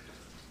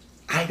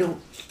 I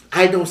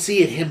don't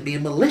see it him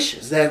being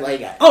malicious. That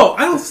like I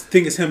don't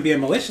think it's him being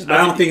malicious, but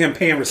I don't think him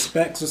paying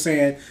respect. So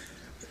saying,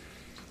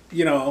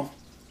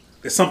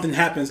 if something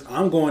happens,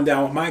 I'm going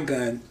down with my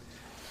gun.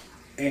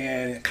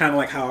 and kind of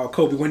like how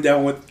Kobe went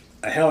down with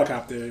a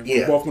helicopter.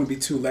 Yeah. We're both going to be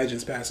two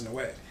legends passing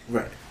away.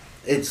 Right.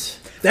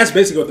 That's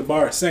basically what the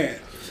bar is saying.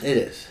 It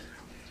is.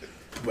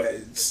 But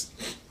it's...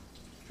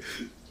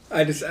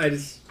 I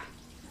just...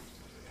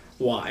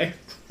 Why?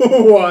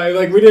 Why?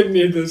 Like, we didn't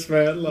need this,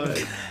 man.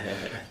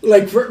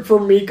 Like for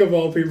Meek of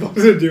all people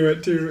to do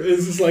it, too.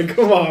 It's just like,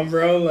 come on,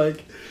 bro.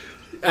 Like,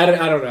 I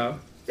don't know.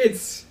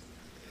 It's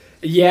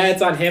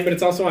on him, but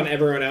it's also on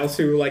everyone else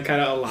who, like,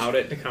 kind of allowed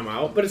it to come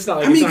out. But it's not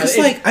like... I think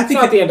it's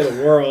not the end of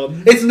the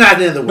world. It's not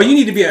the end of the world. But you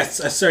need to be a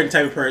certain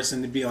type of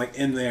person to be, like,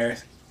 in there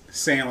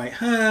saying, like,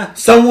 huh...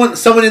 Someone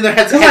in there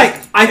has to...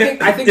 Like,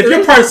 I think if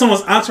you're part of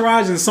someone's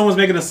entourage and someone's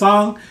making a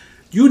song...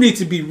 You need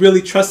to be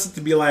really trusted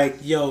to be like,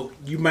 yo,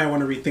 you might want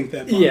to rethink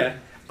that bar. Yeah.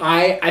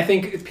 I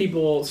think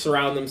people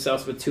surround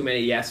themselves with too many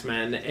yes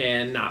men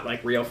and not,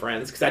 like, real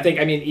friends. Because I think,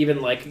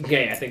 even, like,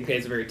 Gay, I think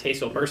Gay's a very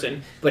tasteful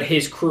person, but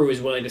his crew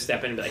is willing to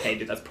step in and be like, hey,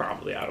 dude, that's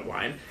probably out of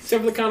line.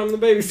 Except for the Condom and the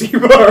Baby Sea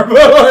bar, but,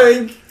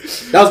 like...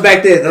 That was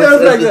back then. That was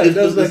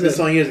back then.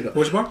 20 years ago.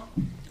 Which bar?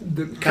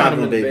 The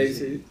Condom and the Baby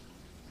Sea.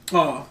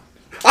 Oh.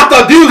 I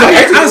thought dude was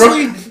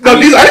actually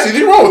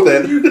actually wrong with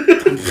that.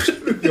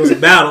 It was a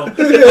battle.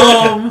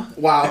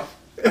 Wow.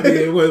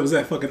 What was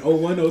that? Fucking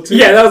 01, 02?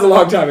 Yeah, that was a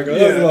long time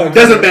ago.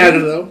 Doesn't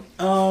matter though.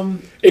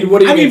 And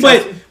what do you mean?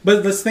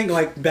 But let's think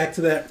like back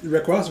to that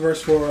Rick Ross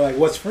verse for like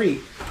what's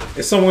free.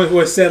 If someone who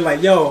had said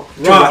like, "Yo,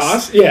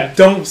 Ross, yeah,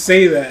 don't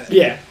say that."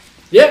 Yeah.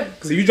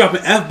 Because if you dropping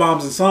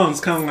F-bombs in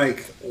songs, kind of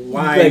like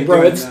why? Like,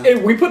 bro,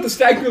 we put the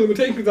statute of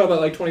limitations on that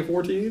like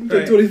 2014,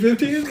 right.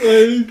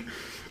 2015, like.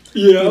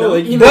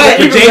 Like, but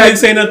Jay didn't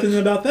say nothing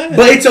about that.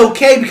 But it's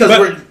okay because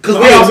we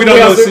don't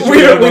know the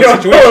situation. We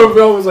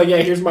always like, yeah,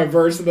 here's my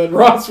verse, and then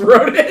Ross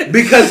wrote it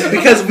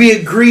because we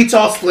agreed to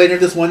all slander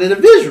this one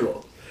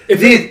individual. If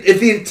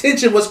the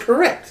intention was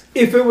correct.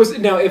 If it was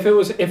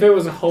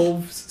a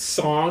Hove's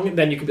song,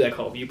 then you could be like,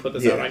 Hove, you put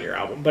this out on your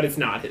album, but it's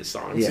not his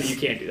song, so you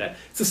can't do that.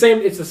 It's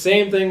the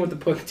same thing with the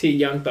Pusha T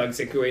Young Thug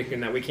situation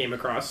that we came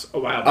across a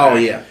while back. Oh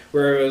yeah,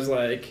 where it was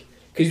like.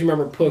 Because you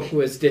remember Puck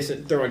was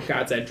throwing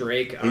shots at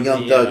Drake on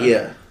Young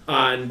Thug,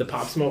 on the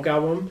Pop Smoke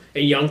album,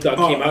 and Young Thug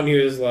came out and he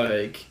was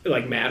like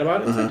mad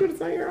about it. It's like, dude, it's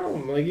not your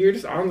album. Like, you're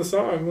just on the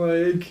song.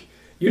 Like,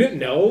 you didn't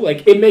know.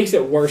 Like, it makes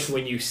it worse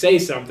when you say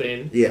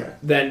something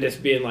than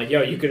just being like,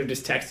 yo, you could have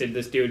just texted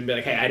this dude and be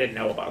like, hey, I didn't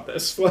know about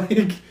this.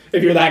 Like,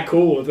 if you're that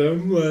cool with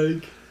him,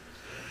 like.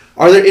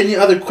 Are there any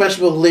other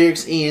questionable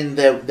lyrics, Ian,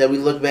 that we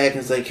look back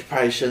and it's like, you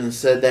probably shouldn't have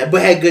said that, but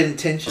had good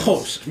intentions?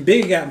 Oh,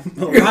 Big got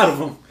a lot of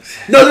them.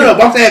 No,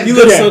 but I'm saying you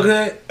look so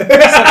good.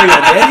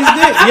 Daddy's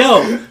good.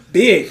 Yo,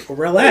 Big,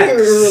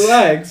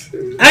 relax.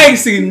 I ain't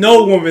seen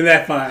no woman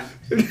that fine,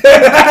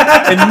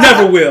 and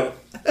never will.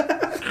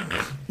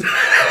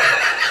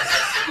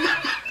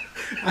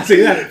 I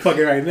say that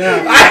fucking right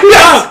now.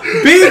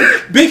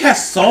 Big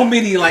has so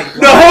many like.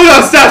 No, hold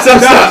on, stop.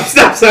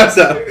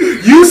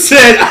 You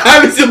said I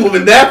haven't seen a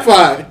woman that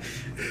fine.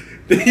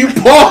 Then you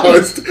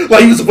paused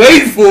like you was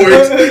waiting for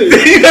it.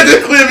 Then you got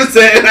to clear and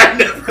say, and I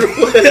never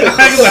will.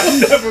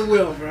 I never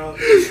will, bro.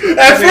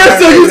 At first,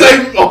 though, you was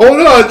like, oh,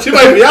 hold on, she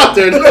might be out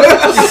there.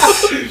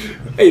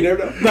 Hey, you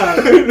never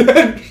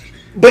know.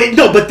 But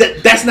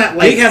that's not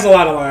like... Big has a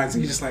lot of lines,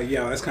 and you're just like,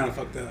 yo, that's kind of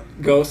fucked up.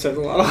 Ghost has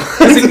a lot of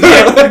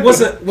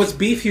lines. What's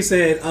beef? He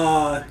said,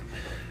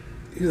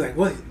 he was like,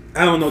 what?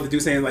 I don't know what the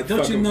dude saying. Like,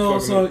 don't you know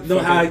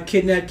how I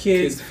kidnap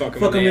kids, fuck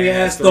them in the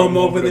ass, throw them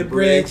over the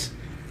bridge?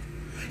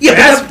 Yeah,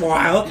 that's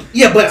wild.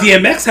 Yeah, but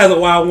DMX has a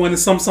wild one in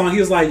some song. He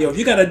was like, yo, if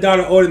you got a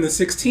daughter older than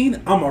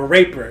 16, I'm a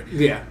raper.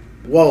 Yeah.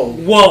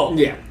 Whoa.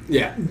 Yeah.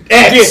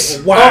 X.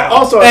 Yeah. Wow.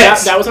 Also,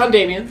 that was on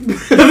Damien.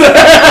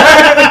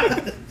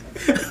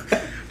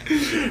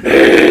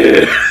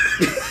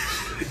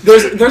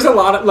 There's a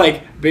lot of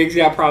like Big's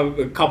got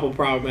a couple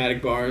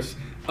problematic bars.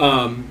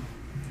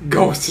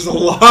 Ghost has a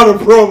lot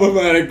of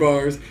problematic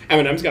bars.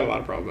 Eminem's got a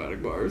lot of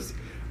problematic bars.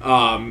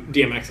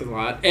 DMX has a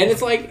lot, and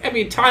it's like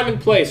time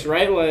and place,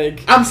 right?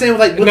 Like I'm saying,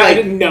 I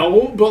didn't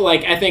know, but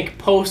like I think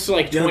post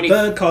like 20. Young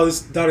Thug called his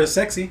daughter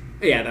sexy.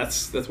 Yeah,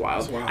 that's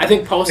wild. I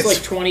think post like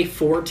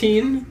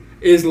 2014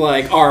 is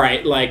like all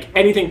right. Like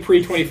anything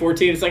pre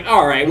 2014, it's like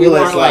all right. We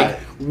weren't like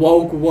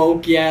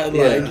woke yet.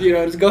 Like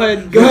just go ahead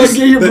and get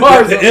your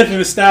bars. The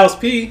infamous Styles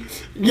P.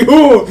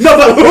 No, that's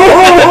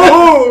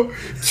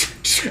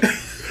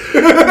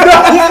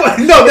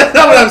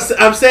not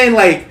what I'm saying.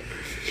 Like,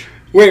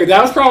 wait,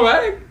 that was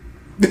problematic.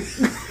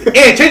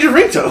 And change your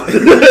ringtone.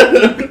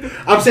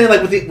 I'm saying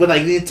with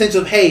the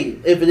intention of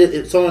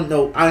if someone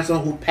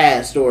who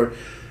passed or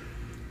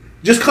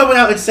just coming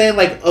out and saying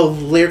like a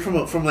lyric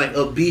from like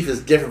a beef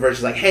is different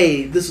versus like,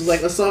 hey, this is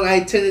like a song I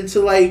intended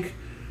to like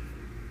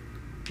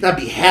not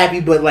be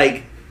happy, but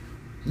like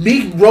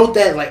Meek wrote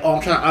that like, oh,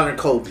 I'm trying to honor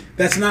Kobe.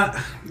 That's not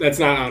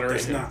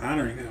honoring him. Not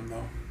honoring him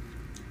though.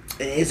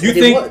 You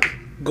think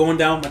going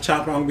down my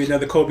chopper on be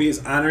another Kobe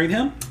is honoring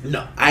him?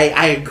 No,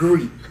 I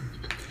agree.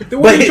 Then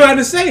what are you trying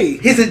to say?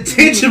 His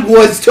intention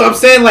was to. I'm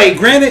saying like,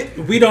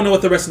 granted, we don't know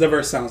what the rest of the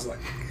verse sounds like.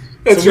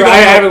 That's So right. I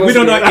haven't we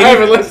don't know. listened. I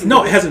haven't listened.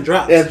 No, it hasn't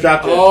dropped. Yeah, it's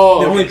dropped.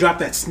 Oh, They only dropped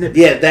that snippet.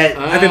 Yeah, that.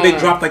 I think they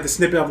dropped like the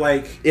snippet of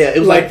like. Yeah, it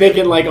was like like.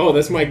 thinking like, oh,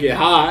 this might get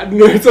hot. And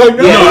it's like,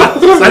 no.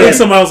 I think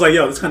somebody was like,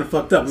 "Yo, this kind of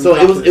fucked up." So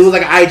it was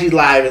like an IG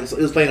live, and it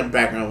was playing in the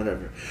background, or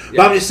whatever.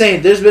 But I'm just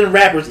saying, there's been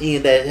rappers,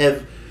 Ian, that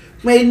have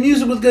made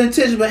music with good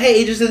intentions, but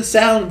hey, it just didn't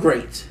sound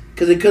great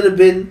because it could have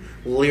been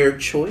lyric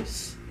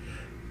choice,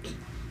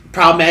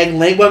 problematic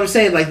language. What I'm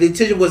saying, like the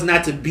intention was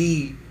not to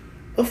be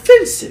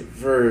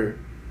offensive or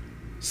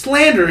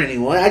slander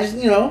anyone. I just,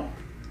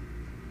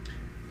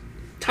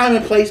 time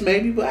and place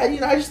maybe, but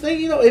I just think,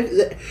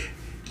 if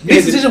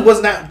his decision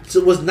was not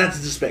to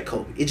disrespect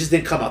Kobe. It just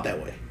didn't come out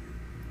that way.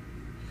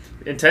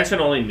 Intention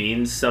only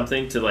means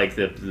something to like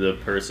the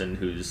person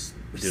who's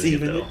Receiving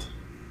doing it, though. it?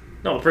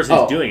 No, the person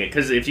who's doing it.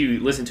 Because if you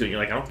listen to it, you're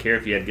like, I don't care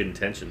if you had good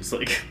intentions.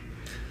 Like,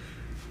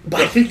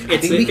 But I think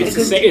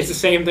It's the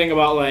same thing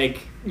about like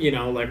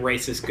like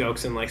racist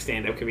jokes and like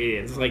stand-up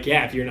comedians. It's like,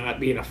 yeah, if you're not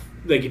being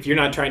if you're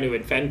not trying to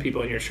offend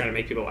people and you're just trying to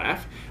make people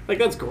laugh, like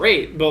that's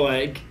great. But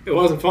like it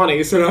wasn't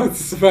funny, so now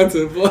it's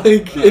offensive.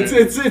 Like it's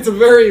a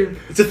very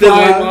it's a thin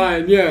fine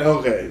line. Yeah.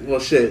 Okay. Well,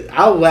 shit.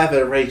 I'll laugh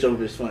at a rage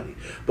over it's funny,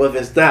 but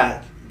if it's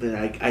not, then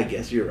I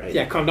guess you're right.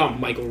 Yeah, calm down,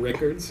 Michael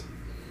Rickards,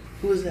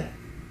 Who is that?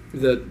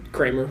 the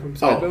Kramer from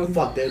Oh, Seinfeld.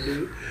 fuck that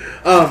dude.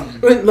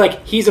 But,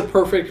 like he's a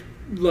perfect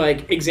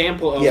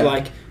example of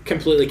Yeah.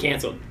 completely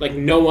canceled. Like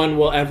no one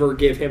will ever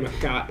give him a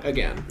shot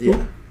again.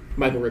 Yeah.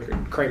 Michael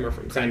Rickard, Kramer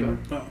from Seinfeld.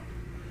 Oh.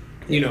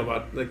 You know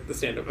about like the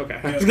stand-up. Okay,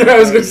 I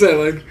was gonna say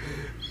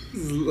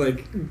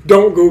like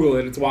don't Google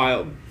it. It's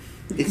wild.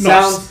 It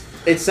sounds.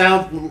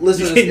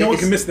 Listeners. No one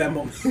can miss that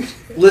moment.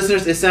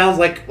 Listeners, it sounds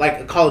like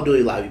a Call of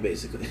Duty lobby,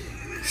 basically.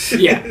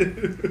 Yeah.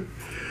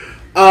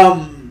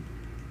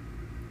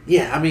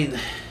 Yeah. I mean,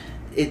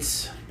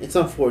 it's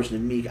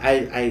unfortunate. Meek,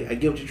 I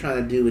get what you're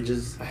trying to do. It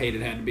just. I hate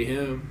it had to be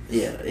him.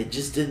 Yeah. It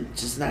just didn't.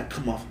 Just not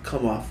come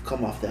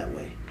off that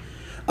way.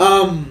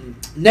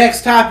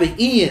 Next topic,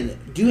 Ian.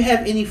 Do you have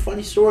any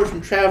funny stories from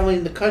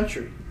traveling the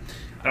country?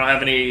 I don't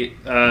have any.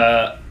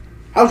 How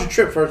was your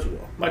trip, first of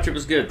all? My trip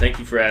was good. Thank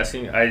you for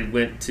asking. I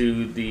went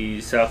to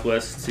the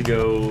Southwest to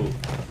go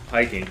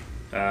hiking.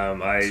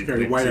 It's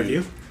very white of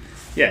you.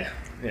 Yeah.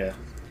 It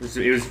was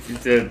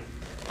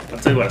I'll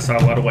tell you what, I saw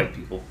a lot of white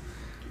people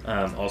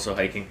also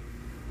hiking.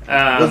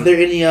 Was there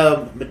any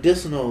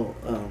medicinal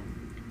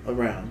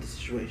around the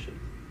situation?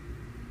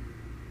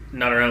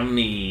 Not around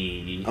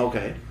me.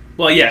 Okay.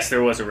 Well, yes,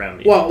 there was around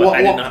me, but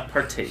I did not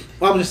partake.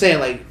 Well, I'm just saying,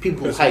 like,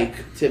 people who hike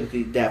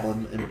typically dabble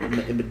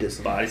in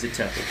medicine. Bodies at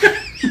temple.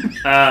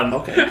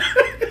 Okay.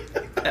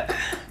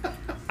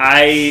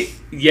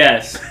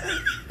 Yes,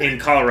 in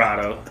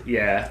Colorado,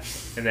 yeah,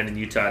 and then in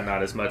Utah,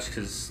 not as much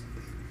because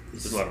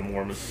there's a lot of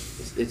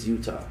Mormons. It's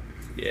Utah.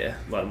 Yeah,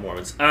 a lot of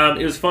Mormons.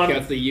 It was fun.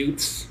 Got the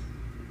Utes.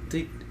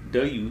 The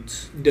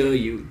Utes. The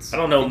Utes. I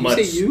don't know much.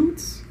 Did you say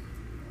Utes?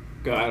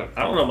 God,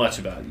 I don't know much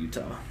about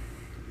Utah.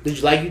 Did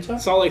you like Utah?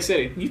 Salt Lake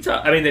City.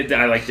 Utah. I mean,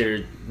 I like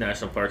their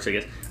national parks, I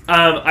guess.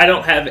 I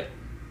don't have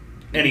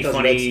any Utah's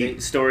funny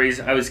stories.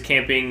 I was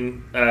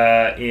camping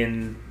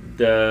in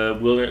the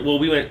wilderness. Well,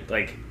 we went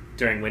like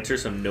during winter,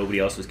 so nobody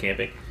else was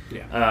camping.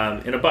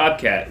 Yeah. And a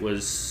bobcat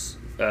was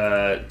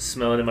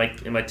smelling in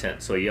my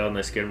tent, so I yelled and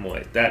I scared him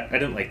away. I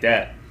didn't like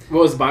that.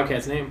 What was the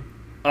bobcat's name?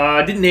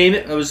 I didn't name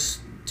it. I was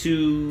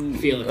too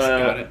Felix.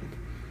 Got it.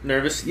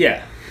 nervous.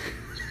 Yeah.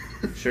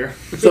 Sure.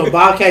 So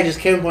Bobcat just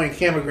came up on your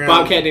campground.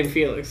 Bobcat named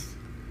Felix.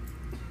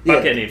 Yeah.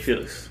 Bobcat named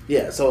Felix.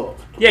 Yeah. So.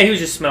 Yeah, he was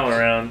just smelling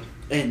around.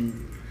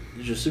 And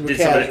just super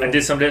casual. I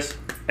did some of this.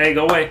 Hey,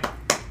 go away.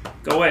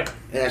 Go away.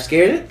 And I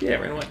scared it. Yeah,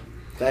 ran away.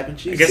 Clapping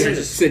cheeks. I guess I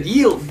just said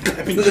yield.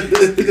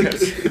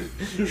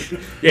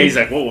 Yeah, he's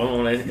like, whoa, I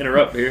don't want to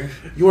interrupt here.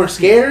 You weren't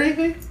scared or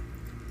anything?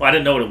 Well, I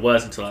didn't know what it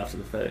was until after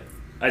the fact.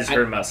 I just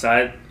heard him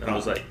outside, and I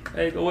was like,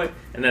 hey, go away.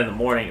 And then in the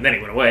morning, and then he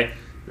went away. And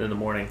then in the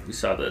morning, we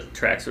saw the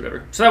tracks or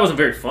whatever. So that wasn't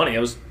very funny. It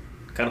was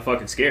kind of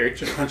fucking scary.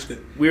 Just punched it.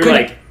 We were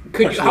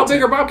how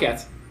big are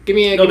bobcats? Give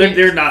me a. No,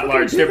 they're not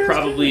large. They're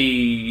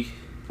probably.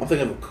 I'm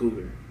thinking of a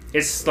cougar.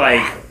 It's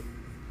like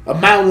a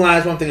mountain lion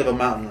is one thing of a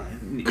mountain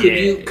lion.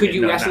 Could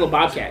you wrestle a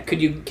bobcat?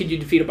 Could you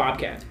defeat a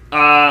bobcat?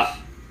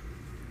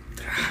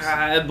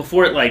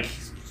 Before it like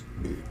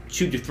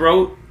shoot your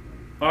throat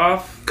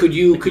off. Could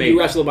you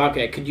wrestle a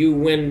bobcat? Could you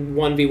win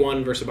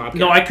 1v1 versus a bobcat?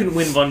 No, I couldn't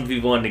win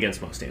 1v1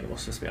 against most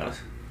animals. Let's be honest.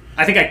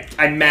 I think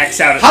I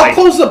max out at How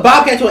close is a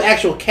bobcat to an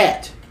actual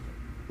cat?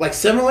 Like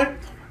similar?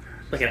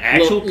 Like an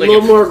actual, a little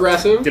more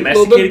aggressive,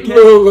 domesticated cat.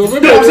 No,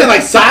 I'm saying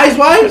like size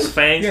wise.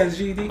 Fangs. Yeah,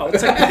 GD. Oh,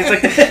 it's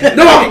like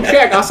No, I can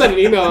check. I'll send an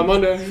email on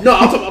Monday. No,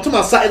 I'm talking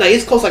about size. Like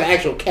it's close like an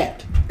actual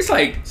cat. It's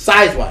like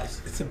size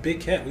wise. It's a big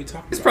cat. We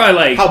talking. It's probably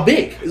like how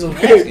big? Is what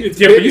I'm asking.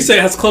 Yeah, but you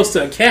said it's close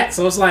to a cat,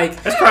 so it's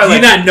like that's probably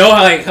do you not know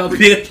how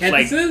big a cat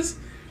this is?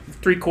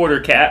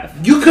 3/4 cat.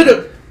 You could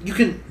have. You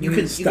can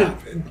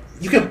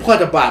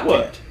punt a bobcat.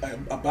 What?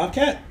 A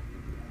bobcat?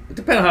 It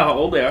depends on how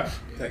old they are.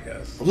 I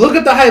guess. Look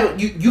at the height.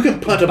 You can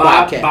punt a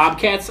bobcat.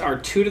 Bobcats are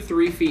 2 to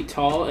 3 feet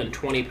tall and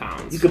 20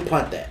 pounds. You can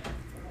punt that.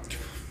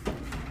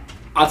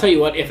 I'll tell you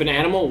what. If an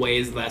animal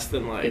weighs less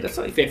than that's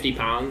like 50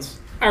 pounds,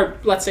 or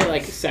let's say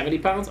like 70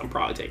 pounds, I'm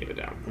probably taking it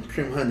down. I'm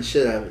cream hunting the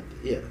shit out of it.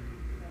 Yeah.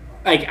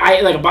 Like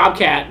a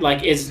bobcat,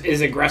 like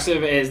is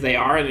aggressive as they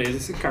are and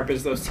as sharp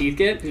as those teeth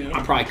get. Yeah.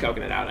 I'm probably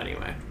coking it out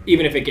anyway.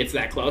 Even if it gets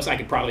that close, I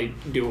could probably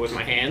do it with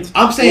my hands.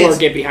 I'm saying, or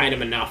get behind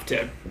him enough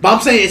to. But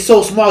I'm saying it's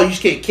so small you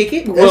just can't kick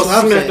it. Will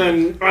Smith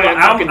and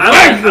I'm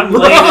laying in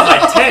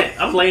my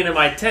tent. I'm laying in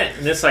my tent,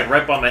 and it's like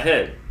right by my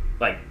head.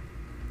 Like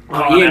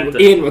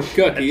Ian was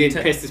cooked. He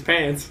didn't piss his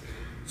pants.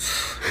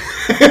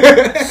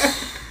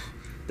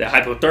 That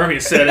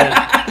hypothermia set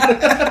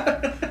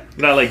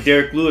in. Not like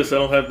Derek Lewis. I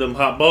don't have them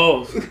hot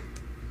balls.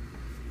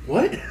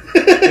 What?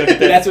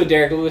 That's what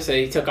Derek Lewis said.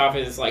 He took off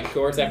his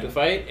shorts after the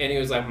fight, and he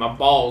was like, "My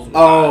balls."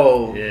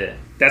 Oh, yeah.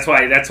 That's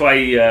why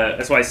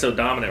he's so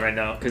dominant right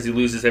now, because he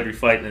loses every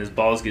fight and his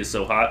balls get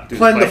so hot.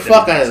 Playing the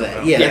fuck out of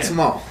that. Yeah, that's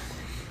small.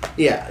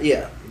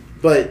 Yeah.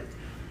 But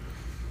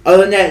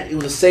other than that, it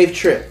was a safe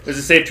trip. It was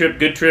a safe trip,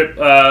 good trip.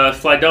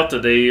 Fly Delta,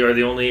 they are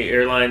the only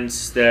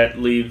airlines that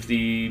leave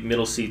the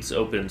middle seats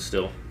open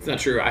still. It's not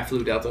true. I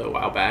flew Delta a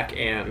while back,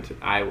 and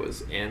I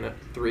was in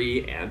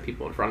 3, and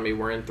people in front of me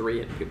were in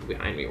 3, and people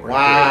behind me were in 3.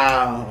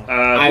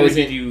 Wow.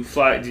 Did you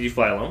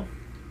fly alone?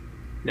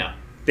 No.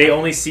 They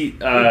only seat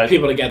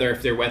people together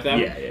if they're with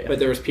them. Yeah. But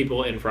there was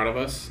people in front of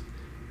us,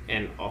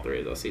 and all 3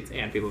 of those seats,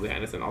 and people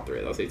behind us in all 3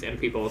 of those seats, and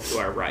people to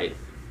our right,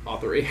 all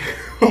 3.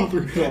 All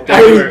 3.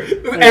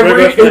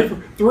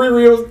 Three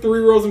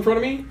rows in front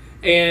of me,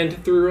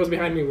 and 3 rows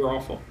behind me were all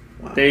full.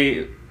 Wow.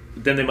 They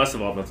must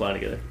have all been flying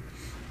together.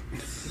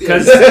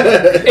 Because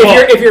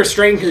if you're a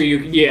stranger,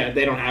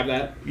 they don't have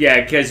that. Yeah,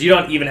 because you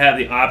don't even have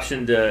the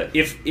option to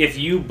if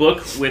you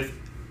book with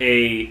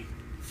a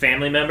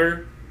family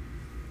member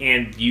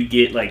and you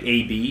get like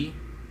AB,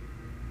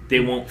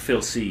 they won't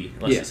fill C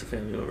unless it's a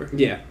family member.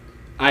 Yeah,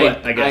 I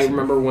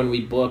remember when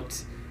we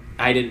booked,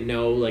 I didn't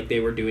know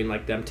they were doing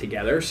them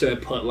together, so I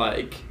put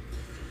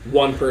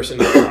one person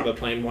at the front of the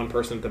plane, one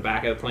person at the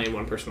back of the plane,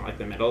 one person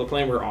the middle of the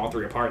plane. We're all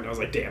 3 apart, and I was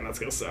like, damn, that's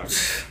gonna suck.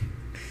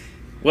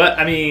 Well,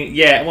 I mean,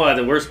 yeah. Well,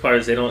 the worst part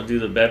is they don't do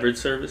the beverage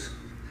service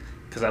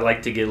because I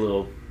like to get a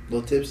little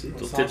tipsy.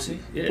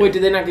 Yeah. Wait,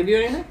 did they not give you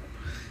anything?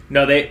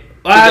 No, they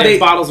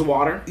bottles of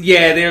water.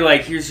 Yeah, they're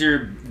like, here's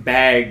your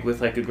bag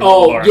with a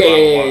granola bar.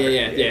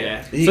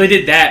 Yeah. So they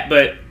did that,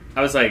 but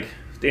I was like,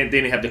 they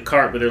didn't have the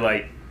cart, but they're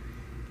like,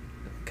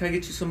 can I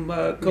get you some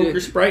Coke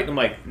or Sprite? And I'm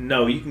like,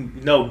 no,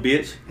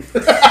 bitch.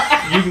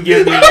 You can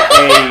give me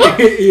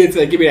It's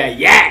like, give me that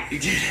yak.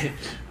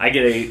 I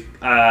get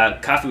a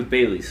coffee with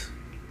Bailey's.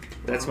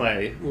 That's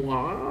my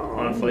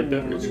on-flight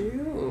beverage.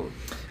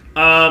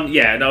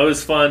 Yeah, no, it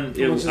was fun.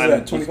 How much is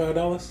that?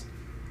 $25?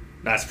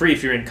 Nah, it's free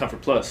if you're in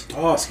Comfort Plus.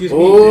 Oh, excuse me.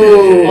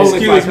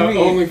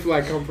 Only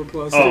fly Comfort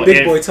Plus. Oh,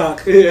 big boy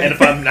talk. And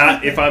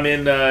if I'm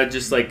in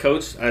just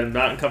Coach, I'm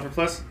not in Comfort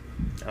Plus,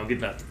 I don't get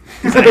nothing.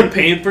 I ain't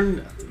paying for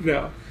nothing.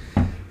 No.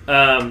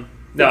 No,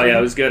 yeah,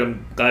 it was good.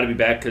 I'm glad to be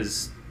back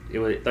because it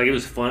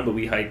was fun, but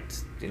we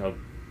hiked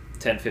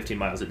 10, 15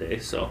 miles a day,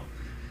 so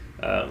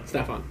it's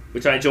not fun.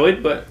 Which I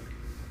enjoyed, but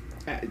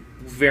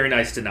very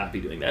nice to not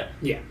be doing that.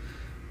 Yeah.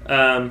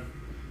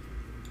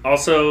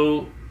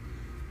 Also,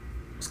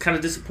 was kind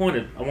of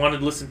disappointed. I wanted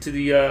to listen to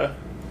the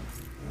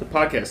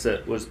podcast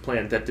that was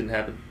planned. That didn't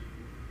happen.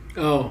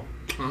 Oh,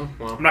 well.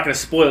 I'm not going to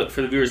spoil it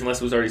for the viewers unless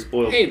it was already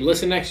spoiled. Hey,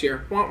 listen next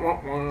year.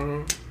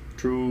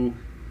 True.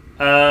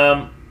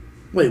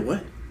 Wait,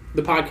 what?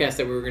 The podcast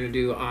that we were going to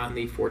do on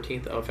the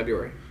 14th of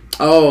February.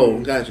 Oh,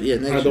 gotcha. Yeah,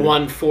 next year. The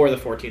one for the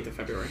 14th of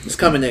February. It's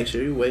coming next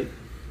year. You wait.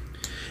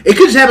 It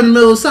could just happen in the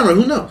middle of the summer.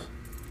 Who knows?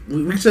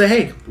 We could say,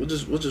 hey, we'll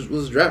just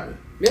drop it.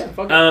 Yeah,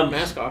 fuck it.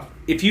 Mask off.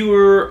 If you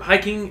were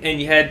hiking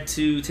and you had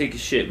to take a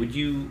shit, would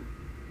you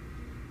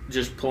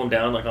just pull them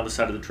down on the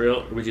side of the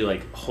trail, or would you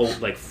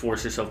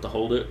force yourself to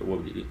hold it, or what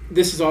would you do?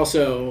 This is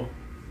also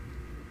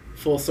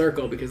full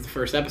circle because the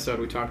first episode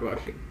we talked about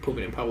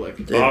pooping in public.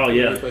 Oh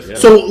yeah.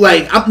 So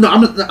I'm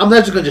not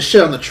just gonna just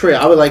shit on the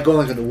trail. I would go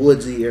in the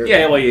woodsy area.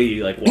 Yeah, well,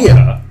 you walk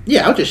out.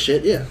 Yeah, I'll just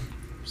shit. Yeah,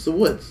 it's the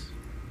woods.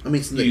 I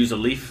mean, you use a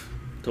leaf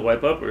to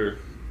wipe up, or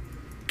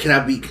can I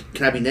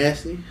be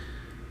nasty?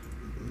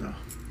 No.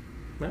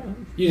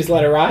 You just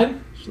let it ride.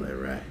 Just let it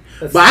ride.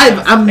 That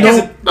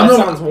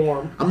sounds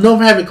warm. I'm known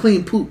for having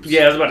clean poops.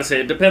 Yeah, I was about to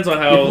say it depends on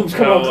how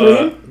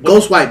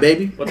ghost white,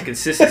 baby. What the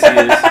consistency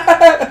is.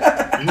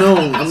 No,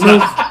 I'm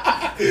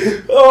not.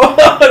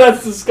 Oh,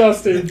 that's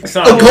disgusting.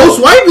 A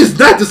ghost wipe is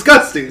not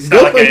disgusting. It's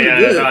not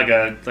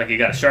like you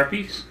got a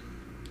Sharpie.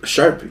 A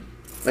Sharpie,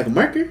 like a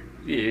marker.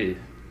 Yeah.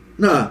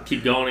 Nah.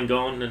 Keep going and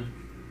going and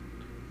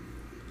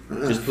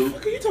just poop.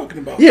 What are you talking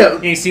about?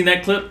 Yeah. You ain't seen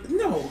that clip?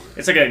 No.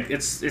 It's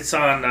it's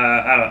on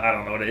I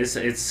don't know what it is.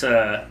 It's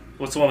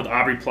what's the one with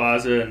Aubrey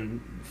Plaza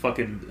and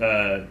fucking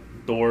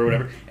Thor or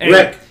whatever.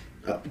 Anyway,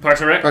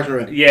 Parks and Rec. Parks and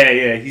Rec.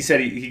 Yeah. He said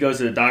he goes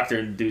to the doctor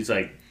and the dude's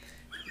like,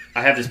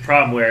 I have this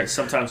problem where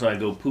sometimes when I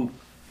go poop,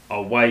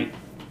 I'll wipe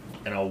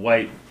and I'll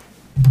wipe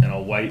and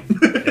I'll wipe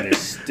and there's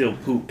still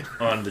poop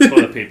on the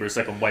toilet paper. It's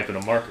like I'm wiping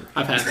a marker.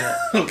 I've had that.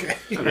 Okay.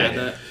 I've had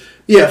that.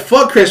 Yeah,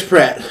 fuck Chris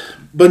Pratt.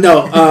 But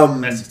no,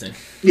 that's the thing.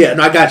 Yeah,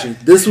 no, I got you.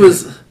 This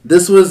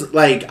was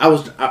like I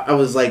was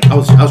trying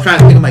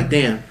to think. I'm like,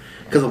 damn,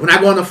 because when I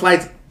go on the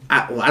flights,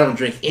 I don't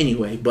drink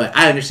anyway, but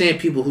I understand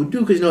people who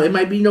do because it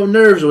might be no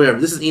nerves or whatever.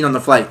 This is eating on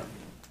the flight.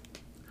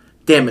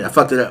 Damn it, I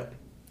fucked it up.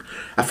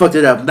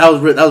 That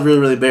was really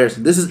really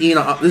embarrassing. This is Ian.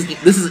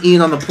 This is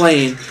Ian on the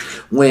plane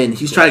when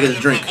he's trying to get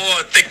his drink.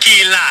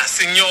 Tequila,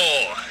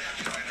 senor.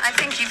 I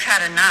think you've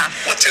had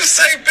enough. What you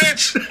say,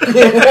 bitch?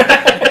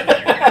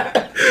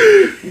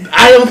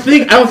 I don't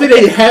think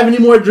they have any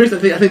more drinks. I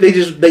think they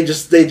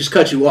just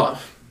cut you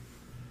off.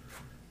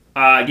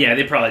 Yeah,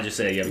 they probably just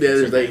say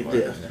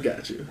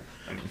got you.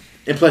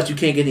 And plus, you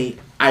can't get any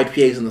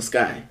IPAs in the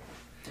sky.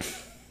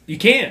 You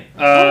can.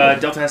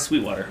 Delta has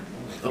Sweetwater.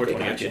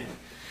 Okay,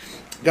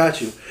 got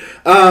you.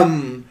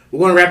 We're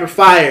going to rapid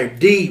fire.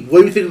 D, what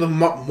do you think of the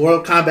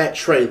Mortal Kombat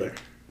trailer?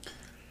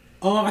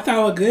 I thought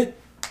it looked good.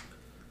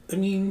 I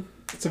mean,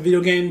 it's a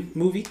video game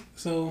movie,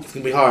 so It's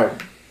gonna be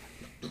hard.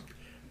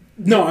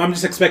 No, I'm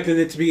just expecting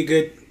it to be a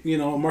good,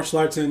 martial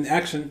arts and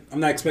action. I'm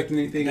not expecting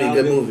anything Be a out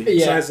good of it movie.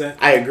 besides that.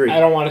 I agree. I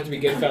don't want it to be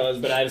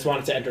Goodfellas, but I just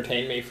want it to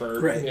entertain me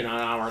for an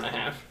hour and a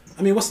half.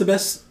 I mean, what's the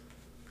best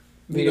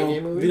Video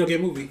game movie? Video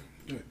game movie.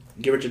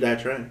 Give it your dad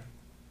trying.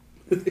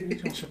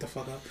 Shut the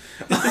fuck up.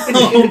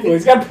 Well,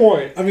 he's got a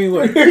point. I mean,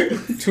 look,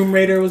 Tomb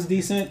Raider was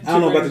decent. I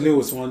don't know about the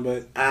newest one,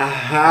 but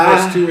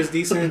first two was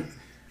decent.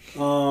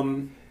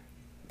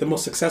 The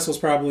most successful is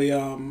probably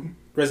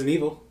Resident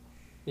Evil.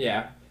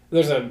 Yeah.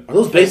 Are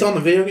those based on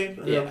the video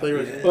game? Yeah.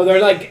 Play Well,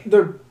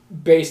 they're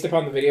based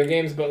upon the video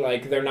games, but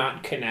like they're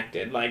not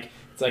connected. Like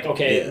it's like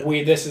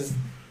this is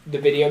the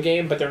video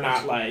game, but they're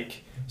not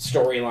like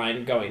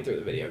storyline going through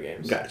the video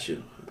games. Got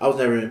you. I was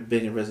never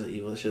big in Resident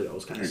Evil. That shit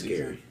was kind of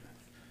scary.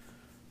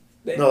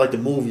 No, like the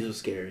movies were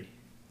scary.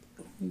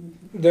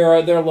 They're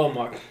a little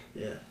muck.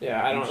 Yeah.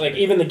 Yeah, I don't like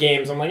even the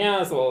games. I'm like,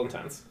 that's a little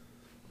intense.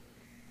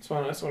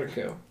 That's what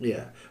cool.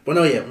 Yeah, but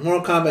no,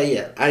 Mortal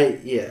Kombat. I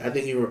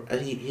think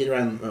he hit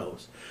around the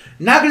nose.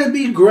 Not gonna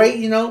be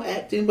great,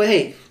 acting, but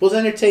hey, supposed to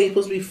entertain,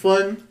 supposed to be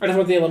fun. I just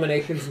want the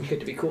eliminations and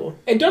get to be cool.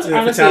 It does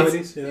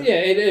honestly.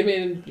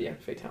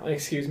 Fatality.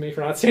 Excuse me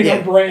for not saying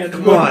on brand.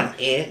 Come on,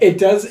 Ant. It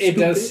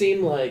does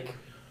seem like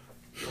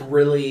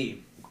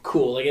really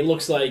cool. Like it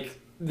looks like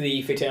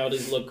the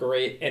fatalities look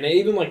great, and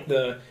even like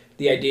the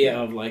idea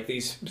of like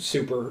these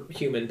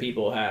superhuman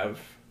people have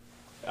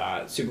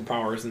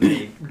superpowers and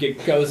they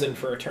goes in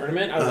for a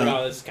tournament. I was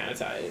like, this is kind of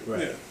tight.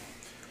 Right. Yeah.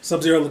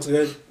 Sub-Zero looks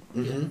good.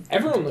 Mm-hmm.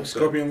 Everyone looks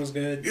Scorpion looks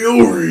good. I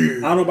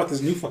don't know about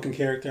this new fucking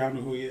character. I don't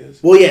know who he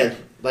is. Well, yeah,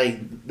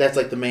 like that's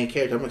like the main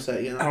character. I'm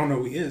excited. I don't know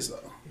who he is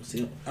though. Is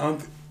he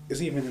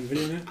even in the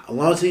video now? As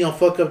long as he don't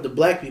fuck up the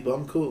black people,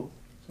 I'm cool.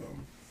 So,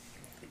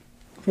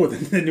 what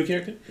the new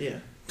character? Yeah.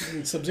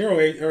 Sub-Zero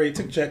already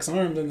took Jack's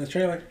arms in the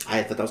trailer.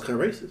 I thought that was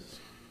kind of racist.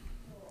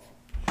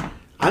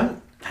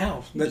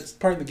 How? That's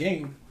part of the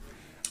game.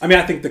 I mean,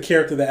 I think the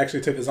character that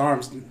actually took his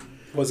arms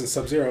wasn't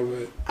Sub-Zero,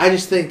 but I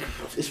just think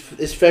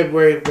it's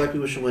February. Black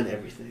people should win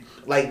everything.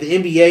 Like the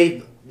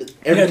NBA,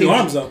 everything. He had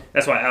arms though.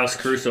 That's why Alex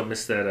Caruso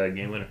missed that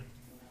game winner.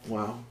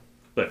 Wow.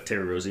 But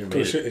Terry Rozier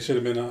made it. It should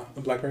have been a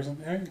black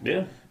person. Right?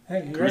 Yeah.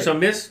 Hey, Caruso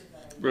missed.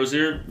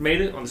 Rozier made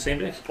it on the same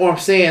day. Or I'm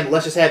saying,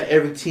 let's just have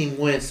every team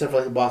win, except for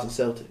like the Boston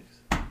Celtics.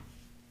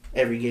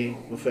 Every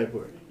game in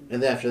February,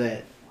 and then after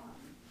that,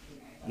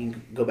 you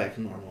can go back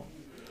to normal.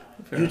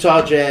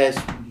 Utah Jazz,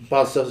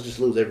 Boston Celtics just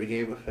lose every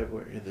game in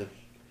February, and then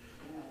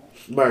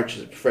March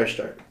is a fresh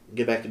start.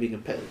 Get back to being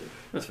competitive.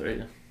 That's fair.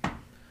 Yeah.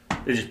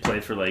 They just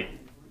played for like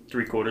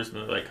 3 quarters, and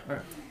they're like, all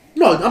right.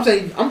 No, I'm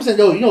saying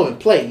no. You don't even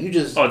play. You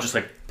just just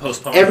like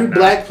postpone. Every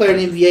black player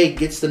in the NBA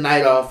gets the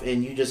night off,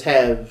 and you just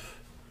have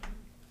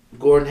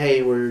Gordon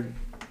Hayward,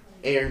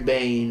 Aaron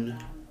Bain.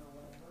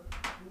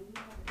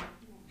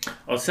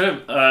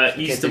 Instead of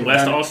East and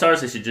West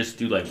All-Stars, they should just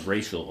do like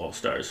racial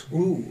All-Stars.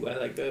 Ooh, I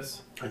like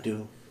this. I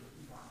do.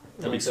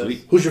 That'd be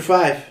sweet. Who's your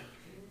 5?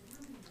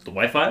 The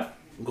white 5?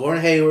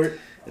 Gordon Hayward.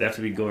 It'd have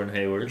to be Gordon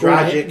Hayward.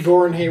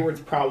 Gordon Hayward's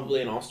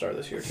probably an All-Star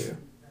this year too.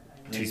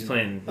 He's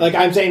playing. Like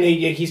I'm saying,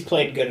 he's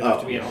played good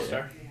enough to be an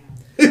All-Star.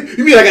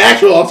 You mean like an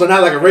actual All-Star,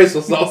 not like a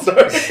racial All-Star?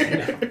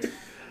 No.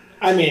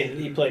 I mean,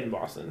 he played in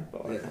Boston.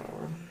 But like,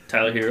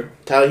 Tyler Hero.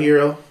 Tyler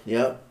Hero.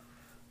 Yep.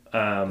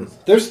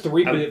 There's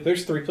three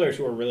players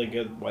who are really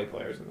good white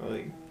players in the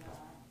league.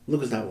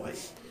 Luka's not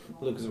white.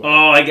 Luka's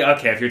white.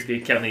 Okay. If you're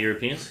counting the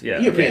Europeans, yeah.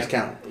 Europeans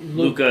count.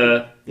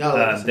 Luka.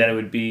 Then it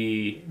would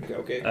be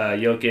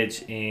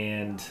Jokic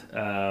and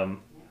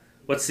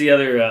what's the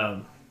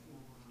other?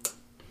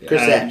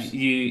 Kristaps.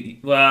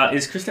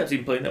 Is Kristaps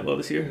even playing that well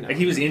this year? No. Like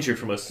he was injured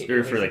for most,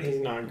 or for like. He's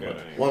not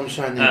good. Well, I'm just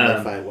trying to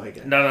name 5 white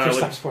guys. No.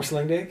 Kristaps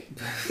Porcelain Dick.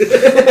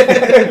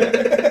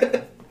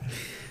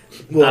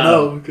 Well,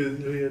 no, because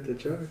we had to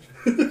charge.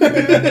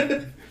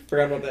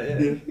 Forgot about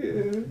that. Yeah.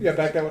 You got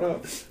back that one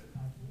up.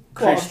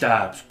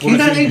 Kristaps. Can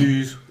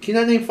you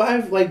not name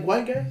 5 like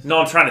white guys? No,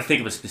 I'm trying to think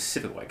of a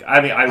specific white guy.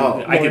 I mean,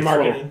 I can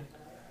marketing. throw.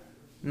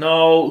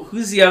 No,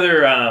 who's the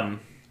other?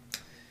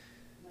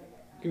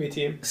 Give me a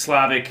team.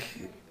 Slavic.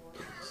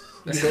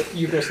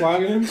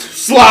 Yugoslavian?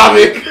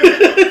 Slavic!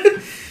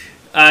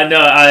 No,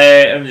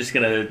 I'm just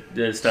gonna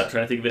stop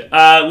trying to think of it.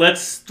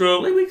 Let's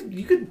throw.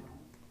 You could.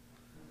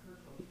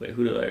 Wait,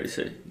 who did I already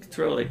say? You could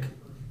throw like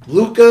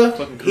Luka,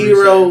 fucking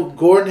Hero, Caruso.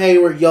 Gordon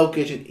Hayward,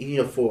 Jokic, and you need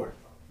a 4.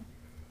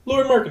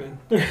 Lord Markkinen.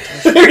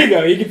 There you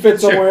go. You can fit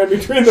somewhere in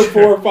between the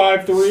 4,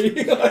 5, 3.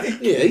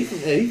 Yeah,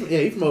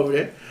 he's from over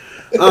there.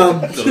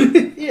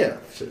 Yeah.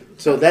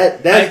 So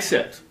that I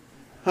accept.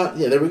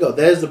 yeah, there we go.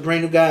 That is the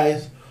brand new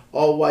guys,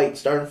 all white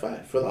starting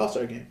 5 for the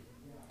All-Star game.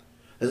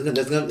 I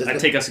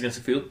take us against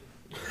the field.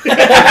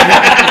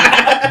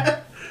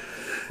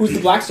 Who's the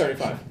black starting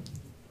 5?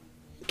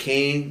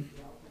 Kane,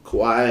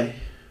 Kawhi,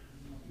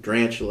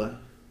 Durantula,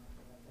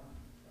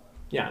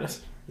 Giannis.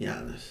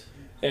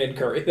 And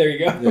Curry. There you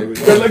go. There we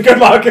go. Good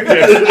luck.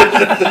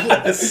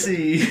 Let's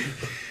see.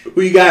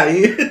 Who you got?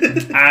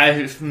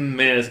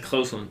 Man, it's a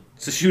close one.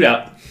 It's a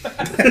shootout.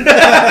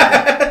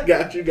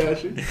 Got you.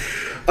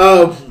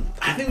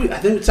 I think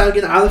it's time to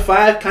get out of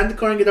 5, kind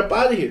of and get up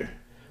out of here.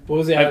 What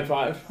was the other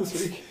 5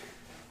 this week?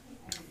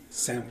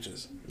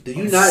 Sandwiches. Do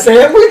you not?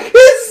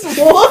 Sandwiches?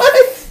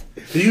 What?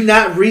 Do you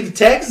not read the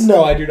text?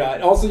 No, I do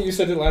not. Also, you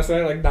sent it last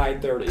night at like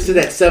 9:30. I said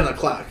at 7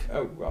 o'clock.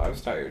 Oh, well, I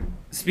was tired.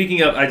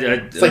 Speaking of,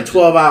 It's like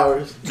 12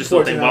 hours. Just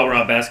something while we're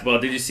on basketball.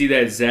 Did you see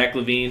that Zach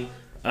LaVine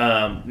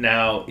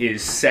now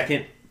is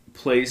second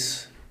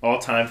place all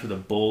time for the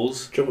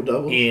Bulls Triple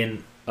double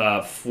in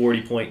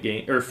 40-point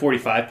game or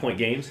 45-point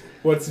games?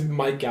 What's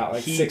Mike got?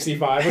 Like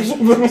 65 or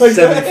something like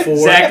that? 74.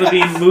 Zach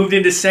LaVine moved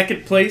into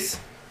second place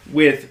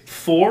with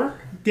 4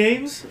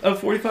 games of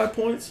 45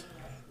 points.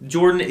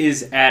 Jordan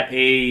is at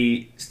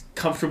a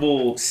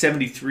comfortable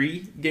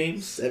 73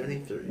 games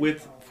 73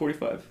 with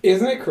 45.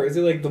 Isn't it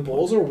crazy? Like, the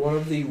Bulls are one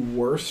of the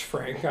worst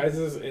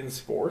franchises in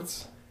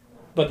sports,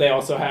 but they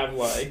also have,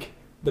 like,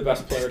 the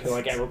best player to,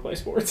 like, ever play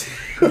sports.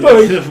 One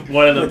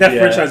of them. That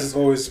franchise is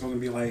always going to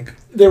be like...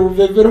 They've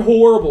been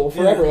horrible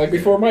forever. Like,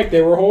 before Mike,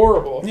 they were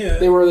horrible. Yeah.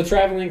 They were the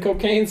traveling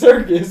cocaine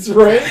circus,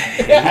 right?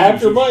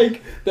 After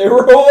Mike, they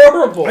were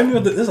horrible. I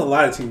mean, there's a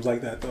lot of teams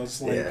like that, though.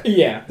 It's like...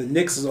 Yeah. The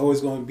Knicks is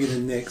always going to be the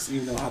Knicks,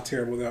 even though how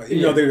terrible they are.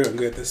 Even though they're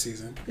good this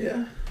season.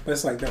 Yeah. But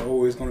it's like they're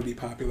always going to be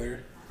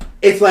popular.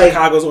 It's like...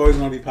 Chicago's always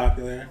going to be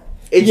popular.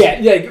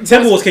 Yeah.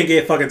 Timberwolves can't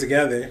get fucking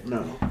together.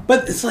 No.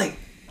 But it's like...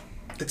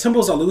 The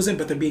Timberwolves are losing,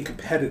 but they're being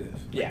competitive.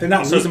 Yeah. They're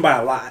not losing by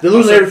a lot. They're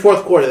losing every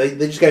fourth quarter.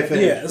 They just got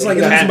finished. Yeah, it's like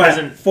they're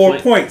losing by 4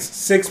 points,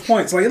 6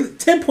 points. Like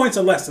 10 points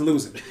or less to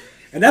losing.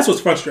 And that's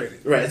what's frustrating.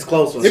 Right, it's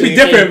close. It'd be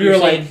different if you were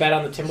like... bet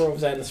on the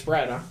Timberwolves and the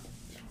spread, huh?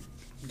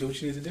 Do what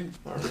you need to do.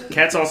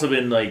 Cat's also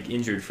been like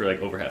injured for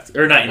like over half,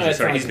 or not injured.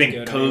 Sorry, he's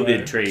been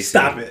COVID tracing.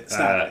 Stop it!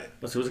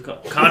 What's it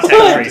called?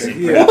 Contact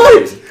tracing. Yeah.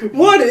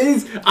 What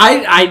is?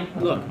 I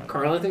look.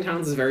 Karl Anthony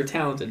Towns is very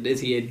talented. Is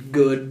he a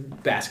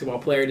good basketball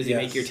player? Does he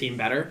make your team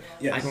better?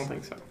 Yes. I don't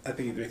think so. I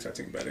think he makes our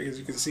team better because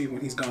you can see when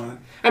he's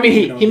gone. I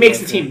mean, he makes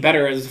the team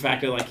better as the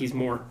fact that like he's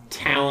more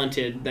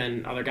talented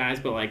than other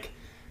guys, but like.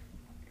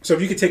 So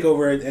if you could take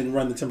over and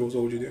run the Timberwolves,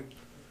 what would you do?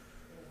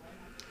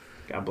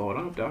 Gotta blow it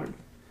up, dog.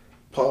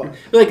 Paul.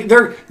 Like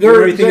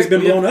everything has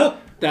been blown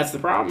up. That's the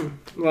problem.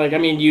 Like, I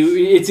mean,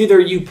 it's either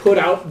you put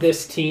out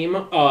this team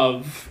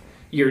of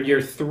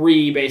your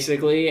 3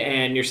 basically,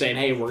 and you're saying,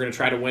 hey, we're gonna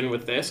try to win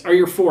with this, or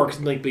your 4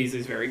 because Blake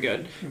Beasley's very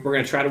good. We're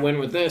gonna try to win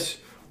with this,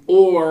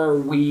 or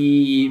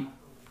we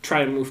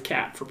try to move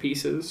Cat for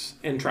pieces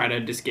and try to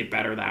just get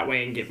better that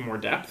way and get more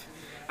depth.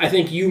 I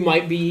think you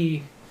might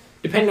be,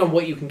 depending on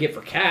what you can get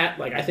for Cat.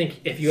 Like, I think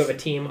if you have a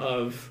team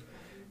of,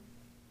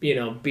 you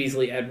know,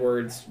 Beasley,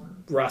 Edwards,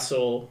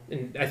 Russell,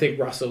 and I think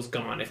Russell's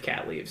gone if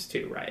Cat leaves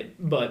too, right?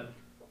 But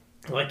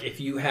like if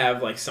you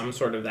have like some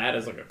sort of that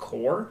as like a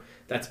core,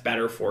 that's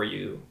better for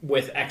you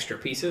with extra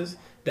pieces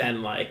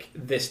than like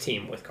this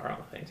team with Karl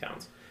Anthony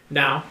Towns.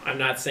 Now, I'm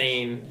not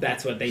saying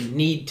that's what they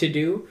need to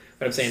do,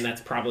 but I'm saying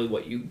that's probably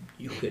what you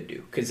could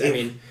do. Because, I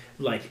mean,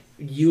 like,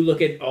 you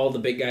look at all the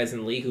big guys in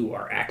the league who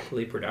are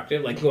actively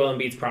productive. Like, Joel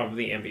Embiid's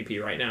probably the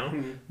MVP right now.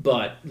 Mm-hmm.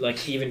 But,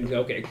 like, even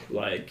Jokic,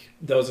 like,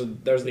 those are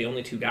the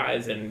only 2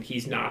 guys, and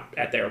he's not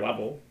at their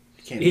level.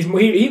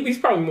 He's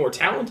probably more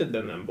talented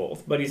than them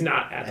both, but he's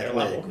not at their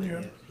level.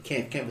 Yeah.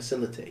 He can't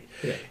facilitate.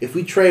 Yeah. If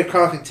we trade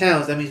Karl Anthony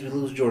Towns, that means we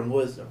lose Jordan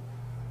Woods, though.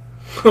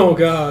 Oh,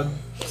 God.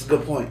 That's a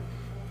good point.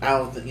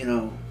 I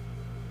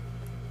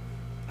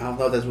don't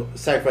know if that's what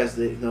sacrifice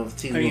the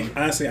team. I mean,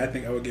 honestly, I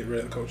think I would get rid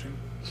of the coaching.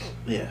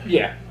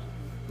 Yeah.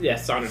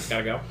 Saunders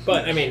gotta go.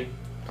 But I mean,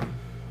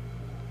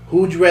 who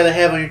would you rather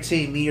have on your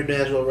team, me or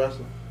D'Angelo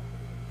Russell?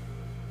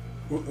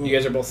 You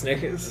guys are both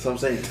Snickers. That's what I'm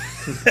saying.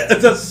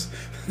 that's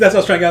what I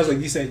was trying to get. I was like,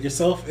 you said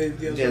yourself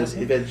and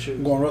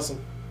I'm going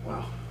Russell.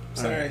 Wow.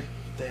 Sorry. Right.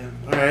 Damn.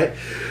 All right.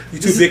 You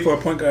too big for a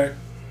point guard.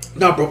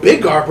 No, bro.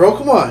 Big guard, bro.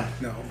 Come on.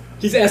 No.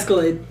 He's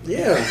Escalade.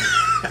 Yeah.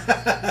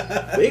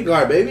 Big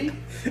guard, baby.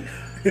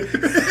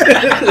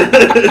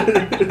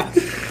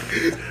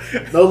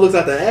 No looks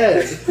at the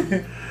ass.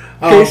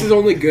 Case is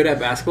only good at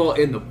basketball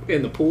in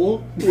the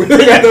pool. With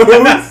the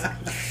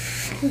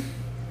hoops.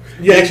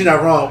 You're actually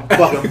not wrong.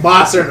 Fucking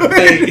monster in the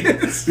paint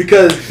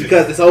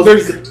because it's also.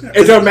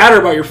 It don't matter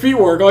about your feet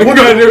work. All you Well,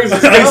 gotta do is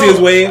just All you see is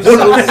waves.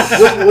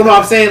 Well, no,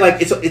 I'm saying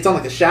like it's on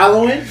like the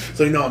shallow end,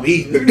 so you know I'm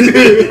eating.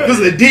 Because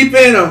in the deep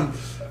end, I'm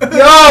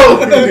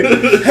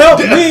Help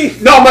me!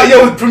 No, I'm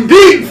like from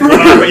deep. One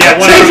arm, yeah,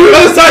 one Change arm. to the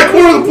other side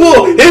corner of the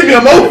pool. Hit me,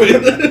 I'm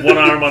open. One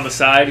arm on the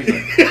side. He's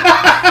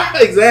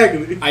like,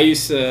 Exactly. I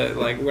used to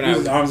like when I His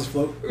was arms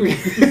float.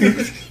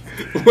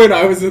 when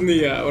I was in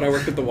the when I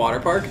worked at the water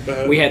park,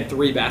 Uh-huh. we had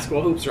 3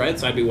 basketball hoops, right?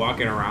 So I'd be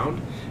walking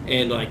around,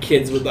 and like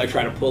kids would like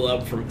try to pull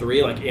up from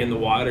 3, like in the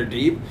water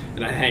deep,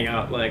 and I'd hang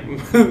out like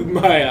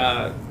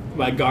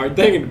my guard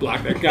thing and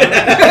block that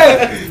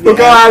guy. Look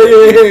out of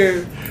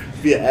here!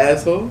 Be an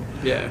asshole.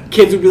 Yeah,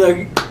 kids would be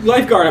like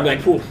lifeguard. I'd be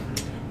like, pool.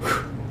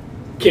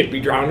 Kid be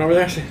drowning over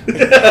there.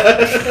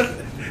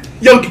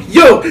 Yo,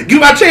 give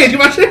my change.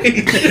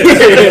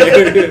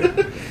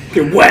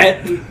 Get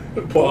wet.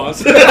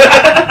 Pause.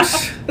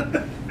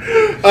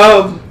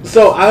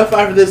 So Island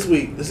 5 for this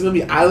week. This is gonna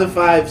be Island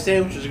 5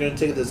 sandwiches. You're gonna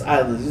take to this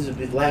island. These will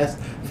be the last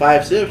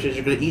 5 sandwiches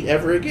you're gonna eat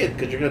ever again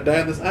because you're gonna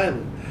die on this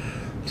island.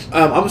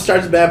 I'm gonna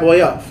start this bad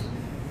boy off.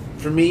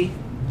 For me,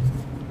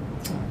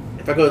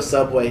 if I go to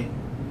Subway,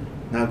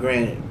 now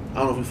granted, I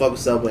don't know if we fuck with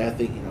Subway. I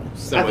think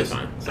Subway's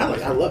fine.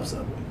 I love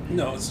Subway.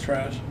 No, it's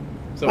trash.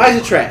 Why is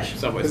it trash?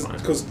 Subway's fine.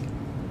 Because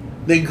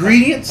The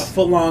ingredients. a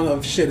foot long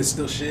of shit is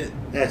still shit.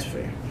 That's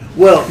fair.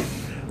 Well,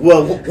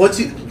 once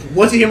you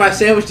hear my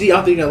sandwich, I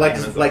don't think you're gonna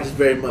like this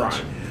very much.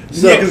 Right.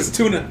 So, Yeah, because it's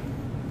tuna.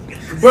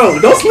 bro,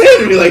 don't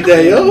slander me like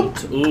that, yo.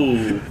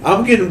 ooh.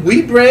 I'm getting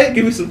wheat bread.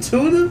 Give me some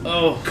tuna.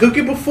 Oh. Cook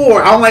it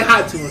before. I don't like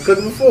hot tuna. Cook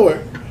it before.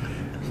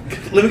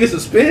 Let me get some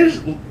spinach.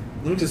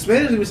 Give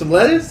me some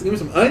lettuce. Give me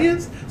some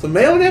onions. Some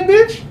mayo in that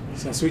bitch.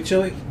 Some sweet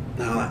chili.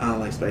 No, I don't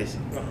like spicy.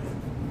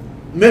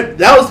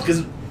 That was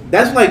because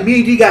that's when like me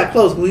and D got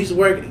close. When we used to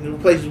work in the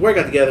places work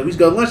out together. We used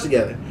to go to lunch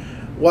together.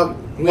 Walk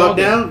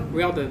down.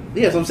 We all did.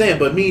 Yeah, that's what I'm saying.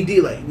 But me and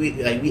D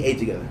we ate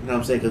together. You know what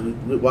I'm saying? Because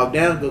we walk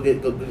down, go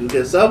get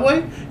a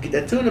Subway, get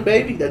that tuna,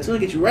 baby. That tuna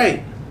get you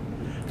right.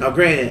 Now,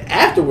 granted,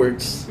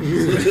 afterwards,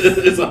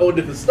 it's a whole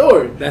different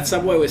story. That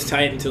Subway was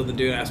tight until the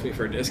dude asked me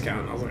for a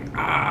discount. I was like,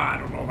 I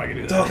don't know if I can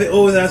do that. Dog, they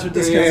always ask for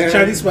discounts. Yeah. The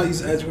Chinese spot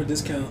used to ask for a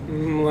discount.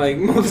 Like,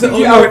 So,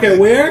 you work at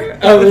where?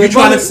 You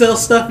trying to sell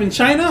stuff in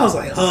China? I was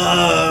like,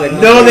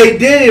 No, they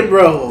didn't,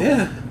 bro.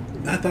 Yeah,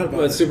 I thought about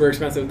Well, it's it. super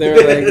expensive. They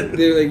were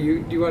like,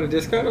 you want a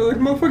discount? I was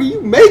like, motherfucker,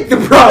 you make the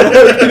product.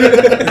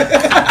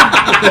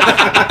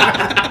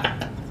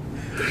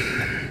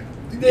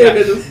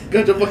 Yeah,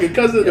 got your fucking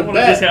cousin in the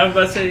back. I was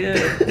about to say, yeah.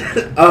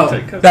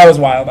 That was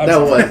wild. I'm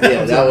sorry.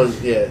 That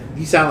was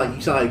You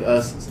sound like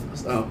us,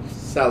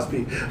 South P.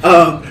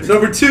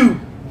 Number 2,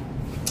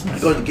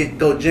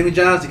 go to Jimmy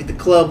John's to get the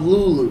Club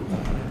Lulu.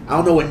 I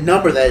don't know what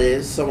number that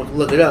is. Someone can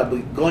look it up.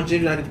 But go to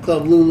Jimmy John's to get the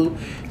Club Lulu.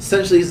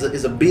 Essentially, is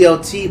a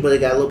BLT, but it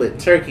got a little bit of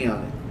turkey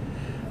on it.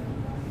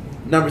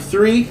 Number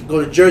 3,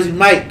 go to Jersey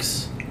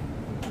Mike's.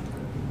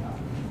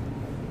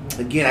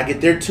 Again, I get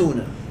their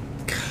tuna.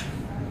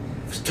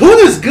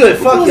 Tuna's good.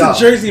 Fuck y'all.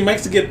 Jersey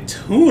Mike's to get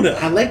tuna.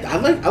 I like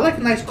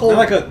a nice cold. Not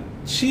like a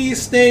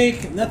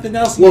cheesesteak, nothing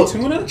else. Well,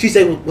 Tuna.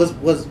 cheesesteak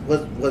was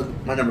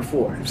my number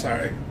 4. I'm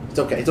sorry. It's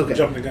okay.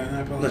 Jumping the gun. I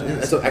No,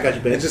 apologize. I got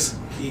you, babe. I just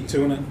eat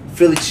tuna.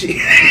 Philly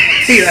cheese.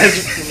 See, that's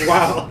just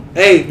wow.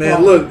 Hey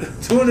man, look,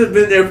 tuna's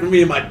been there for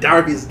me in my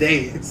darkest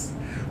days.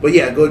 But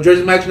yeah, go to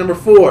Jersey Mike's number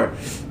 4.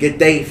 Get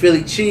they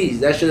Philly cheese.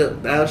 That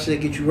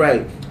should get you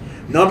right.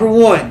 Number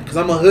 1, because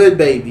I'm a hood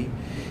baby.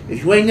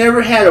 If you ain't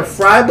never had a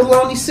fried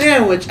bologna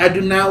sandwich, I do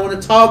not want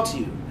to talk to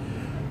you.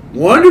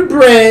 Wonder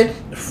bread,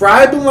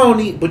 fried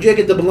bologna, but you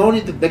get the bologna.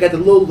 They got the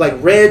little like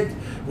red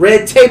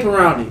tape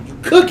around it. You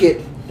cook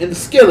it in the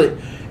skillet,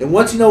 and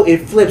once you know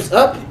it flips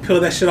up, Peel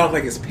that shit off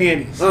like it's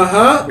panties. Ooh,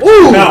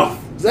 mouth.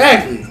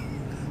 exactly.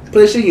 Put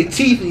that shit in your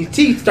teeth, and your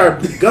teeth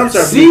gums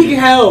start Seek bleeding.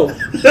 help.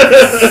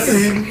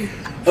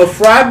 A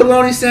fried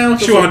bologna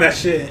sandwich. Chew on that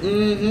shit.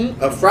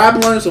 Mm-hmm. A fried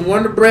bologna, some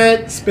Wonder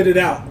bread. Spit it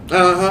out.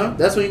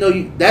 That's when you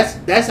know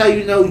That's how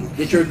you know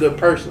that you're a good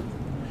person.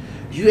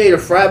 You ate a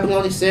fried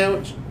bologna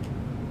sandwich.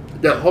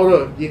 Hold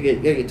on, you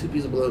get 2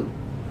 pieces of bologna.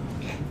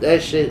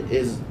 That shit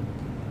is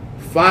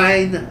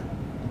fine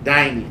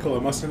dining. Put a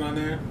little mustard on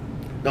there.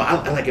 No,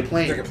 I like it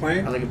plain. Like it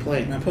plain? I like it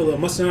plain. Man, put a little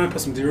mustard on it.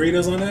 Put some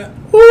Doritos on that.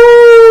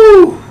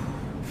 Woo!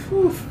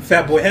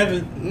 Fat boy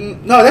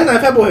heaven. No, that's not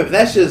fat boy heaven.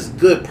 That's just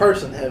good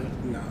person heaven.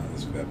 No,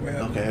 it's fat boy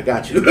heaven. Okay, I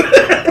got you.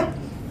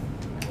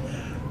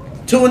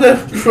 Tuna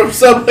from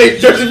Subway,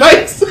 Jersey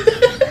Mike's.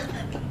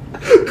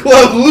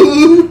 Club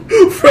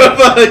Lulu from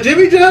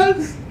Jimmy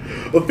John's.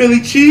 A Philly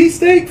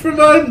cheesesteak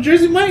from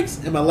Jersey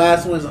Mike's. And my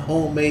last one is a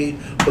homemade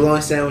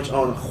bologna sandwich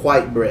on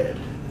white bread.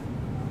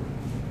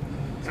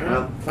 So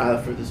I'm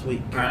filing for this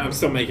week. Alright, I'm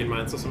still making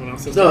mine, so someone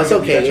else. No, it's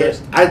okay. You got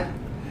yours?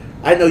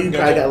 I know you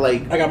probably got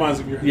like. I got mine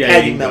if you're. Yeah,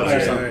 Patty you melts go. or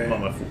Yeah, something. I'm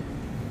on my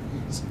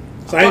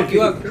So I ain't Fuck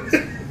you up.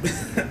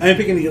 I ain't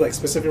picking any like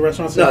specific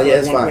restaurants. No, for yeah,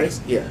 it's one fine. place.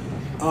 Yeah.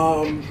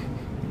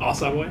 All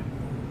Subway.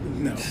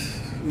 No,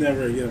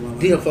 never again in my life.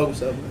 Dino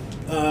focus up.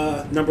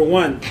 Number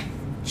 1,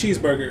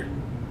 cheeseburger.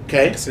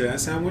 Okay. Consider that a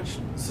sandwich.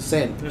 It's a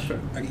sandwich. That's right.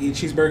 I can eat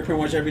cheeseburger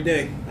pretty much every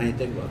day. I didn't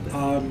think about that.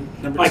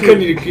 Number 2. I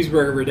couldn't eat a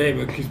cheeseburger every day,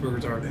 but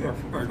cheeseburgers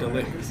are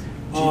delicious.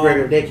 Cheeseburger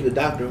every day, keep the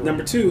doctor.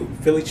 Number 2,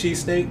 Philly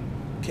cheesesteak.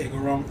 Can't go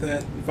wrong with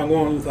that. If I'm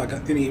going with like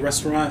any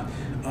restaurant,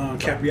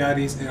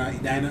 Capriati's and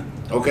Edina.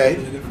 Okay.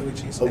 Really good Philly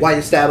cheesesteak. A white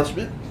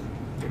establishment.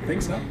 I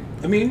think so.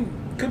 I mean,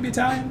 could be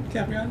Italian,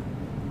 Capriati.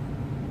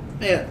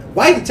 Yeah,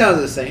 white and Italians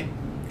are the same.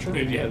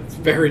 Yeah, it's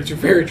very true.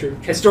 Very true.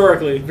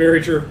 Historically,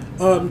 very true.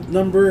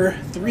 Number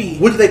 3.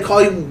 What do they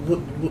call you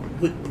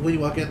when you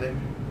walk in there?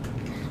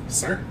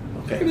 Sir?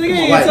 Okay.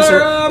 Hey, White.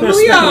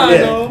 it's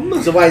Yeah,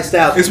 it's a white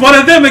establishment. It's one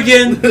of them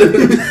again.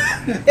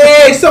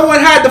 Hey,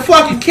 someone hide the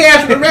fucking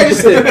cash from the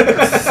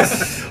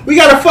register. We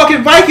got a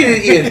fucking Viking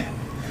in here.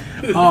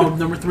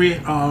 Number 3.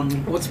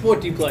 What sport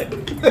do you play?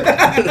 Dog,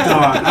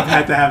 I've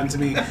had that happen to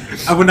me.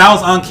 When I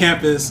was on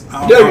campus,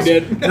 No, you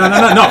did.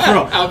 No, for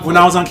real. When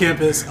I was on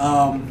campus,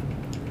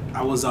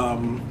 I was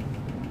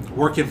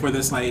working for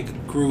this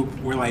like group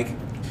where like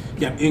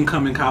you have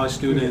incoming college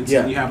students,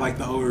 and you have like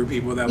the older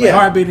people that like, oh,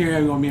 I've been here,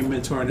 I'm gonna be a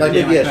mentor, and like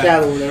maybe a that.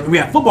 shadow or whatever. And we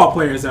had football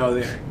players out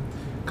there,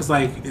 because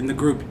like in the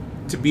group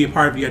to be a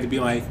part of, you had to be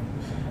like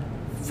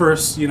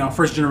first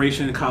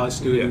generation college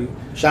student.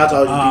 Yeah. Shout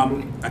out to all you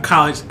people. A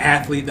college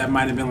athlete that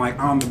might have been like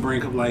on the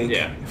brink of like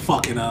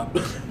fucking up.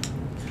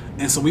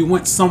 And so we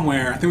went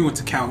somewhere. I think we went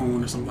to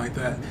Calhoun or something like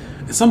that.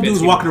 And some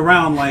dude's walking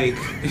around like,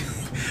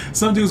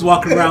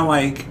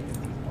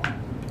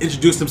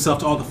 introduced himself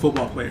to all the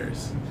football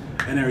players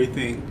and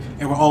everything.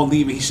 And we're all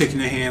leaving. He's shaking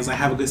their hands like,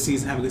 have a good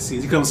season, have a good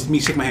season. He comes to me,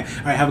 shake my hand.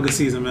 All right, have a good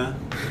season, man.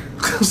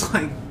 I was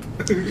like,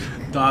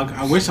 dog,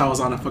 I wish I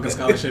was on a fucking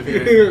scholarship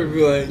here.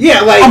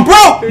 Yeah, like I'm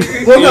broke.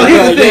 Well, no,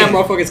 here's the thing. Yeah,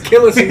 motherfuckers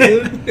killing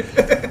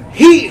season.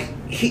 He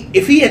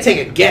if he had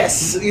taken a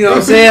guess, you know what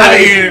I'm saying?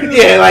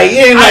 Like,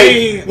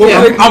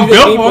 I'm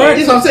built for it.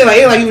 That's what I'm saying. Like,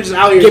 it ain't like he was just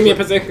out here. Give me a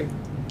position.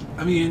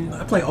 I mean,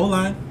 I play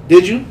O-line.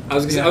 Did you? I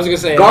was gonna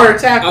say guard or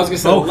tackle. I was gonna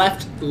say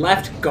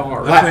left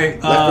guard. I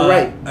played, left or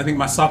right? I think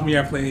my sophomore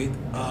year I played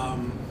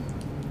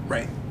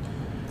right.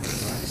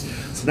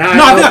 So now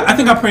I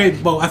think I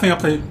played both. I think I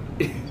played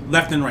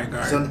left and right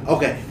guard. So,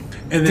 okay.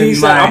 And then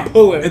I'm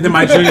pulling. And then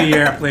my junior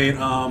year I played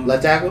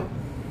left tackle.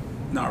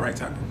 No, right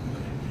tackle.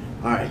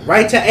 All right,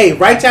 right tackle. Hey,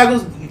 right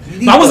tackles.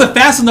 I wasn't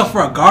fast enough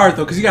for a guard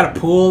though, because you got to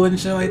pull and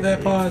shit like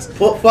that. Pause.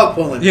 Fuck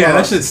pulling. Yeah,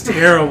 pause. that shit's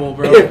terrible,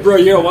 bro. Yeah, bro,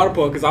 you don't want to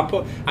pull because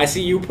I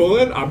see you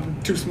pulling.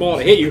 I'm too small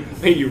to hit you.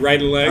 I hit you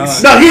right in the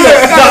legs. No,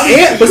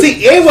 but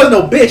see, Ed wasn't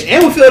no bitch.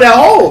 Ed would fill that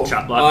hole.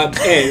 Chop block.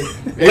 Hey,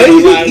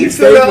 he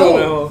fill that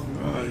hole.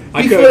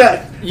 I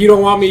could. You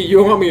don't want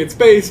me in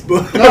space,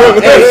 but no,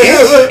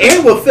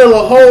 Ed would fill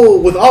a hole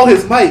with all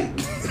his might.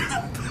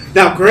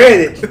 Now,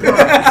 granted,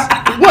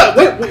 what?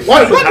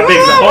 Why? How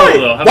big's the hole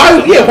though? Why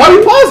are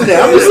we pausing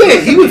that? I'm just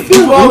saying he would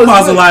fill all his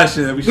pause a might. lot of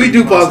shit. We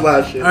do pause a lot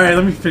of shit. All right,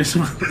 let me finish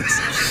my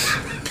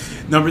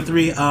list. Number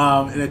 3,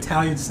 an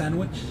Italian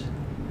sandwich.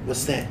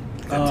 What's that?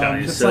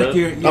 Italian it's sub? like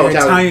your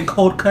Italian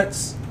cold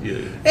cuts.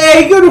 Yeah.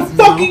 Hey, go to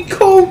fucking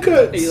cold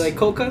cuts. Hey, you like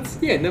cold cuts?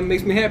 Yeah, nothing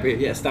makes me happy.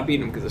 Yeah, stop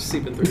eating them because they're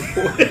seeping through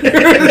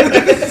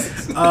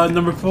the floor.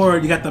 Number 4,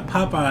 you got the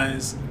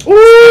Popeyes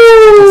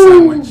Ooh.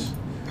 sandwich.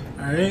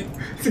 All right,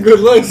 It's a good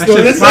lunch. that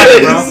shit's fire,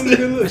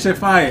 bro. That shit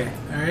fire.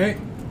 All right,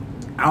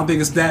 I don't think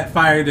it's that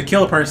fire to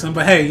kill a person,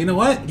 but hey, you know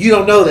what? You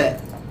don't know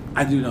that.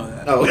 I do know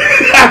that. Oh,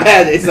 I've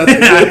had it. It's nothing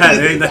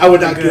good. I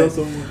would not kill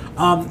someone.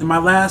 And my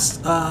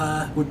last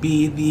would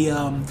be the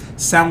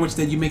sandwich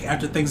that you make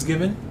after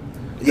Thanksgiving.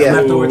 Yeah,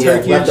 Leftover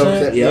turkey and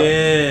shit. Yep.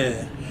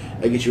 Yeah.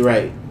 I'll get you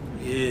right.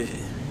 Yeah.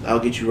 I'll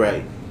get you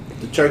right.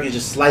 The turkey is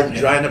just slightly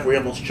dry enough where you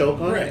almost choke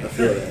on it. Right. I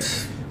feel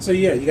that. So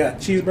yeah, you got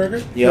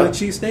cheeseburger, Yep.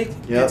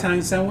 cheesesteak, Yep.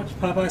 Italian sandwich,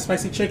 Popeye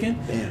spicy chicken,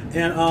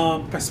 Damn.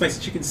 and spicy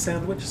chicken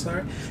sandwich.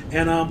 Sorry,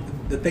 and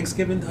the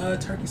Thanksgiving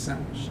turkey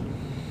sandwich.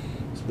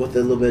 With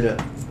a little bit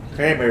of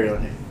cranberry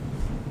on it.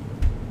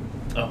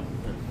 Oh,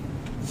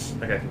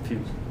 I got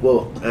confused.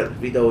 Well,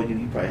 we know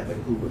you probably have like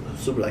a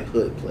super like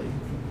hood plate.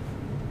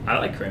 I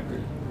like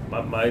cranberry. My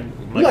You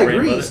like grandmother.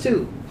 grease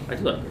too. I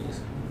do like grease.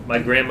 My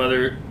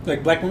grandmother,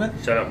 Like black women.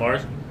 shout out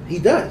Mars. He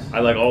does. I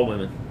like all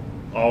women.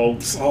 All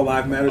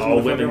life matters.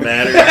 all women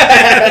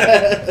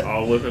matter.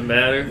 All women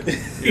matter.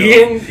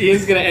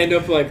 Ian's gonna end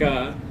up like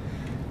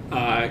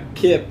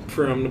Kip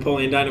from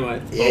Napoleon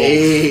Dynamite.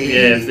 Hey.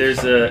 Yeah, if there's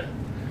a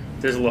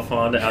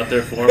LaFonda out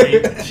there for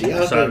me, She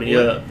out sign there, me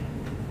boy. up.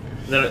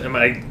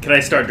 Then can I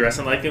start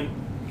dressing like him?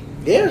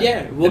 Yeah.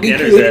 Yeah, we'll At the get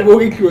end you. of that- We'll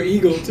get you an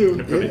eagle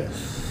too. Yeah.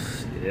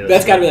 Yeah,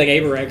 That's got to be like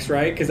Averex,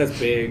 right? Because that's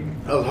big.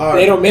 That was hard.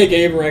 They don't make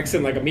Averex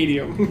in like a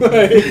medium.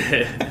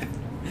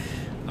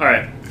 All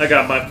right, I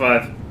got my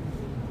 5.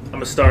 I'm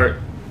gonna start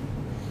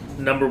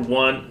number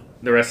 1.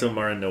 The rest of them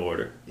are in no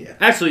order. Yeah.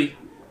 Actually,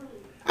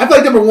 I feel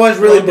like number 1's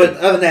really, but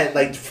other than that,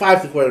 like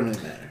 5 to 4 doesn't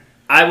really matter.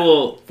 I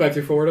will. 5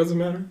 through 4 doesn't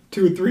matter.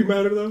 2 and 3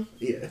 matter though.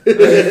 Yeah.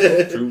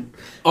 True.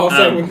 All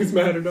sandwiches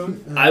matter though.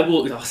 I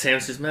will. Oh,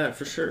 sandwiches matter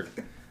for sure.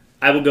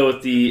 I will go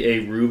with a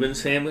Reuben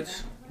sandwich.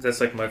 That's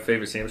like my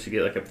favorite sandwich to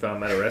get. Like if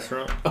I'm at a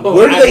restaurant. Oh,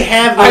 Where do they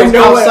have I those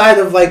know outside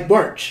of like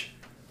March?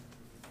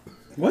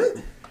 What?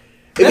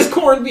 That's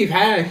corned beef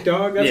hash,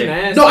 dog. That's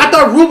nasty. No, I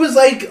thought Reuben's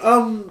like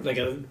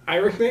an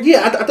Irish thing.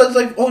 Yeah, I thought it was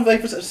like only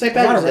like for St.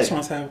 A lot of Patrick's Day.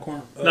 restaurants have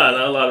corn. No, not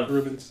a lot of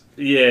Reuben's.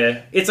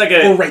 Yeah, it's like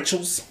a Or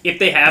Rachel's. if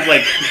they have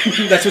like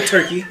That's with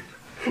turkey.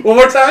 One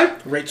more time.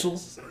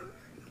 Rachel's.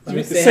 Let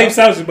me The say same how-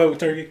 sausage but with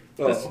turkey.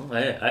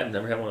 I've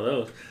never had one of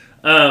those.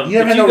 You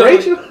never if had no go-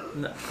 Rachel?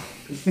 No.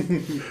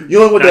 You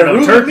know what Not that no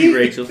Reuben turkey, mean?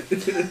 Rachel.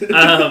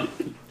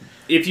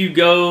 If you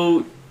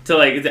go to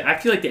like, I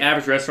feel like the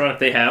average restaurant, if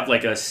they have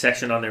like a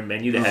section on their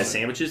menu that has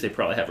sandwiches, they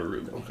probably have a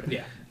Reuben.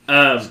 Okay.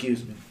 Yeah.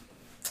 Excuse me.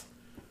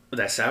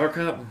 That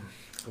sauerkraut,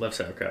 I love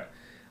sauerkraut.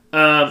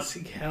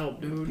 Seek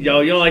help, dude. Yo,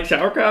 you don't like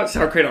sauerkraut?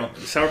 Sauerkraut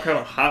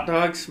on hot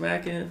dogs,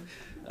 smacking.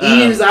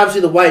 Ian is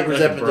obviously the white like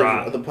representative a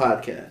of the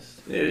podcast.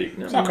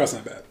 Yeah, Sauerkraut's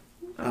not bad.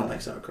 I don't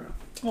like sauerkraut.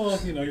 Well,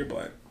 you're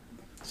black.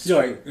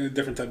 You're like a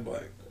different type of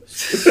black.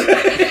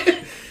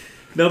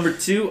 Number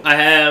 2, I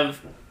have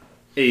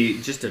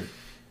just a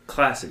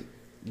classic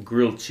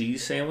grilled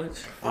cheese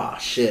sandwich. Ah,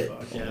 shit.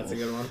 Yeah, that's a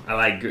good one. I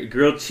like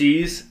grilled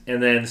cheese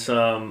and then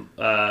some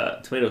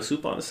tomato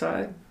soup on the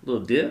side, a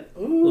little dip, a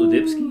little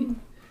dipski.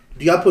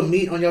 Do y'all put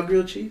meat on y'all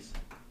grilled cheese?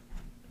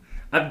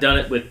 I've done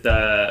it with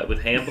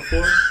ham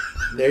before.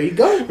 There you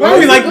go. Why are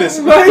we like this?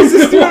 Why is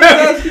this dude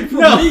asking for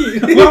me?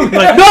 No, not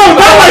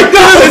like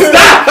this.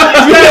 Stop.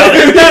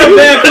 It's not a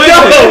bad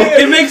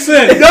question. It makes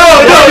sense. No.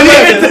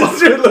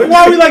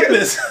 Why are we like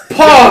this?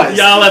 Pause.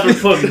 Y'all ever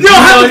put meat You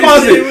don't have on to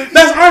pause your it.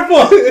 That's our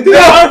fault.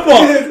 That's our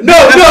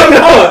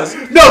fault.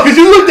 No, because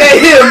you looked at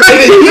him and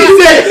then he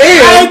said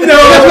him. I know.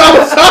 That's what I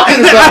was talking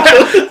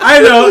about. I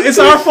know. It's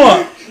our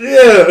fault.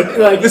 Yeah.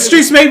 Like The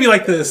streets made me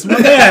like this. My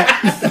bad.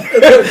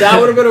 that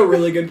would have been a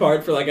really good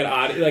part for like an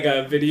audio, like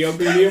a video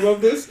medium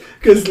of this,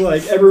 because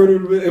like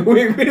everyone would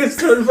we just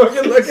started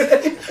fucking looking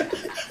at it.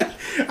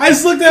 I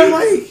just looked at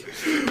Mike.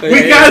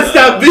 We gotta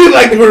stop being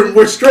like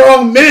we're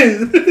strong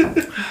men.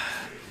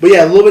 But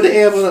yeah, a little bit of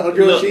ham on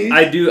grilled cheese.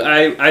 I do.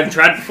 I've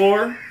tried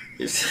before.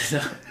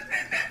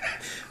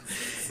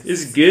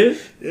 It's good.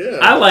 Yeah.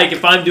 I like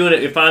if I'm doing a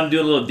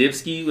little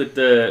dipski with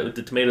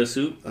the tomato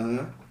soup,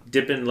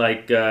 dipping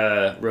like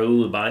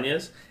Raul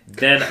Ibanez,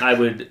 then I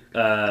would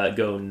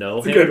go no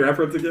It's a ham. good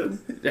reference again.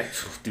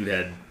 Dude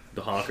had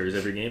the honkers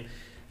every game.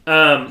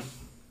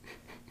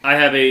 I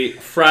have a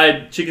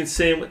fried chicken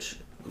sandwich,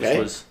 which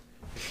was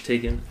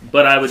taken,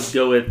 but I would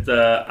go with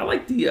I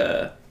like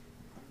the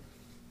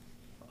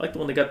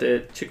one that got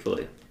the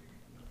Chick-fil-A.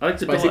 I like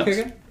the Spicy deluxe.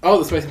 chicken? Oh,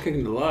 the spicy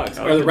chicken deluxe.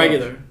 I Or like the the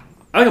regular.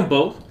 I like them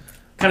both.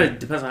 Kind of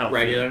depends on how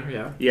Regular,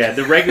 yeah. Yeah,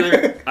 the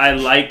regular. I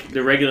like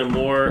the regular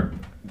more,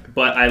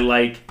 but I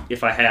like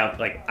if I have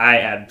like I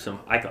add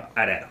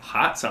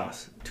hot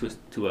sauce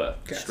to a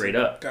straight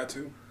up Got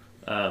to.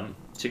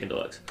 chicken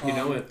deluxe. You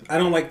know it. I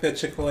don't like that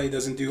Chick-fil-A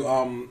doesn't do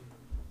when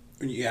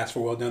you ask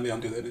for well done, they don't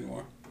do that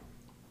anymore.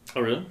 Oh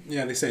really?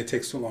 Yeah, they say it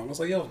takes too long. I was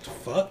like, yo, what the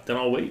fuck? Then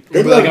I'll wait.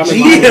 They Like, love I'm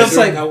in cheese.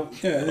 line.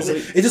 It's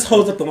like, it just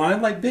holds up the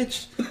line. Like,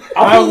 bitch,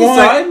 I'll pull the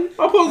side.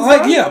 I'll pull the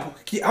like, side. yeah,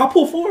 I'll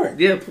pull forward.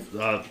 Yeah.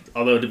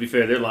 Although to be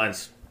fair, their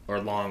lines are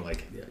long.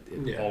 Like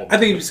all of I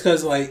think it's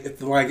because like if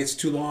the line gets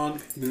too long,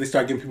 then they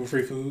start giving people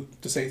free food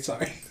to say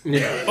sorry.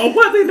 Yeah. Oh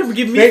what? They never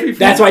give me free food.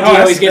 That's why D Oh,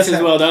 always gets that's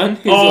his well done.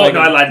 He's Oh like, no,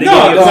 I lied. They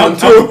No,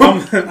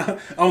 gave me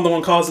I'm the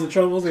one causing the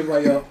troubles. They're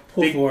like, yo,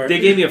 pull forward. they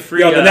gave me a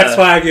free. Yo, the next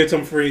 5 give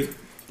them free.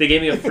 They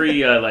gave me a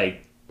free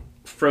like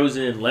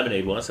frozen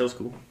lemonade once. That was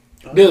cool.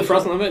 dude, the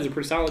frozen lemonades are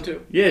pretty solid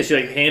too. Yeah, she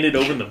like handed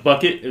over in the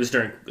bucket. It was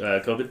during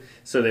COVID,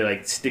 so they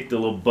like stick the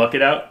little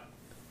bucket out,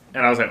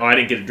 and I was like, "Oh, I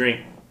didn't get a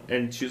drink,"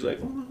 and she was like,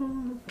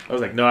 oh. "I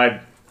was like, no,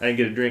 I didn't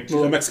get a drink." The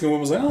little Mexican woman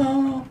was like,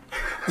 oh.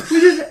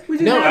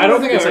 No, I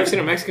don't think I've It's ever like- seen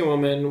a Mexican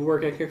woman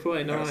work at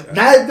Chick-fil-A. No,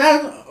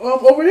 Not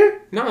over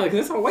here. no, like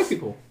that's all white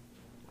people.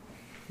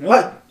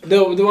 What?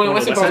 The one Well, in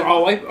West what's End that? are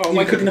all white. All You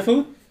white cooking the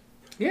people. food?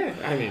 Yeah,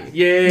 I mean,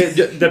 Yeah,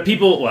 the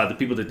people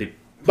that they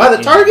By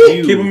the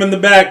Target? Keep them in the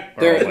back.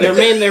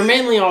 they're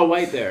mainly all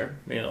white there.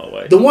 man all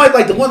white. The one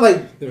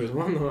like There was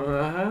one.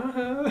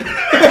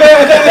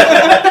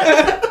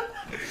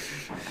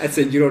 I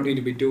said you don't need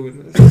to be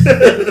doing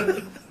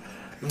this.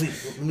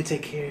 let me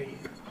take care of you.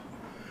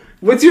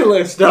 What's your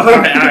list, dog? all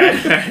right.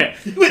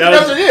 Wait, That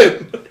that's was,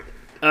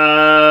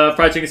 it.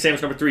 fried chicken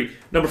sandwich number 3.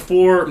 Number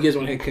 4 You guys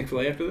want to hit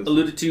Chick-fil-A after this?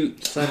 alluded to.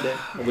 Sunday.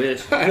 I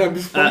wish. I'm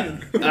just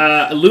playing.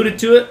 Alluded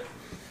to it.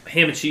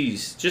 Ham and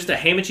cheese, just a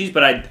ham and cheese, but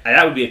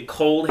that would be a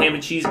cold ham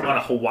and cheese on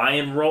a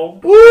Hawaiian roll.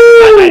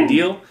 Woo!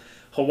 Ideal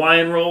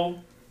Hawaiian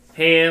roll,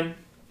 ham,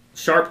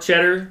 sharp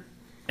cheddar,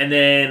 and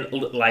then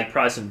like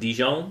probably some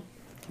Dijon.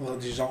 A little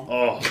Dijon.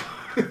 Oh,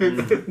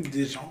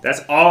 Dijon.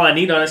 that's all I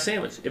need on a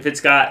sandwich. If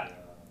it's got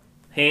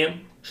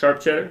ham, sharp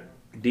cheddar,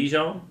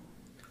 Dijon,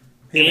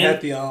 They and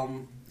had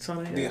it's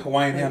on the there.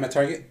 Hawaiian ham at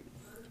Target.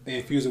 They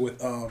infuse it with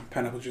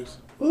pineapple juice.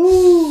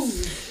 Ooh.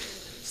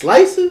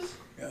 Slices?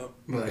 Yep.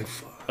 Like,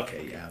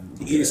 Okay, yeah.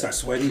 You eat and start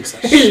sweating. It's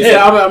like,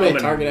 yeah, I'm I'm at gonna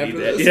Target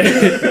need after that.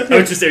 this. Yeah. I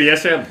was just there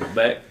yesterday. I'm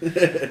back.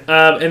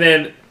 And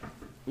then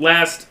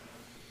last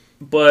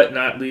but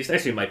not least,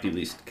 actually it might be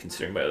least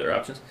considering my other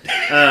options.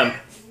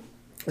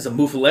 It's a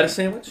muffaletta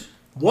sandwich.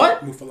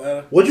 What?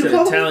 muffaletta. What'd It's you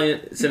an call it? Italian.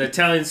 It's an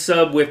Italian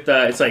sub with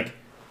it's like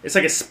It's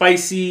like a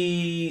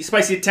spicy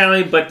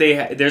Italian, but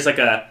there's like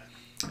a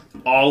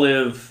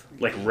olive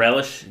like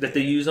relish that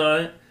they use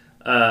on it.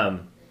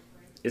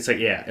 It's like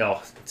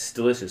it's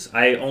delicious.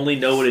 I only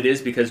know what it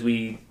is because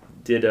we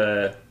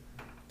did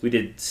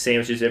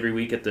sandwiches every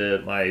week at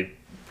my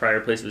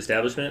prior place of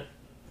establishment.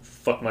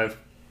 Fuck my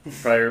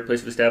prior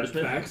place of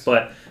establishment. Facts.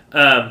 But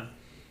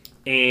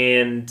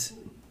and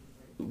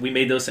we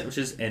made those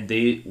sandwiches and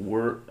they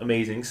were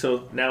amazing.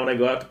 So now when I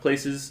go out to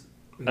places,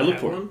 I look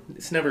for them.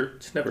 It's never.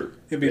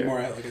 It'd be more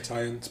at like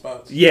Italian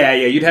spots. Yeah.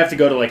 You'd have to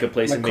go to like a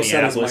place Like in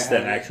Cosetta's Minneapolis might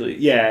that have it. actually.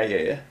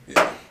 Yeah.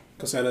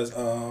 Cosetta's,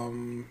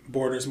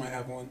 Borders might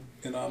have one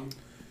in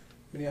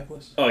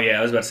Minneapolis. Oh yeah,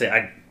 I was about to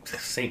say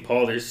St.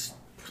 Paul.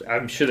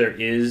 I'm sure there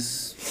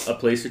is a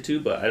place or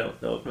two, but I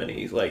don't know of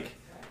many like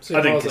St.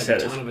 other than Paul's like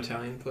a Cosetta's. ton of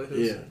Italian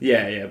places.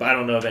 Yeah, but I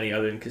don't know of any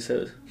other than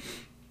Cosetta's.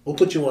 We'll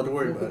put you on to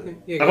worry about it.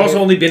 Yeah, I've also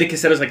only been to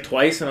Cosetta's like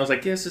twice, and I was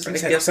like, yes, I had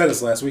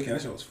Cosetta's last weekend.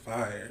 That shit was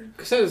fire.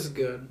 Cosetta's is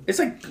good. it's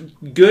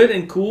like good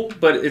and cool,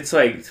 but it's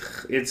like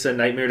it's a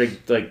nightmare to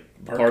like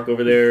park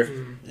over there,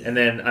 and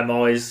then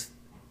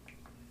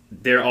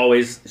they're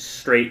always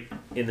straight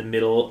in the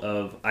middle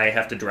of I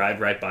have to drive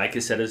right by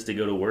Cosetta's to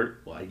go to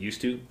work. Well, I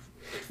used to.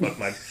 Fuck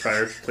my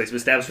prior place of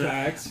establishment.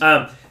 Facts.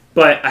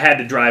 But I had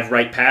to drive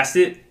right past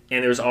it,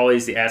 and there was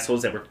always the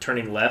assholes that were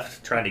turning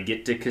left trying to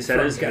get to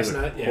Cosetta's. From and they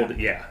would Chestnut, hold it.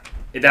 Yeah.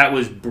 That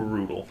was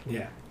brutal.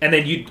 Yeah. And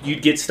then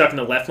you'd get stuck in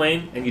the left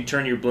lane, and you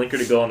turn your blinker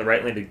to go on the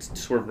right lane to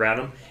swerve around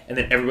them, and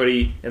then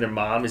everybody and their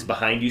mom is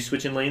behind you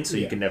switching lanes, so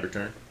you can never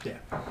turn. Yeah.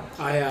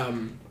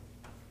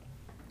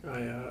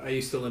 I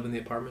used to live in the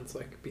apartments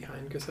like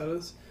behind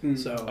Cosetta's,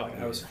 so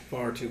I was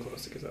far too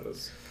close to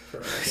Cosetta's for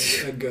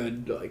like, a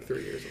good like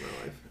 3 years of my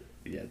life.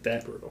 Yeah,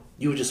 that Brutal.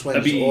 You would just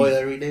swing some oil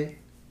every day?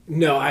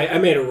 No, I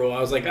made a rule.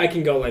 I was like, I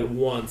can go like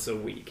once a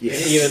week.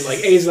 Yes. And even like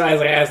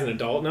as an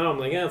adult now, I'm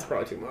like, that's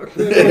probably too much.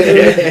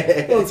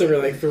 Once every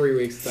like 3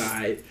 weeks,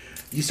 alright.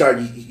 You start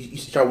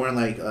wearing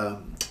like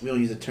we don't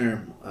use the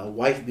term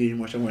wife beater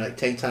anymore. So I'm wearing like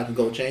tank top and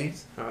gold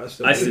chains. I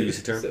still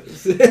use the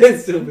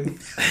term.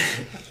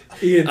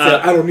 Ian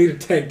said, I don't need a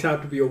tank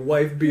top to be a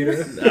wife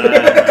beater.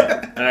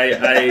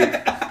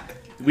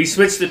 We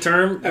switched the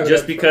term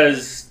just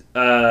because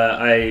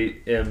I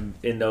am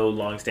in no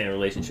long-standing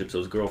relationship, so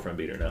it's girlfriend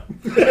beater now.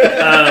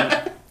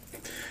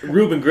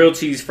 Reuben grilled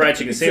cheese, fried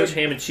chicken sandwich,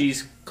 ham and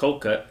cheese,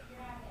 cold cut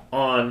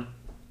on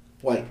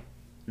White.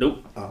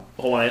 Nope. Oh.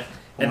 Hawaiian.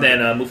 And then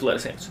muffaletta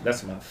sandwich.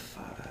 That's my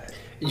 5.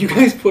 You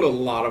guys put a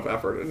lot of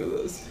effort into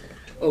this.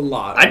 A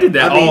lot. I did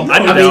that all. I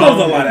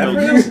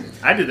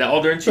did that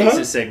all during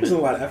Chase's segment. There's a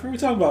lot of effort. We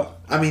talking about.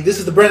 I mean, this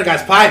is the Brandon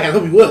Guys podcast. I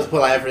hope we will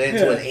put effort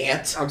into an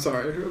ant. I'm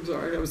sorry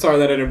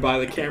that I didn't buy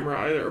the camera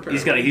either.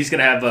 Apparently. He's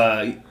gonna have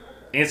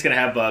Ant's gonna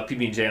have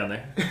PB&J on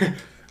there.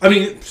 I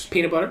mean,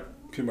 peanut butter.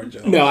 Peanut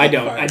butter. No, I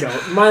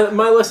don't.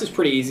 My list is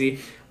pretty easy.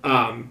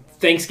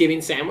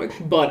 Thanksgiving sandwich,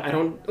 but I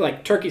don't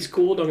like turkey's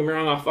cool. Don't get me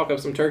wrong. I'll fuck up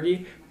some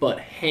turkey, but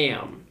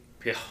ham.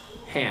 Yeah.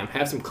 Ham.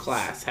 Have some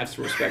class. Have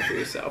some respect for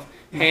yourself.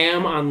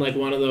 Ham on like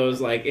one of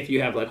those like if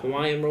you have like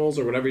Hawaiian rolls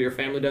or whatever your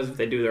family does if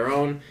they do their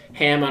own.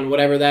 Ham on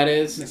whatever that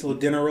is. Nice little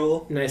dinner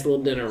roll. Nice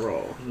little dinner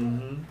roll.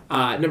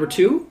 Number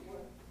 2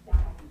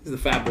 is the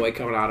fat boy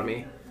coming out of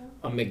me.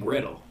 A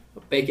McGriddle. A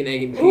bacon,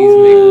 egg, and peas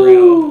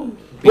McGriddle.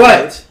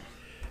 But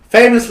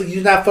famously, you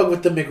do not fuck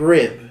with the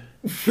McRib.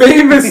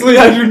 Famously,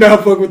 I do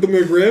not fuck with the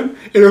McRib.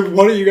 And if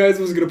one of you guys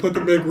was going to put the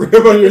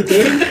McRib on your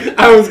thing,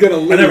 I was going to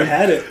leave. I never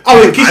had it. Oh,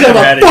 wait, keep saying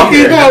about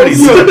fucking house.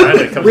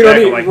 We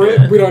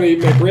don't eat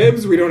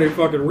McRibs. We don't eat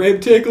fucking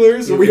rib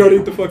ticklers. We don't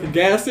eat the fucking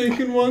gas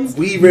station ones.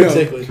 We eat rib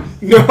ticklers.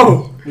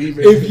 No.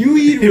 If you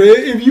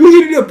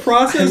eat a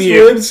processed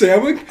rib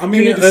sandwich, you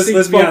need to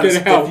seek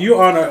fucking help. If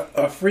you're on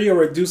a free or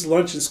reduced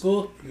lunch in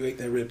school, you ate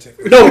that rib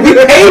tickler. No, we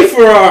paid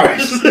for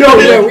ours. No,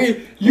 yeah,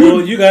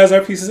 you guys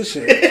are pieces of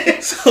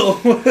shit. So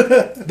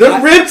the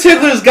rib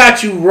ticklers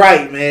got you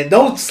right, man.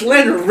 Don't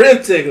slander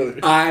rib ticklers.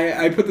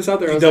 I put this out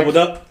there. You doubled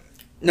up?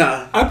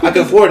 Nah, I can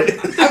afford it.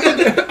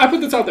 I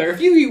put this out there.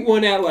 If you eat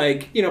one at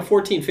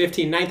 14,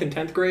 15, 9th and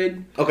 10th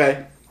grade,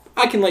 okay,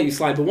 I can let you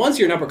slide. But once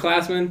you're an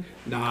upperclassman,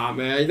 nah,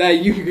 man,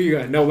 you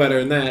got no better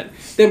than that.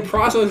 Then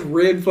processed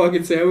rib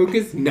fucking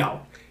sandwiches,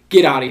 no.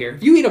 Get out of here.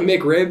 If you eat a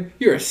McRib,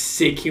 you're a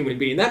sick human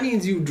being. That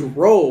means you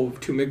drove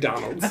to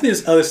McDonald's. I think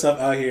there's other stuff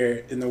out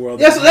here in the world.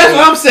 That's what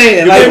I'm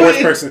saying. You're the worst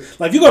person.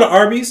 Like, if you go to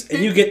Arby's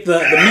and you get the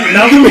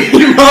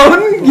meat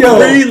mountain, yo,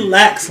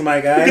 relax,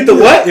 my guy. Get the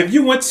what? If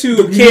you went to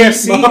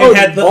KFC and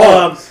had the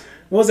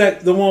what was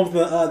that? The one with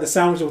the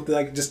sandwich with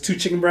just 2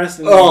 chicken breasts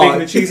and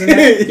bacon and cheese in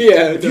it.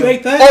 Yeah. If you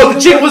ate that, the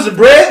chicken was the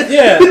bread.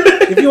 Yeah.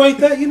 If you ate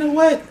that, you know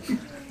what?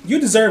 You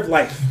deserve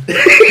life.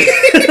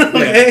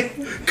 Okay.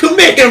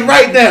 Commit him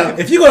right now.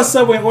 If you go to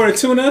Subway and order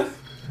tuna,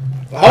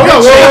 hold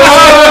on.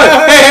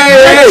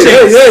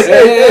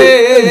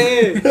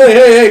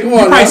 Hey, come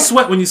on. You might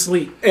sweat when you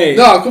sleep. Hey.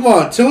 No, come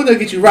on. Tuna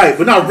get you right.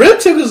 But no, rib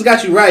ticklers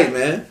got you right,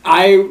 man.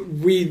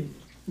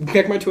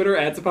 Check my Twitter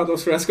at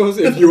Zapatos Frescos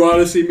if you want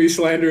to see me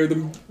slander the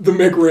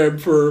McRib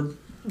for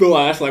the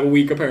last like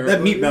week apparently.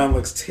 That meat mountain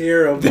looks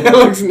terrible. That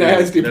looks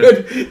nasty.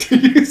 But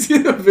did you see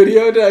the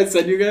video that I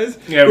sent you guys?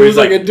 Yeah, it was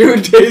like a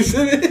dude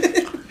tasting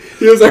it.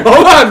 He was like,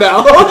 "Hold on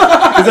now."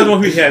 Is that the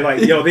one we had?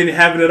 Like, yo, they didn't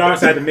have it at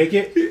ours, so I had to make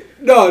it.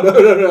 No.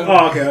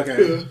 Oh,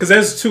 okay. Because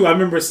there's two. I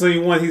remember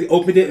seeing one. He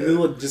opened it and it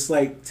looked just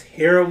like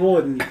terrible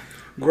and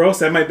gross.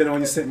 That might have been the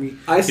one you sent me.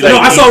 I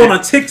saw one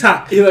on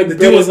TikTok. He like the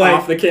dude was like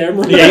off the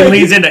camera. Yeah, he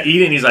leans in to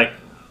eat it and he's like,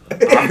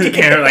 off the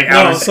camera, like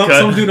out of his cut.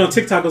 Some dude on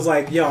TikTok was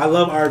like, "Yo, I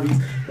love Arby's,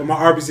 but my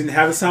Arby's didn't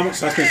have the sandwich,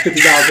 so I spent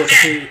 $50 worth of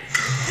food."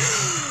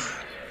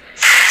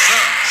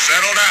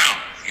 Settle down.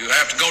 You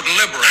have to go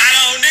deliberate. I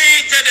don't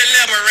need to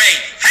deliberate.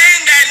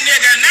 Hang that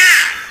nigga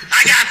now.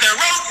 I got the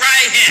rope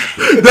right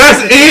here.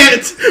 That's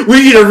it.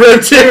 We need a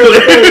rib tickler.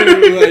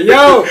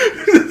 Yo.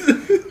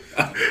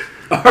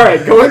 All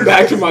right, going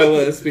back to my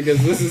list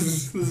because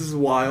this is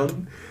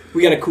wild.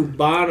 We got a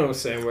Cubano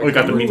sandwich. We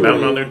got the Meat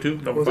Mountain on there too.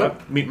 What's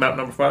 5. Meat Mountain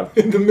number 5.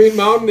 The Meat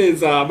Mountain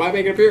is might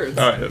make an appearance.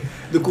 All right.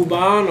 The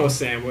Cubano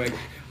sandwich.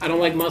 I don't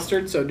like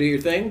mustard, so do your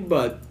thing.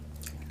 But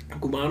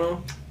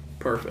Cubano,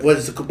 perfect. What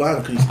is the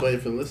Cubano? Can you explain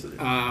it for the listener?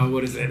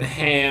 What is it?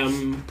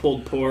 Ham,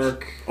 pulled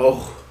pork.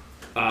 Oh,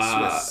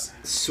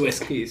 Swiss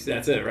cheese.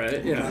 That's it,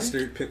 right? Yeah.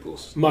 Mustard,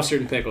 pickles.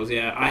 Mustard and pickles.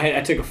 Yeah.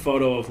 I took a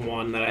photo of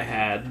one that I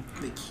had.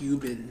 The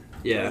Cuban.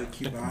 Yeah. The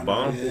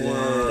Cubano.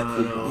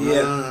 Cubano.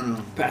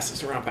 Yeah. Pass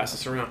this around.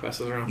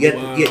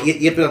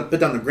 You put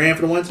down the gram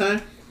for the one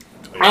time?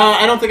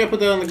 I don't think I put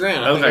that on the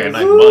ground. That was like a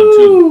nice bun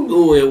too.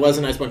 Ooh, it was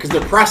a nice one because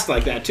they're pressed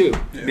like that too.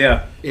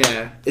 Yeah.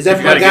 Yeah. Is that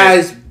for my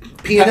guys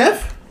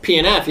PNF?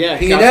 PNF, yeah.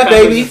 PNF,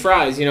 baby.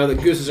 Fries. You know, the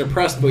gooses are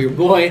pressed, but your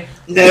boy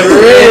never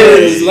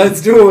is.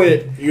 Let's do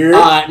it.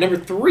 Yeah. Number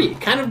 3,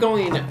 kind of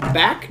going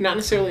back, not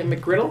necessarily a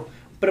McGriddle,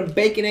 but a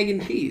bacon, egg,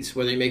 and cheese.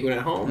 Whether you make one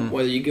at home,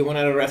 whether you get one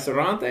at a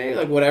restaurante,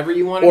 like whatever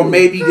you want to Or do.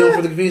 maybe you go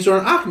for the convenience store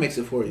and I can mix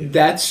it for you.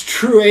 That's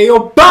true. Hey, yo,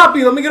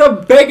 Poppy, let me get a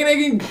bacon,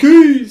 egg, and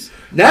cheese.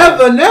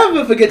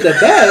 Never forget the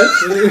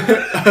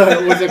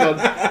best. What's it called?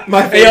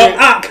 My Hey, favorite.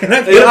 yo, can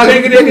I get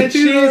bacon, egg, and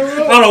cheese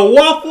on a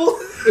waffle?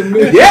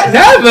 Yeah,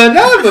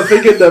 never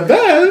forget the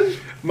best.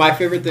 My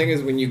favorite thing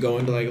is when you go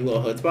into like a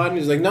little hood spot and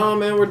he's like, "No,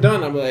 man, we're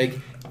done." I'm like,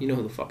 "You know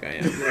who the fuck I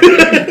am?"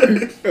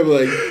 Right? I'm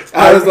like,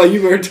 I was like,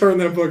 "You better turn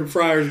that fucking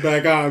fryers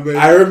back on, baby."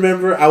 I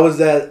remember I was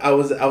at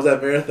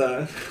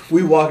Marathon.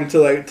 We walked into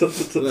like to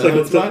like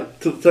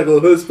a little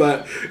hood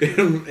spot,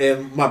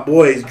 and my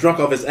boy is drunk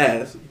off his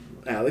ass.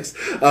 Alex,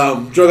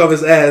 drunk off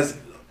his ass.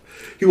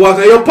 He walks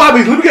in, "Yo,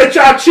 Poppy, let me get a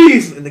chopped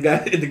cheese." And the guy,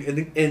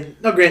 and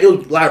no, Grant, it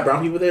was a lot of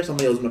brown people there.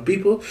 Somebody else, my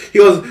people. He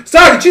goes,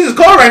 "Sorry, the cheese is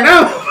cold right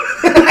now."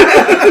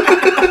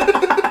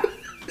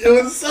 It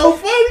was so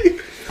funny.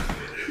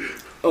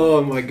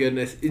 Oh my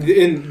goodness!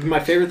 And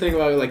my favorite thing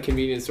about like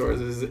convenience stores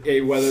is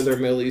whether they're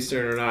Middle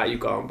Eastern or not, you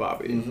call them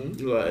Poppy.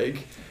 Mm-hmm.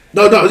 Like,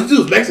 no, this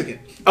dude's Mexican.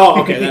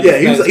 Oh, okay. Yeah,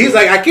 he's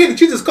like, "I can't. The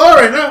cheese is cold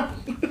right now."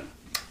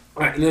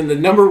 All right, and then the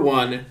number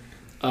 1.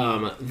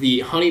 The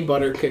honey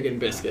butter chicken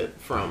biscuit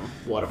from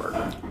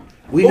Whataburger.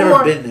 We've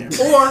never been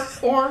there.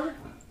 Or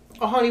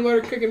a honey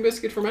butter chicken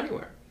biscuit from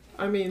anywhere.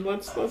 I mean,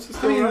 let's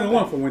just. I mean, the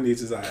one from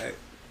Wendy's is alright.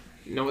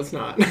 No, it's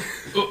not.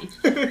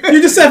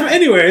 You just said from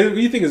anywhere.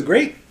 You think it's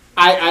great?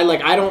 I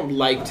don't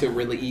like to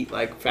really eat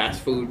like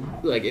fast food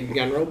like in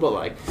general, but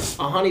like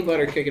a honey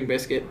butter chicken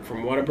biscuit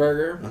from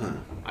Whataburger,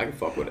 I can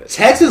fuck with it.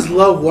 Texans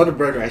love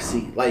Whataburger. I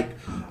see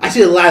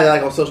a lot of that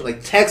like on social.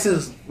 Like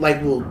Texans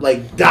like will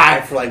like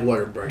die for like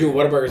Whataburger. Dude,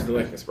 Whataburger's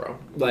delicious, bro.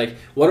 Like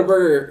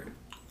Whataburger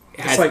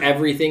has like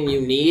everything you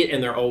need,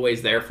 and they're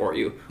always there for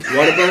you.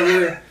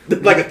 Whataburger,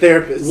 like a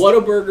therapist.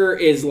 Whataburger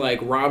is like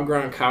Rob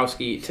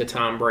Gronkowski to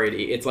Tom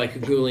Brady. It's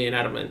like Julian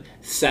Edelman.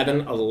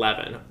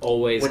 7-Eleven,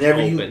 always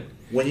open.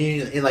 When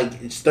you in like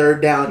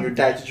third down your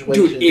diet situation.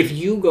 Dude, if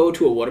you go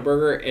to a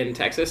Whataburger in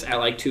Texas at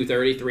like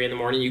 2:30, 3 in the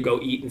morning, you go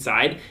eat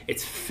inside.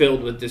 It's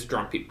filled with just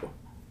drunk people.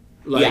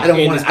 Like, yeah, I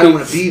don't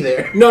want to be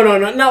there. No,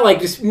 not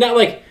like.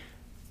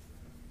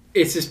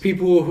 It's just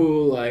people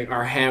who like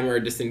are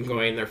hammered, just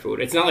enjoying their food.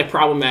 It's not like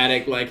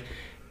problematic. Like,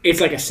 it's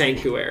like a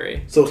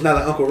sanctuary. So it's not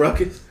like Uncle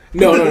Ruckus.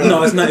 No.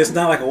 No, it's not. It's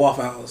not like a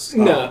Waffle House.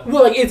 No,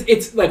 well, like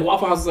it's like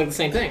Waffle House is like the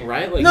same thing,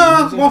 right? Like,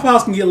 no, Waffle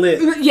House can get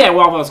lit. Yeah,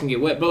 Waffle House can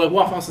get wet, but like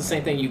Waffle House is the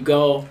same thing. You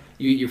go,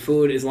 you eat your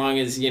food. As long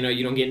as you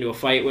don't get into a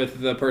fight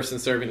with the person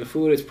serving the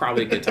food, it's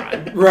probably a good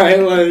time, right?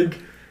 Like,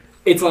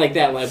 it's like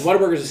that. Like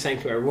Whataburger's a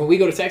sanctuary. When we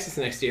go to Texas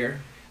next year,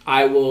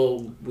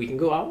 we can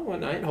go out one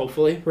night,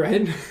 hopefully,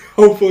 right?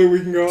 Hopefully we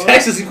can go out.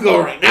 Texas, you can go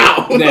right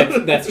now.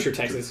 That's true.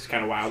 Texas is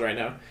kind of wild right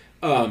now.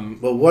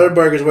 But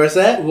Whataburger's where it's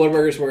at?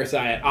 Whataburger's where it's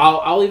at.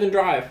 I'll even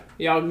drive.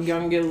 Y'all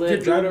can get lit.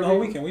 You're driving the whole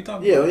weekend. We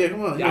talking about? Yeah,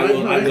 come on.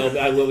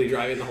 I will be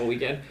driving the whole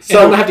weekend. So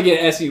I'm gonna have to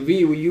get an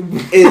SUV. Will you?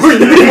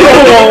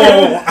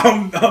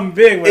 I'm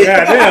big with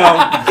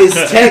that.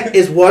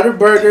 Is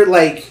Whataburger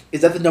like? Is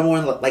that the number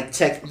one like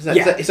tech? It's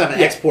not an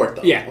export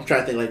though. Yeah, I'm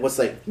trying to think like what's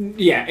like.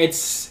 Yeah,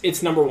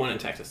 it's number 1 in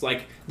Texas.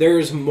 Like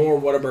there's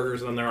more Whataburgers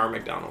than there are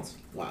McDonald's.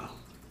 Wow.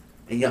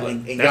 And y'all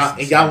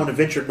want to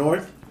venture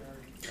north?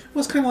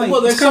 Well, it's kind of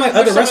like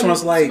other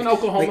restaurants like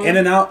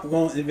In-N-Out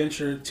won't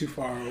venture too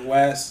far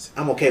west.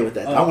 I'm okay with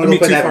that. I want to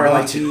go too far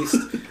like east.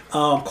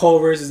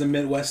 Culver's is a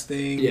Midwest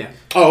thing. Yeah.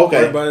 Oh,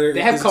 okay. Butter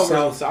They have is a Culver's in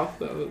the South. South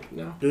though.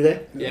 No. Do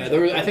they? Yeah,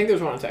 I think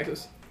there's one in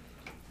Texas.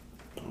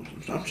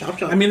 I'm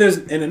trying. I mean, there's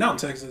In-N-Out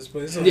in Texas,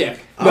 but it's Yeah.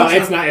 No,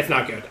 it's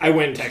not good. I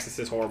went in Texas.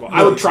 It's horrible.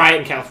 I would try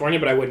it in California,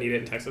 but I wouldn't eat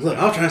it in Texas. Look,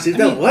 I'm trying to see if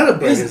that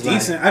Whataburger It's is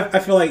decent. I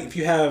feel like if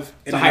you have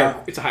It's a higher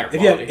quality.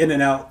 if you have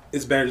In-N-Out,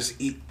 it's better just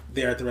eat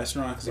there at the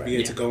restaurant because if you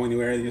get to Yeah. go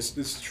anywhere,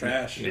 it's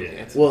trash.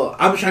 Yeah. Well,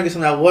 I'm trying to get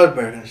some of that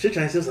Whataburger. Shit,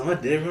 trying to see something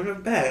I didn't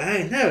remember back. I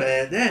ain't never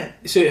had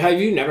that. So have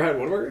you never had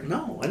Whataburger?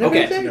 No, I never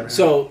had that.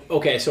 So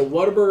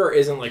Whataburger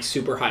isn't like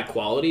super high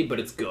quality, but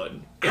it's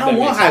good. I don't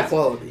want high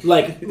quality.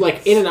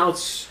 Like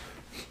In-N-Out's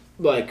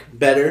like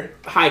Better?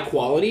 high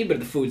quality, but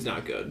the food's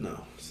not good.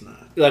 No, it's not.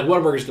 Like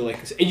Whataburger's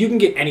delicious. And you can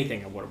get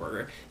anything at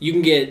Whataburger. You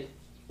can get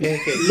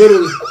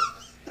literally.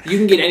 You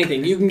can get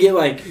anything. You can get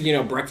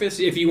breakfast.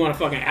 If you want a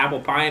fucking apple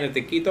pie and a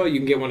taquito, you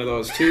can get one of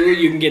those too.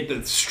 You can get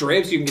the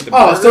strips. You can get the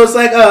burger. So it's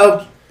like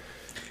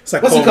It's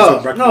like what's it Culver's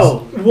called? for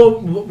breakfast. No,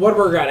 Well,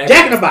 Whataburger got everything.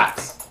 Jack in the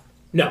Box.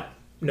 No.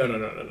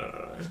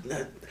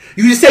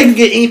 You just say you can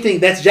get anything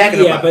that's Jack in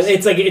the Box. But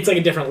it's like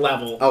a different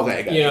level. Okay,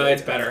 I got you.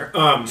 It's better.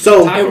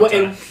 So-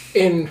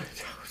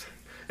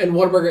 and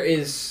Whataburger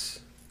is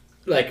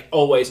like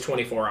always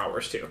 24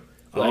 hours too.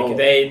 Like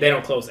they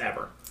don't close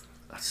ever.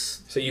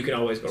 So you can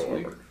always go to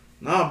Whataburger.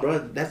 Nah, bro,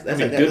 that's like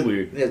good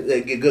weird. Yeah,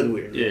 good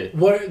weird. Yeah.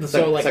 It's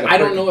like a I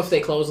don't perk. know if they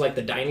close like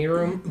the dining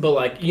room, but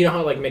like you know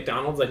how like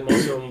McDonald's, like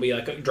most of them will be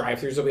like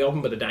drive-throughs will be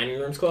open, but the dining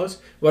room's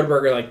closed.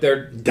 Whataburger, like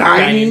their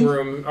dining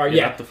room, or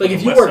Yeah, the like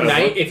if you fucking work West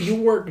Side, if you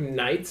work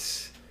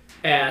nights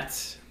at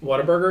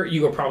Whataburger,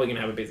 you are probably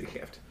gonna have a busy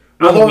shift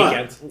Well, on the hold on.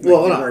 weekends. Well,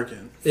 hold on.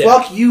 Working. Yeah.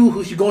 Fuck you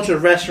who's going to a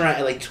restaurant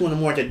at like 2 in the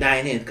morning to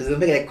dine in because they'll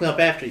make that clean up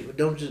after you.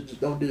 Don't do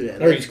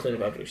that. Or you just clean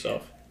up after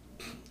yourself.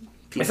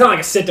 It's not like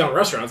a sit-down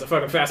restaurant. It's a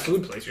fucking fast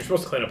food place. You're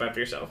supposed to clean up after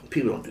yourself.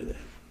 People don't do that.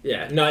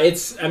 Yeah, no,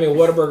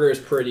 Whataburger is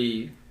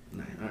pretty.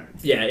 All right.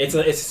 Yeah, it's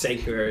a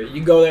sanctuary.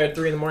 You go there at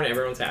 3 in the morning,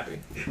 everyone's happy.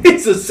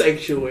 It's a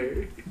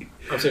sanctuary.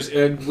 I'm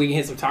serious, we can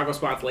hit some taco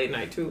spots late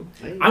night too.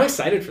 Hey. I'm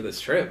excited for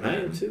this trip, I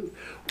man. am too.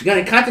 We got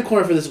a content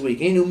corner for this week.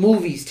 Any new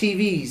movies,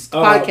 TVs,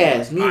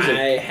 podcasts, music?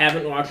 I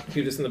haven't watched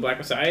Judas and the Black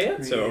Messiah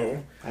yet,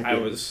 so I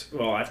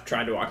did. I've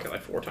tried to watch it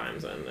like 4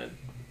 times and then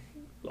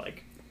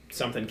like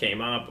something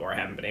came up or I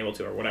haven't been able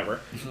to or whatever.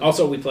 Mm-hmm.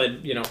 Also, we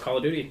played Call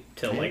of Duty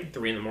till like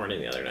 3 in the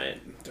morning the other night.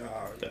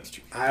 That's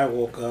true. I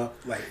woke up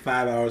like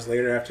 5 hours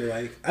later after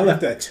I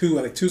left at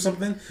 2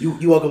 something.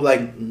 You woke up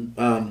like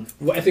Well,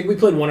 I think we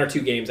played 1 or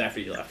 2 games after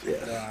you left.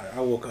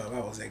 I woke up. I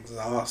was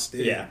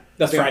exhausted. Yeah,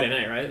 that's Friday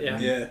night, right? Yeah.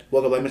 Yeah.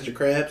 woke up like Mr.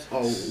 Krabs.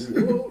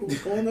 Oh,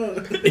 what's going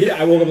on?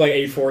 Yeah, I woke up like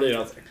 8:40 and I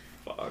was like,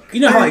 fuck. You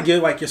know how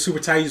like you're super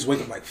tired, you just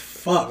wake up like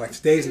fuck, like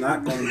today's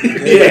not going to be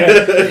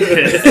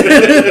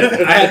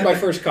good. I had my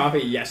first coffee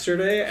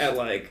yesterday at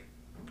like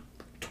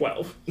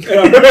 12.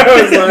 Middle of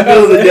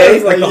the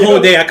day? Like the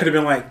whole day, I could have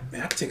been like,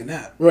 man, I could take a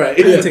nap. Right.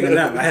 I could take a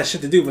nap. I had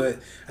shit to do, but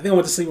I think I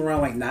went to sleep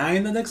around like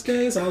 9 the next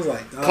day. So I was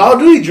like, Call of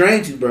Duty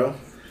drains you, bro.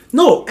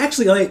 no,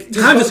 actually, like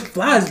time just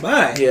flies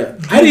by. Yeah.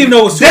 I didn't even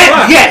know it was 2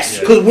 o'clock. Yes,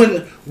 because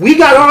when we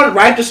got on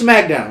right after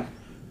SmackDown,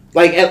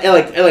 like at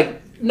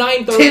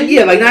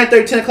 9:30. like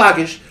 9:30, 10 o'clock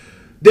ish.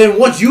 Then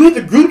once you hit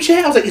the group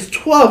chat, I was like, it's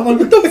 12. I'm like,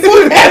 what the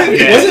fuck happened?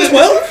 Yeah. Was it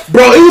 12?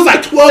 Bro, it was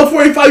like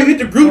 12:45. You hit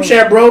the group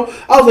chat, bro.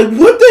 I was like,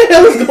 what the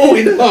hell is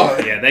going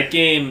on? Yeah, that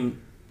game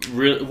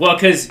really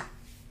because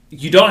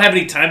you don't have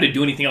any time to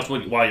do anything else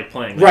while you're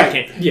playing. Like, Right.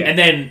 you can't- Yeah. And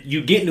then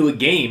you get into a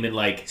game in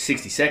like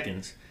 60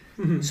 seconds.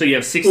 So you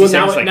have 60 Well,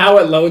 seconds. now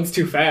it loads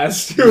too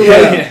fast.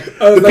 Yeah.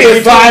 I was The like,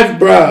 PS5,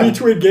 bro.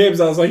 between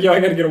games, I was like, yo, I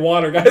gotta get a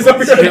water, guys. I'll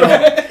be right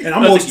back. And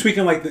I'm always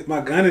tweaking like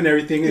my gun and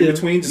everything in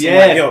between. Just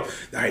Yeah. like, yo, all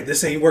right,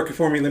 this ain't working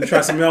for me. Let me try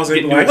something else. And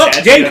Getting like, new oh,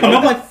 attachments. game coming.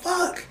 I'm like,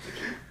 fuck.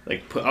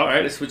 all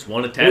right, let's switch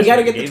one attachment. We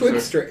gotta get the game's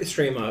Twitch started.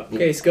 stream up.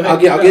 Okay, so go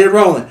ahead. I'll get it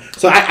rolling.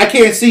 So I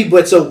can't see,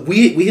 but so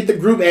we hit the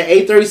group at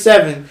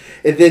 8:37,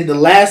 and then the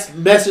last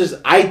message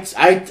I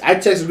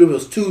texted the group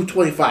was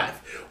 2:25.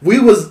 We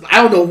was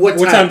I don't know what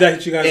time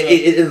did you guys?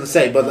 It doesn't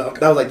say, but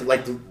that was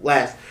like the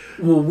last.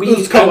 Well, It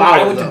was a couple I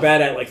hours, went to though.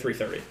 bed at like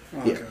 3:30.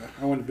 Okay.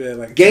 I went to bed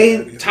like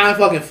Game time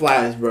fucking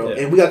flies, bro,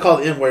 Yeah. and we got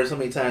called the N-word so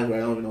many times where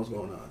I don't even know what's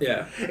going on.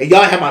 Yeah. And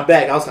y'all had my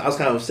back. I was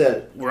kind of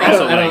upset. We're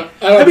also like,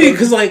 I mean,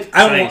 because like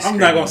Saying I'm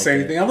not gonna screaming say like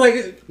anything. I'm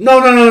like,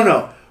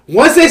 No.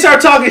 Once they start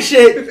talking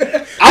shit,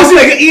 I was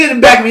like Ian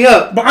to back me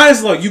up. but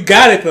honestly, look, you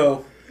got it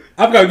though.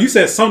 I've got you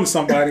said something to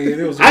somebody.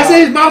 And it was I said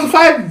his mom's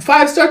a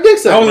five-star dick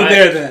sucker. I wasn't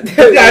there then.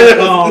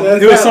 Yeah,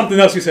 There was something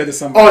else you said to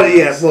somebody. Oh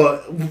yeah,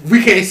 well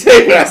we can't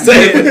say what I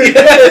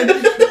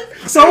said.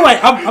 So I'm like,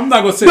 I'm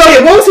not gonna say. No,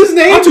 yeah, what was his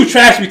name? I'm too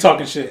trash to be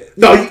talking shit.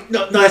 No,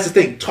 that's the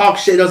thing. Talk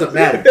shit doesn't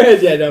matter.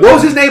 Yeah, no. What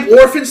was his name?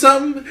 Orphan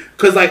something?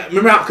 Because like,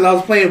 remember, because I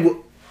was playing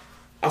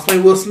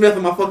Will Smith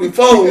on my fucking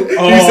phone. He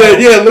said,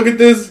 "Yeah, look at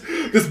this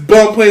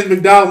bum playing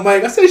McDonald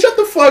Mike." I said, "Shut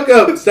the fuck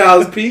up,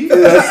 Styles P."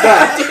 And I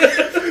stopped.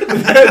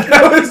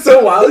 That was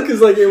so wild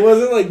because like it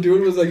wasn't like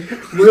dude was like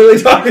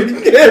really talking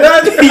shit.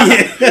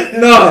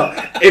 No,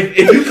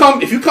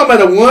 if you come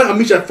at a 1, I'll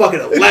meet you at fucking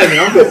 11.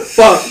 I'm gonna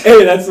fuck.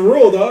 Hey, that's the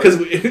rule, dog. Because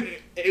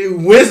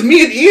With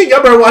me and Ian,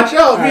 y'all better watch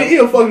out. Me and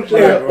Ian fucking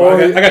shit up.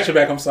 I got your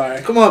back. I'm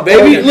sorry. Come on,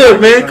 baby. Look,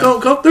 man,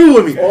 come through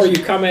with me. Or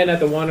you come in at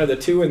the 1 or the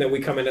 2, and then we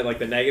come in at like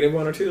the negative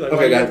 1 or 2. Like,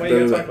 okay, why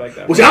you gotta talk like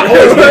that? Which I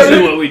always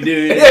do what we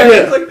do.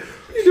 Yeah. Like,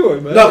 what you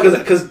doing, man? No,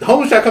 because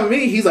Homer tried coming to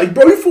me. He's like,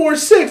 bro, you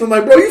 4-6. I'm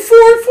like, bro, you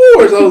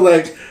 4-4. So I was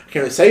like, I can't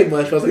really say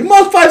much. I was like, you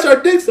must fight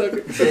our dick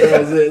sucker. So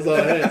that was it. That's all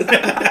I had.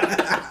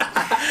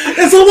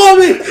 It's a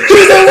woman.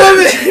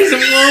 She's a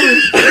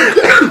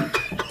woman.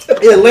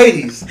 Yeah,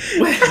 ladies,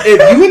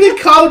 if you in the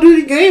Call of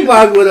Duty game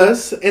log with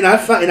us and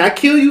I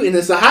kill you and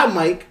it's a hot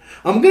mic,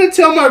 I'm gonna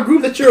tell my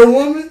group that you're a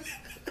woman,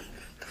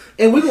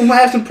 and we're gonna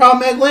have some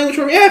problematic language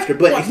from after.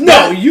 But it's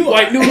not. You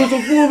white noodle's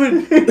a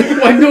woman.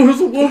 White noodle's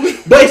a woman.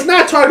 But it's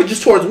not targeted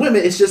just towards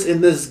women. It's just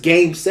in this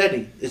game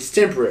setting. It's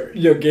temporary.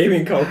 Your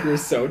gaming culture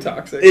is so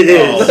toxic. It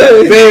is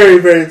very,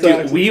 very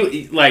toxic. Dude,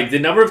 we like the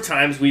number of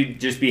times we'd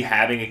just be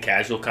having a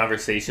casual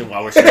conversation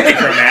while we're switching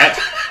for a match.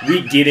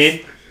 We get in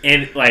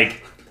and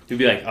like. You'd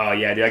be like, oh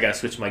yeah, dude, I gotta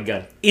switch my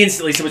gun.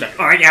 Instantly, someone's like,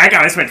 oh yeah, I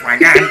gotta switch my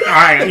gun.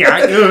 Oh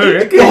yeah.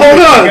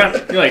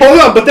 Hold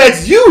on, but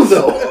that's you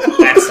though.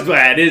 That's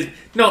what it is.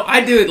 No,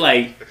 I do it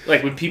like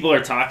when people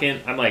are talking,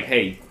 I'm like,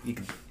 hey, you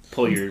can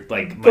pull your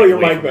mic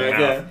back,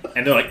 yeah.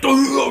 And they're like,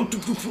 oh,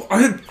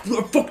 I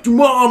fucked your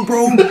mom,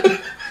 bro.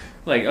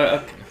 Like,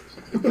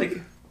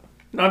 okay.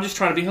 No, I'm just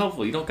trying to be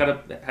helpful. You don't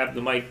gotta have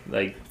the mic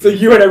like. So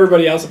you and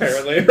everybody else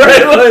apparently,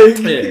 right? Like,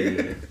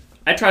 yeah.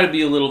 I try to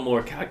be a little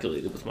more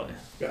calculated with my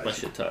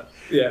shit talk.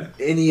 Yeah.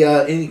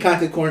 Any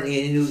content corner,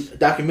 any new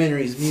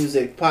documentaries,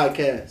 music,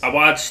 podcasts? I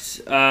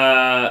watched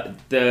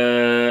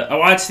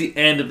the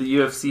end of the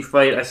UFC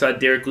fight. I saw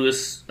Derek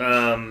Lewis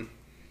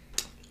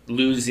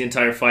lose the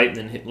entire fight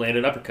and then land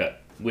an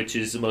uppercut, which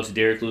is the most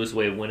Derek Lewis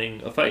way of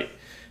winning a fight.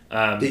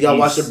 Did y'all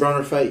watch the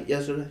Broner fight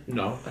yesterday?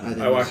 No,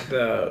 I watched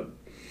the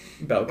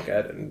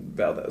Belkat and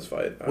Valdez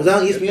fight. Was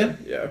that on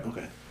ESPN? Yeah.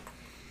 Okay.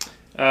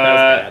 That was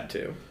bad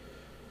too.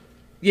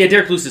 Yeah,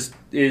 Derek Lewis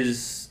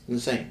is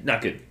insane.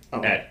 Not good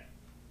okay.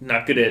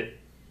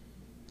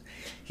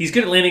 He's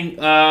good at landing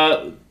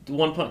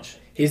one punch.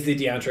 He's the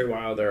Deontay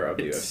Wilder of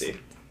the UFC.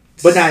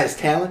 But not as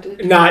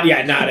talented? Not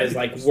as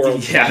like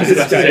world class. He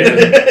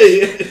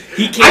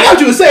can't. I got what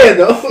you were saying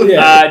though.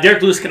 Yeah.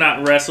 Derek Lewis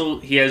cannot wrestle.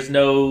 He has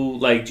no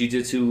like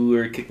jiu-jitsu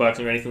or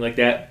kickboxing or anything like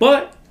that.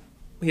 But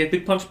he has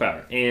big punch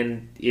power,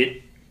 and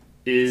it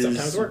is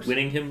sometimes works.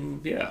 Winning him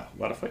a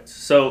lot of fights.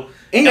 So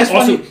and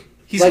also. Funny.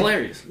 He's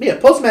hilarious. Yeah,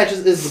 post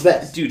matches is the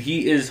best. Dude,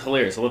 he is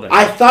hilarious. I love that.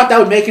 I thought that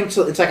would make him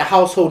so it's like a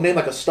household name,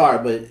 like a star,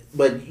 but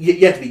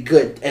you have to be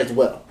good as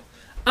well.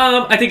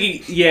 I think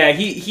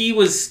he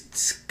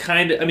was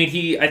kind of. I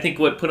mean, I think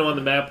what put him on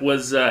the map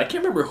was I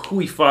can't remember who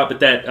he fought, but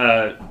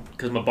that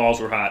because my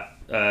balls were hot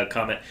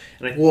comment.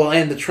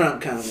 And the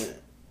Trump comment.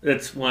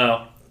 That's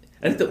I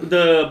think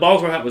the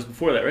balls were hot was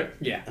before that, right?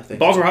 Yeah, I think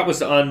balls were hot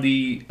was on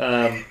the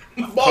card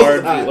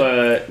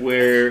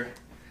where.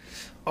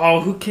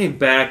 Oh, who came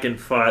back and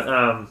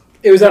fought?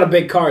 It was on a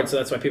big card, so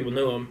that's why people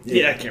knew him.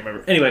 Yeah, I can't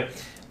remember. Anyway,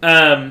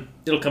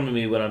 it'll come to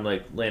me when I'm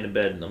like laying in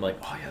bed and I'm like,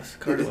 oh yes, the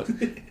card it was.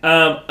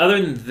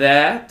 Other than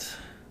that,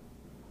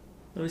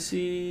 let me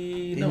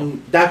see. No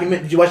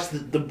document. Did you watch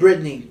the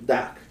Britney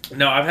doc?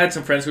 No, I've had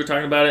some friends who were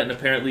talking about it, and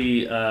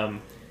apparently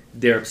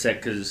they're upset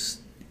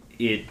because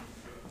JT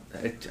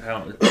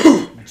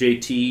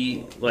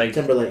like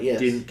Timberlake, yes.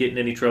 didn't get in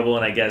any trouble,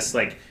 and I guess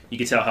like you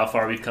could tell how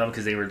far we've come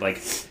because they were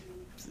like.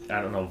 I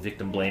don't know,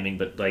 victim blaming,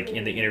 but like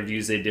in the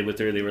interviews they did with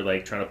her, they were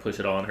like trying to push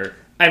it all on her.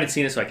 I haven't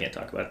seen it, so I can't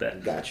talk about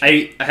that. Gotcha.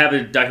 I have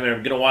a documentary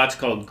I'm going to watch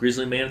called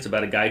Grizzly Man. It's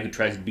about a guy who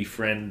tries to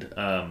befriend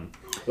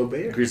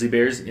grizzly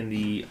bears in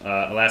the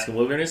Alaskan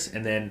wilderness,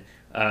 and then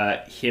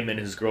him and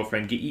his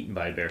girlfriend get eaten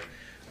by a bear.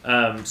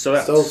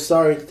 So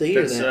sorry to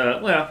hear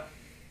that. Well,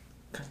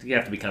 you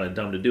have to be kind of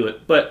dumb to do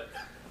it, but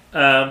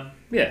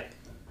yeah.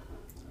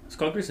 It's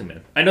called Grizzly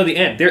Man. I know the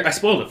end. I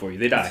spoiled it for you.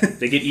 They die.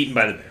 They get eaten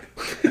by the bear.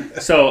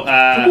 So,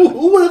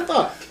 who would have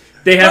thought?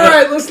 They have. All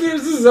right,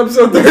 listeners, this is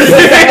episode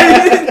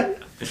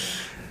 30.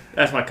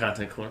 That's my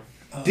content corner.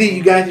 D,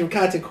 you guys, your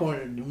content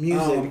corner, the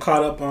music. I'm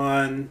caught up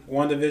on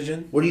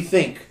WandaVision. What do you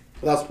think?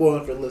 Without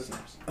spoiling for the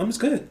listeners. I'm just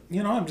good.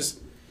 I'm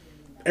just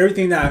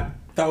everything that I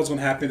thought was going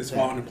to happen is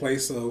falling in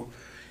place. So,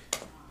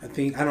 I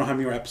don't know how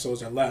many more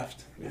episodes are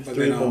left. But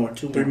Three more.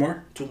 Two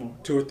more?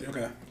 2 or 3.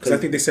 Okay. Because I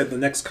think they said the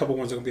next couple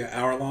ones are going to be an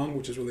hour long,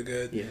 which is really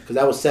good. Yeah, because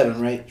that was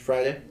 7, right?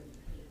 Friday?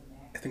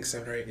 I think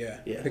 7 or 8, yeah.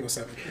 I think it was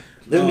 7.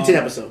 There'll be 10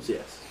 episodes,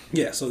 yes.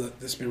 Yeah, so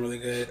that's been really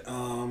good.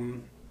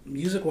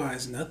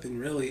 Music-wise, nothing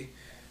really.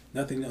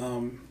 Nothing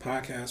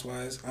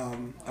podcast-wise.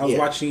 I was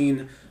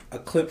watching a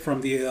clip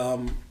from the, I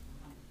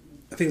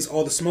think it's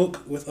All the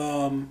Smoke with...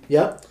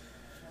 Yep.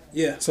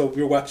 Yeah, so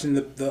we were watching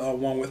the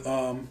one with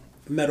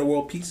Meta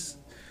World Peace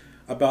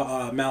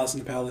about Malice in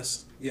the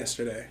Palace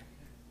yesterday.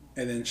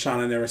 And then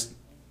Shauna never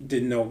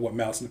didn't know what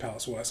Malice in the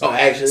Palace was. So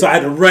actually? So I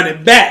had to run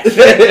it back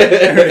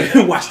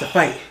and watch the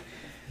fight.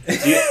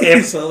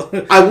 So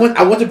I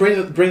want to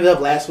bring it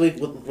up last week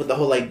with the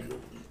whole like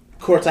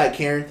courtside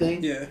Karen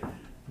thing. Yeah,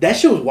 that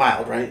shit was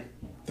wild, right?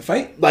 The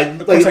fight,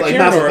 like Malice in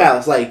the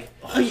Palace, like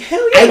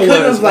hell yeah! I couldn't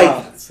have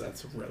like.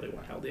 That's really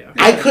wild. Yeah.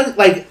 I couldn't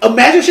like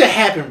imagine shit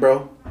happen,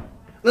 bro.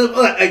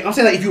 Like, I'm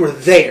saying like if you were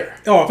there.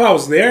 Oh, if I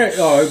was there,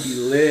 it'd be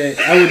lit.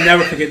 I would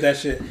never forget that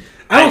shit.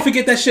 I don't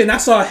forget that shit, and I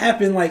saw it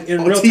happen like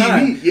in real TV?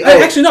 time. Yeah.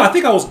 Actually, no, I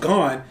think I was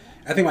gone.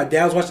 I think my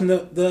dad was watching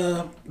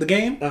the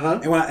game,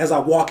 and as I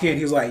walk in,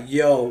 he was like,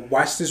 "Yo,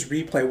 watch this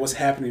replay. What's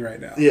happening right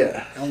now?"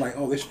 Yeah, and I'm like,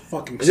 "Oh, this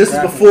fucking." This is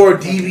before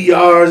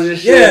DVRs and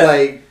shit. Yeah.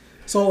 Like,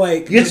 so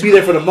like you have to be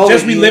there for the moment.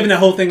 Just reliving that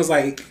whole thing is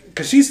like.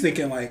 Because she's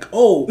thinking like,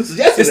 oh, it's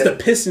the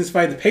Pistons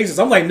fighting the Pacers.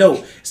 I'm like,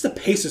 no, it's the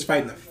Pacers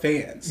fighting the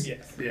fans. Yeah.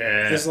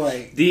 It's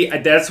like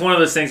that's one of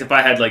those things. If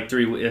I had like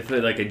if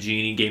like a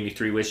genie gave me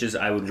 3 wishes,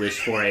 I would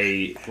wish for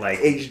a like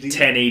HD.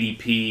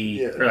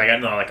 1080p or like I don't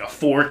know, like a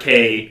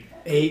 4K,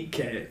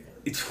 8K,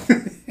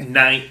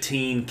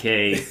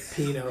 19K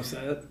Pinot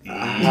set,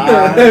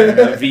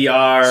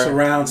 VR,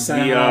 surround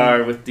sound,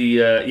 VR with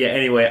the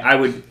Anyway, I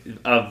would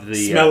of the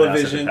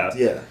smell-o-vision.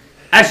 Yeah,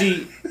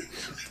 actually.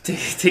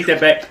 Take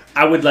that back.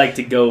 I would like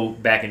to go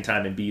back in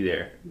time and be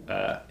there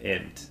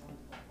and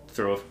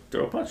throw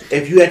a punch.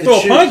 If you had to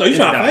throw choose, a punch, are you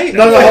trying to fight?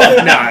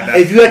 No.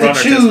 If you had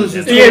to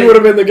choose, Ian would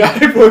have been the guy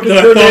fucking through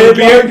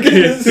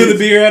the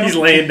beer. He's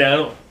laying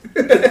down.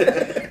 But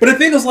the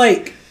thing is,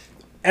 like,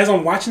 as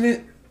I'm watching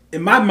it,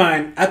 in my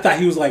mind, I thought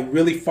he was like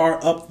really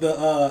far up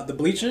the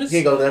bleachers.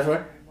 He didn't go that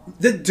far.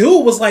 The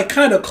dude was like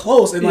kind of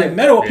close, and like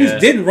Metal Piece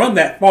didn't run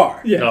that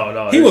far. Yeah.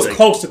 No. He was like,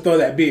 close to throw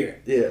that beer.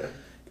 Yeah.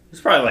 It's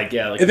probably like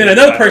and then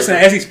another person,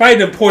 as he's fighting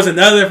him, pours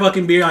another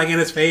fucking beer like in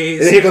his face.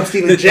 And then here comes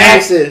Steven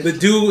Jackson. The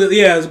dude,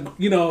 is,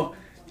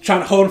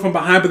 trying to hold him from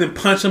behind, but then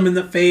punch him in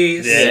the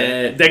face.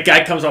 Yeah, that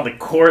guy comes on the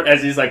court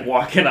as he's like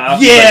walking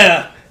off.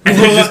 Yeah, and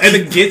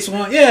then gets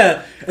one.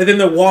 Yeah, and then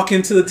they walk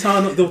into the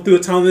tunnel through the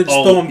tunnel, and just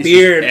throw him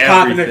beer and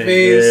pop in their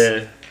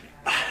face.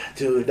 Yeah.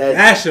 Dude,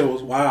 that shit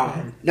was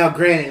wild. Now,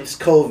 granted, it's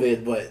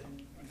COVID, but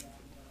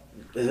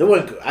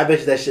I bet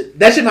you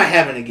that shit might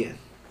happen again.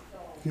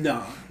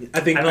 No, I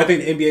think the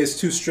NBA is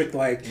too strict.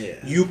 Like,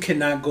 you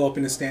cannot go up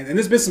in the stands. And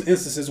there's been some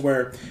instances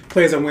where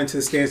players have went to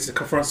the stands to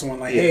confront someone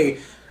like,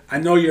 hey, I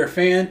know you're a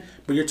fan,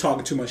 but you're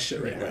talking too much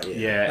shit right now.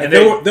 Yeah.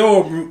 Like,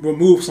 they'll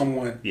remove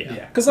someone.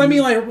 Yeah. Because, I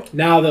mean, like,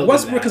 now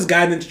Westbrook has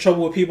gotten into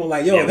trouble with people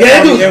like, yo,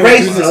 that dude's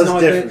racist. That's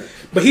different.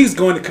 But he's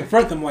going to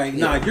confront them like,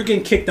 nah, you're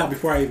getting kicked out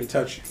before I even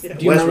touch you. Yeah.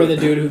 Do you remember the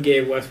dude who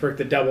gave Westbrook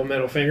the double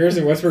middle fingers?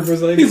 And Westbrook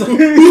was like, he's like,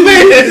 who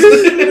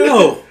is?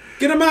 No.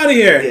 Get him out of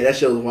here. Yeah, that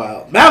shit was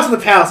wild. Mouse in the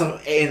Palace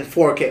in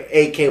 4K,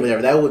 8K,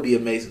 whatever. That would be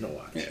amazing to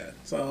watch. Yeah.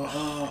 So,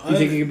 you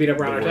think you could beat up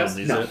Ron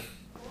Artest? No.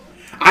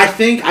 I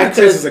think Artest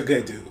is a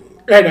good dude.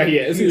 I know he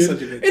is. He's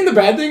such a good dude. And the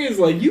bad thing is,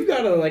 like, you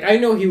gotta, like, I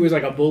know he was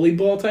like a bully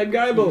ball type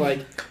guy, but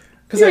like,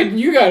 because like,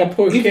 you gotta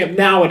push him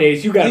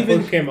nowadays. You gotta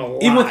push him a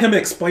lot. Even with him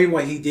explain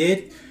what he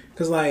did,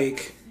 because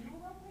like.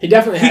 He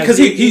definitely has. Because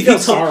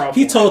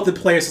he told the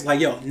players, like,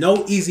 yo,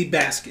 no easy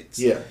baskets.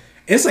 Yeah.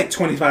 It's like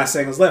 25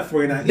 seconds left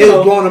for you now.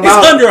 Blowing him out.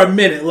 It's under a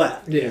minute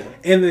left. Yeah.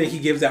 And then he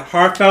gives that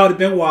hard foul to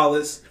Ben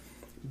Wallace.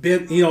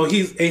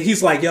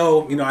 He's like,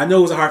 yo, I know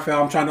it was a hard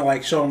foul. I'm trying to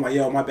like show him like,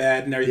 yo, my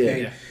bad and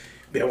everything. Yeah.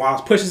 Ben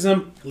Wallace pushes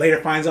him.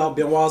 Later finds out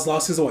Ben Wallace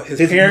lost his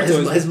parents.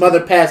 His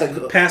mother passed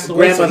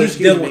away, so he's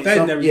dealing with that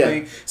and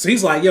everything. Yeah. So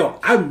he's like, yo,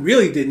 I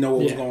really didn't know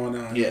what was going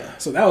on. Yeah.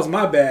 So that was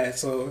my bad.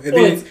 So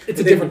it's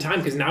a different time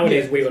because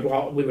nowadays we would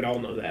all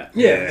know that.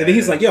 Yeah. And then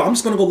he's like, yo, I'm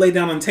just gonna go lay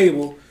down on the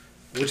table.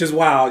 Which is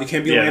wild. You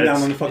can't be laying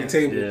down on the fucking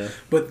table. Yeah.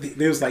 But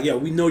they was like, yo,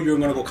 we know you're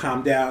going to go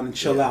calm down and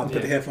chill out and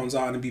put the headphones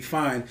on and be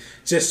fine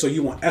just so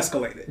you won't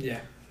escalate it. Yeah.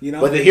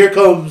 But then here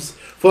comes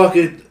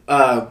fucking,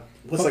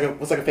 what's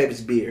like a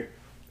famous beer?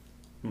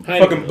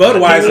 Fucking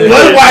Budweiser.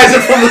 Budweiser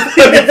from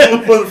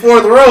the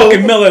fourth row.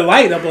 Fucking Miller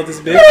Lite up on this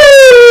bitch.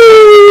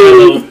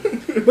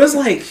 But it's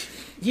like,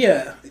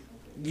 yeah,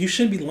 you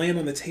shouldn't be laying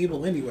on the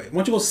table anyway. Why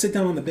don't you go sit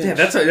down on the bench?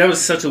 Yeah, that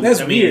was such a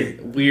weird.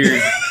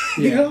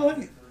 You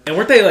know, and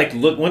weren't they like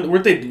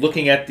weren't they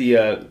looking at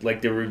the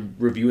like they were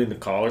reviewing the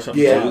call or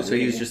something? Yeah. Too? So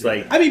he was just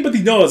like, I mean, but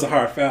he knows it's a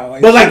hard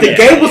foul. But like the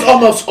game was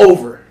almost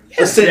over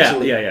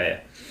essentially. Yeah.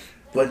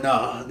 But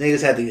no,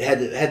 niggas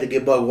had to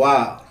get bug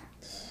wild.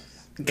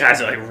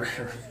 Guys are like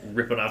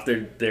ripping off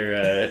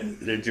their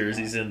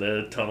jerseys in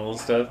the tunnel and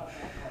stuff.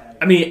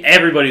 I mean,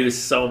 everybody was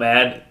so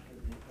mad,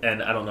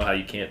 and I don't know how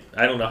you can't.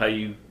 I don't know how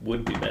you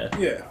would be mad.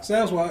 Yeah, so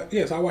that's why.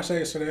 Yeah, so I watched that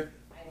yesterday.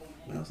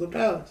 That's the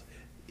Palace.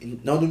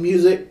 No new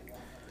music.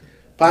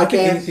 Podcast. I don't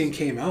think anything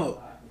came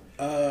out.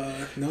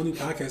 No new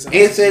podcast.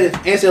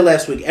 And said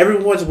last week.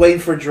 Everyone's waiting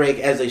for Drake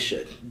as they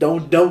should.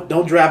 Don't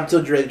drop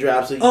until Drake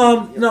drops. So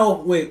no,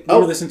 wait. We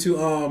were listening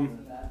to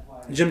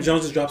Jim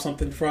Jones has dropped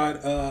something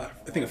fraud. I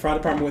think a fraud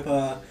department with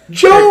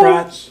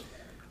Jones.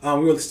 We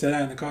were listening to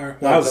that in the car.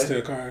 Well, I was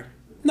listening to the car.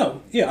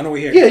 No, yeah, I know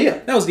we're here. Yeah.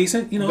 That was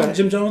decent.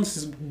 Jim Jones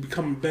has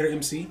become a better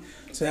MC,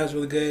 so that was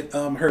really good.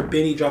 Heard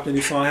Benny dropped a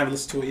new song. I haven't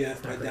listened to it yet.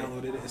 I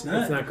downloaded it. It's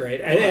not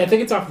great. I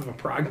think it's off of a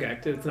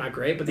project. It's not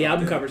great, but the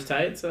album cover's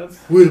tight. So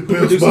we're the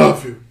Bills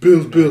Mafia.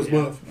 Bills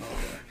Mafia.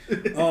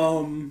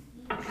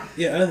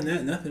 Yeah. Other than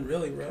that, nothing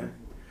really, bro.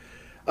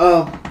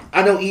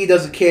 I know E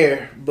doesn't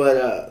care,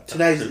 but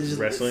tonight is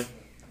wrestling.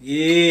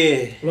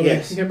 Yeah.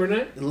 Elimination Chamber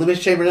night.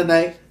 Elimination Chamber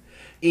tonight.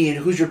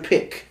 Ian, who's your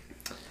pick?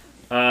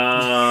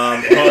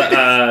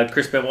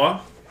 Chris Benoit.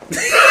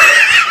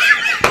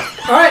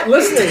 All right,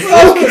 listeners.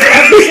 Episode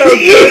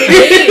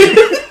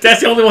 38.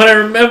 That's the only one I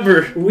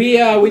remember. We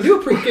do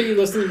appreciate you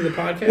listening to the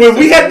podcast. When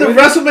we had the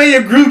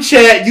WrestleMania group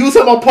chat, you was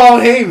talking about Paul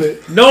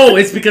Heyman. No,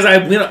 it's because I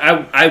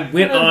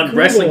went on Google.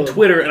 wrestling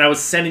Twitter and I was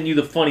sending you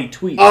the funny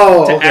tweets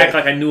to act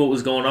like I knew what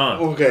was going on.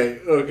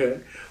 Okay.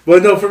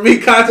 But no, for me,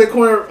 Content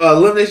Corner,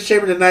 Elimination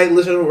Chamber tonight.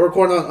 Listen, we're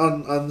recording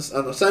on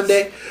a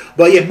Sunday.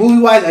 But yeah,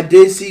 movie wise, I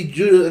did see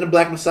Judas and the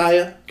Black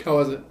Messiah. How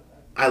was it?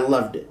 I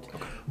loved it.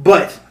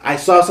 But I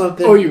saw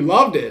something. Oh, you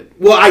loved it.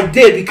 Well, I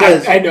did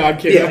because I know. I'm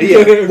kidding.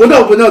 Yeah. Well,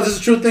 no, this is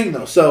a true thing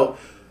though. So,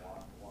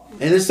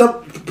 and it's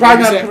some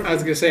probably not. I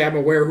was gonna say I'm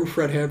aware who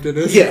Fred Hampton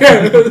is.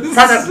 Yeah,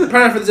 probably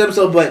not for this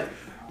episode. But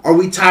are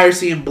we tired of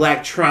seeing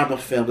black trauma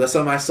films? That's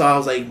something I saw. I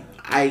was like,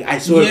 I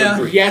sort of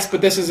agree. Yes, but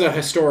this is a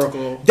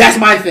historical. That's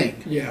my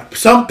thing. Yeah.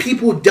 Some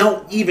people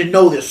don't even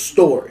know this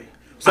story.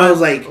 So I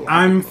was like,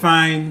 I'm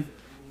fine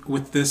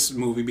with this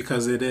movie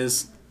because it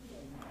is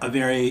a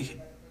very.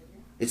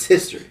 It's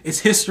history. It's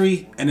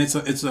history, and it's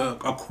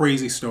a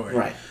crazy story.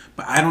 Right.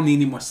 But I don't need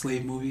any more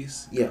slave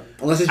movies. Yeah.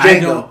 Unless it's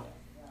Django.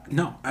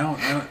 No, I don't.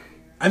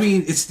 I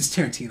mean, it's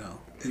Tarantino.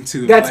 That's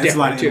a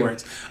lot of too.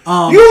 words.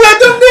 You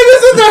let them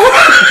niggas in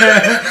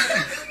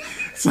the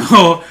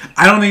So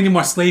I don't need any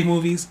more slave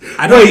movies.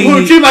 I Wait,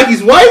 who treat him like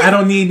he's white? I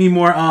don't need any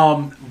more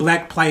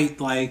black plight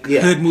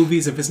hood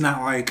movies if it's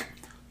not like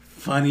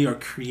funny or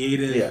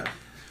creative. Yeah.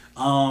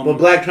 But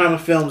black trauma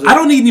films. I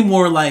don't need any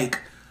more like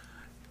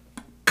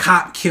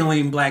cop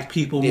killing black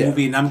people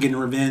movie and I'm getting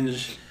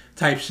revenge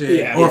type shit.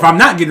 Yeah, or if I'm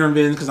not getting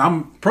revenge because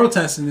I'm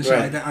protesting and shit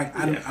like that,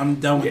 I'm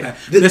done with that.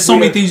 There's so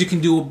many things you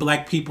can do with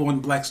black people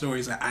and black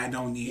stories that I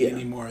don't need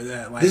any more of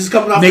that. Like, this is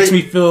coming off makes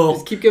me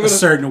feel a us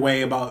certain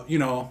way about,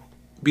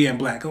 being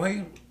black.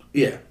 Like,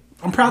 yeah.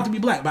 I'm proud to be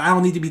black, but I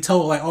don't need to be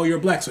told like, oh, you're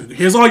black, so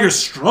here's all your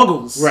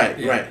struggles. Right.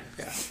 Yeah.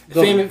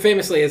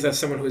 Famously, as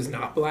someone who's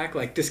not black,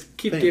 like just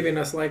keep giving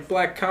us like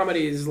black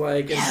comedies,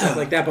 like and stuff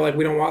like that. But like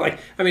we don't want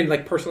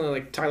personally,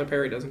 like Tyler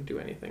Perry doesn't do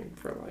anything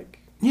for like.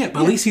 Yeah,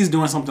 but at least he's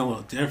doing something a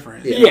little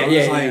different.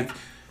 Yeah.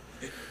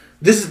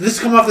 This is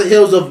coming off the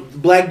heels of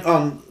Black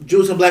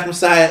Judas and Black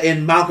Messiah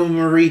and Malcolm and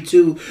Marie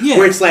too,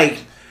 where it's like,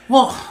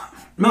 well,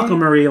 Malcolm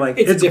Marie, like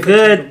it's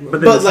good,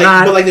 but then it's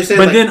not. But like they're saying,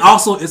 but then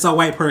also it's a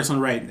white person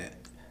writing it.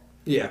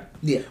 Yeah.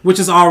 Which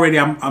is already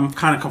I'm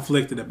kind of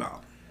conflicted about.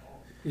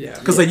 Yeah.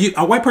 Because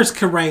a white person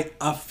could write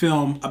a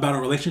film about a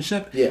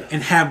relationship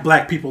and have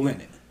black people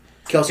in it.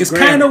 It's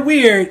kind of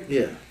weird.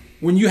 Yeah.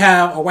 When you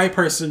have a white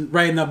person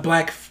writing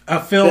a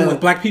film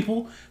with black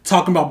people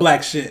talking about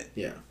black shit.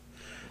 Yeah.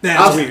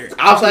 That's weird.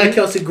 Outside of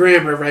Kelsey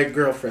Grammer write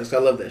Girlfriends. I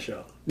love that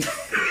show.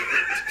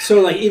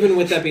 So like even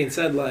with that being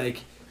said,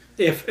 like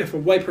if a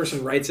white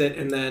person writes it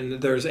and then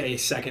there's a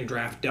second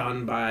draft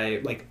done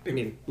by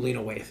Lena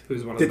Waithe,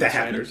 who's one of the best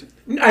writers.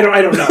 I don't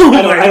know.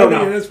 I don't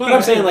know. But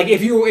I'm saying like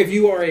if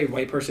you are a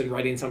white person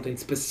writing something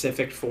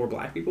specific for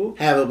black people,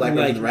 have a black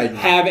person writing.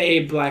 Have a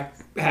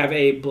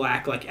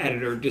black like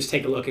editor just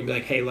take a look and be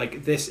like, hey,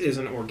 like this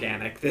isn't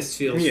organic. This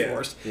feels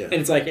forced. Yeah. And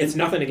it's like it's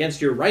nothing against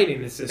your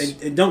writing. It's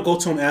just and don't go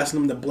to him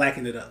asking him to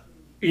blacken it up.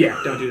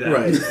 Yeah, don't do that.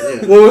 Right.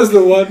 Yeah. What was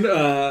the one,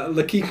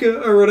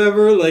 Lakika or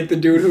whatever? Like the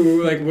dude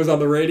who like was on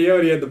the radio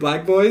and he had the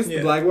black voice,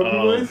 the black woman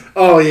voice.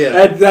 Oh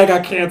yeah, that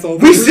got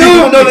canceled. We still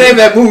don't know the name of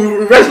that movie.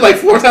 We read like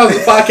 4 times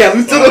the podcast.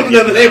 We still don't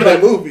know the name of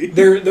that movie.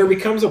 There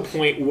becomes a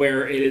point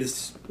where it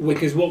is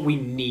because what we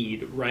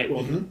need, right?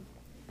 Well,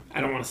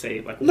 I don't want to say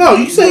like no,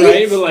 you say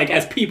right, but like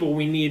as people,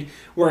 we need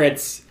where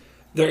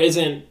there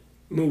isn't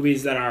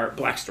movies that are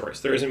black stories.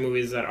 There isn't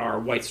movies that are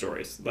white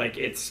stories. Like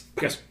it's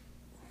just.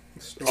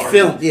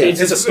 Film, yeah. It's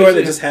a story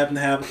that just happened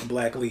to have a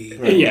black lead.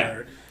 Right?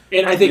 Yeah,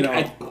 and I think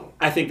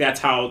I think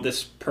that's how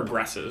this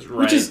progresses,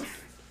 right? Which is,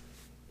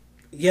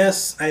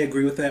 yes, I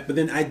agree with that. But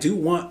then I do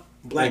want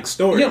black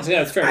stories. Yeah,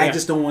 that's fair. I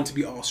just don't want it to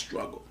be all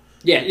struggle.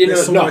 Yeah,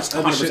 there's so much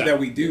other shit that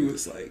we do.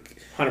 It's like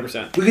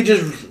 100%. We could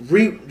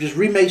just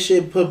remake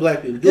shit and put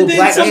black people. Do a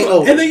black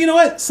hangover. And then you know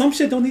what? Some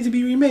shit don't need to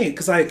be remade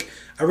because like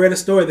I read a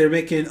story they're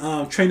making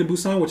Train to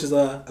Busan, which is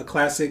a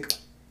classic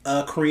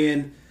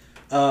Korean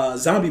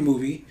zombie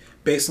movie.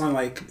 Based on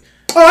like,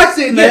 I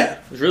seen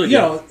that. It's really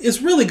good.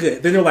 It's really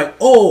good. Then they're like,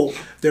 oh,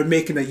 they're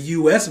making a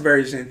U.S.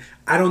 version.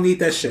 I don't need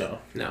that shit.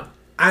 No.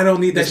 I don't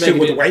need that shit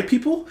with white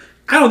people.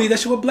 I don't need that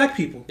shit with black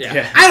people.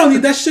 Yeah. I don't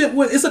need that shit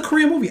with. It's a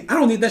Korean movie. I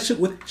don't need that shit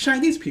with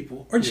Chinese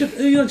people or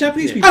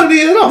Japanese people. I don't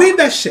need it at all. Leave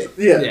that shit.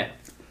 Yeah.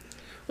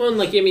 Well, and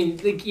like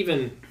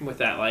even with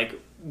that, like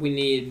we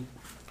need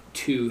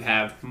to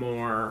have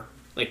more.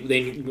 Like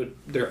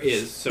there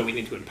is, so we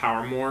need to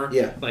empower more.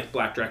 Yeah. Like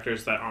black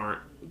directors that aren't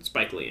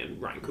Spike Lee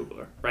and Ryan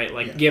Coogler, right?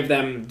 Like give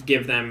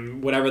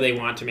them whatever they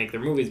want to make their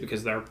movies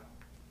because but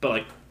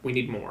like we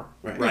need more,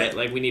 right?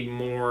 Like we need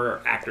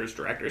more actors,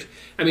 directors.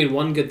 I mean,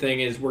 one good thing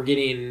is we're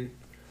getting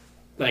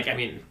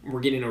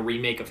a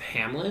remake of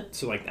Hamlet,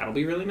 so like that'll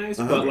be really nice.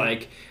 But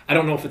like I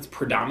don't know if it's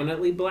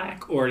predominantly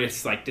black or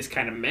it's like just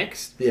kind of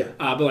mixed. Yeah.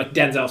 But like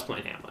Denzel's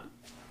playing Hamlet.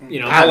 You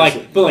know,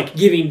 Obviously. but like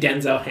giving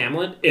Denzel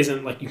Hamlet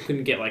isn't like you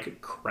couldn't get like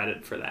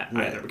credit for that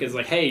either because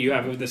like hey you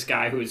have this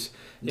guy who's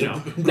you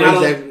know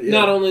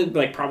not only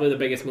like probably the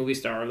biggest movie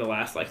star of the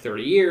last like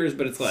 30 years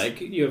but it's like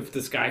you have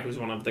this guy who's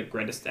one of the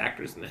greatest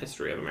actors in the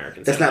history of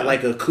American cinema. That's not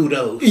like a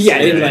kudos.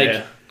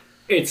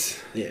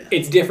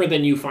 It's different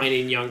than you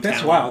finding young That's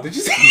talent. wild. Did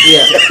you see?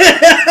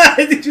 Yeah.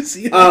 Did you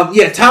see that?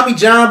 Yeah, Tommy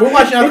John. We're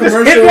watching our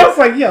commercial. I was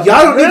like, yo, y'all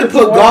don't need to that's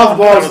put wild. golf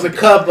balls in the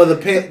cup of the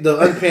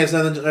underpants.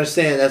 And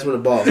understand that's what the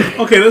balls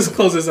are. Okay, let's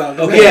close this out.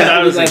 Okay, Yeah.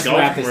 That was a let's golf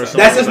wrap this commercial.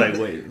 up. That's I was just-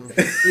 like, wait.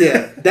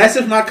 Yeah, that's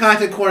if my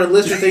content corner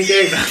listeners think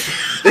they.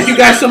 Thank you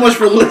guys so much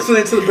for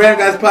listening to the Brand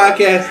Guys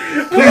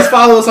podcast. Please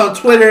follow us on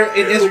Twitter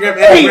and Instagram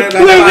at Wait, Brand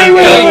Guys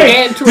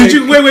Podcast. Did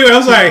you wait?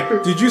 I'm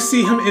sorry. Did you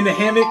see him in the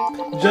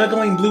hammock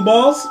juggling blue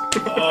balls?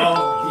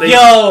 Oh,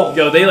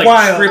 they like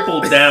wild.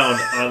 tripled down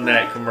on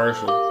that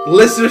commercial.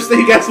 Listeners,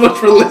 thank you guys so much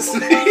for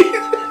listening.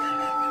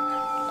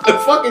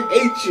 I fucking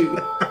hate you.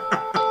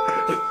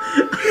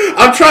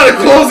 I'm trying to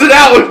close it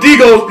out with D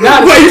goes,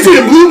 wait, you see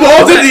the blue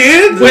balls at the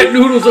end? Wet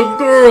noodles of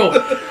girl.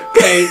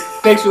 Hey,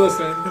 thanks for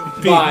listening.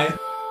 Bye.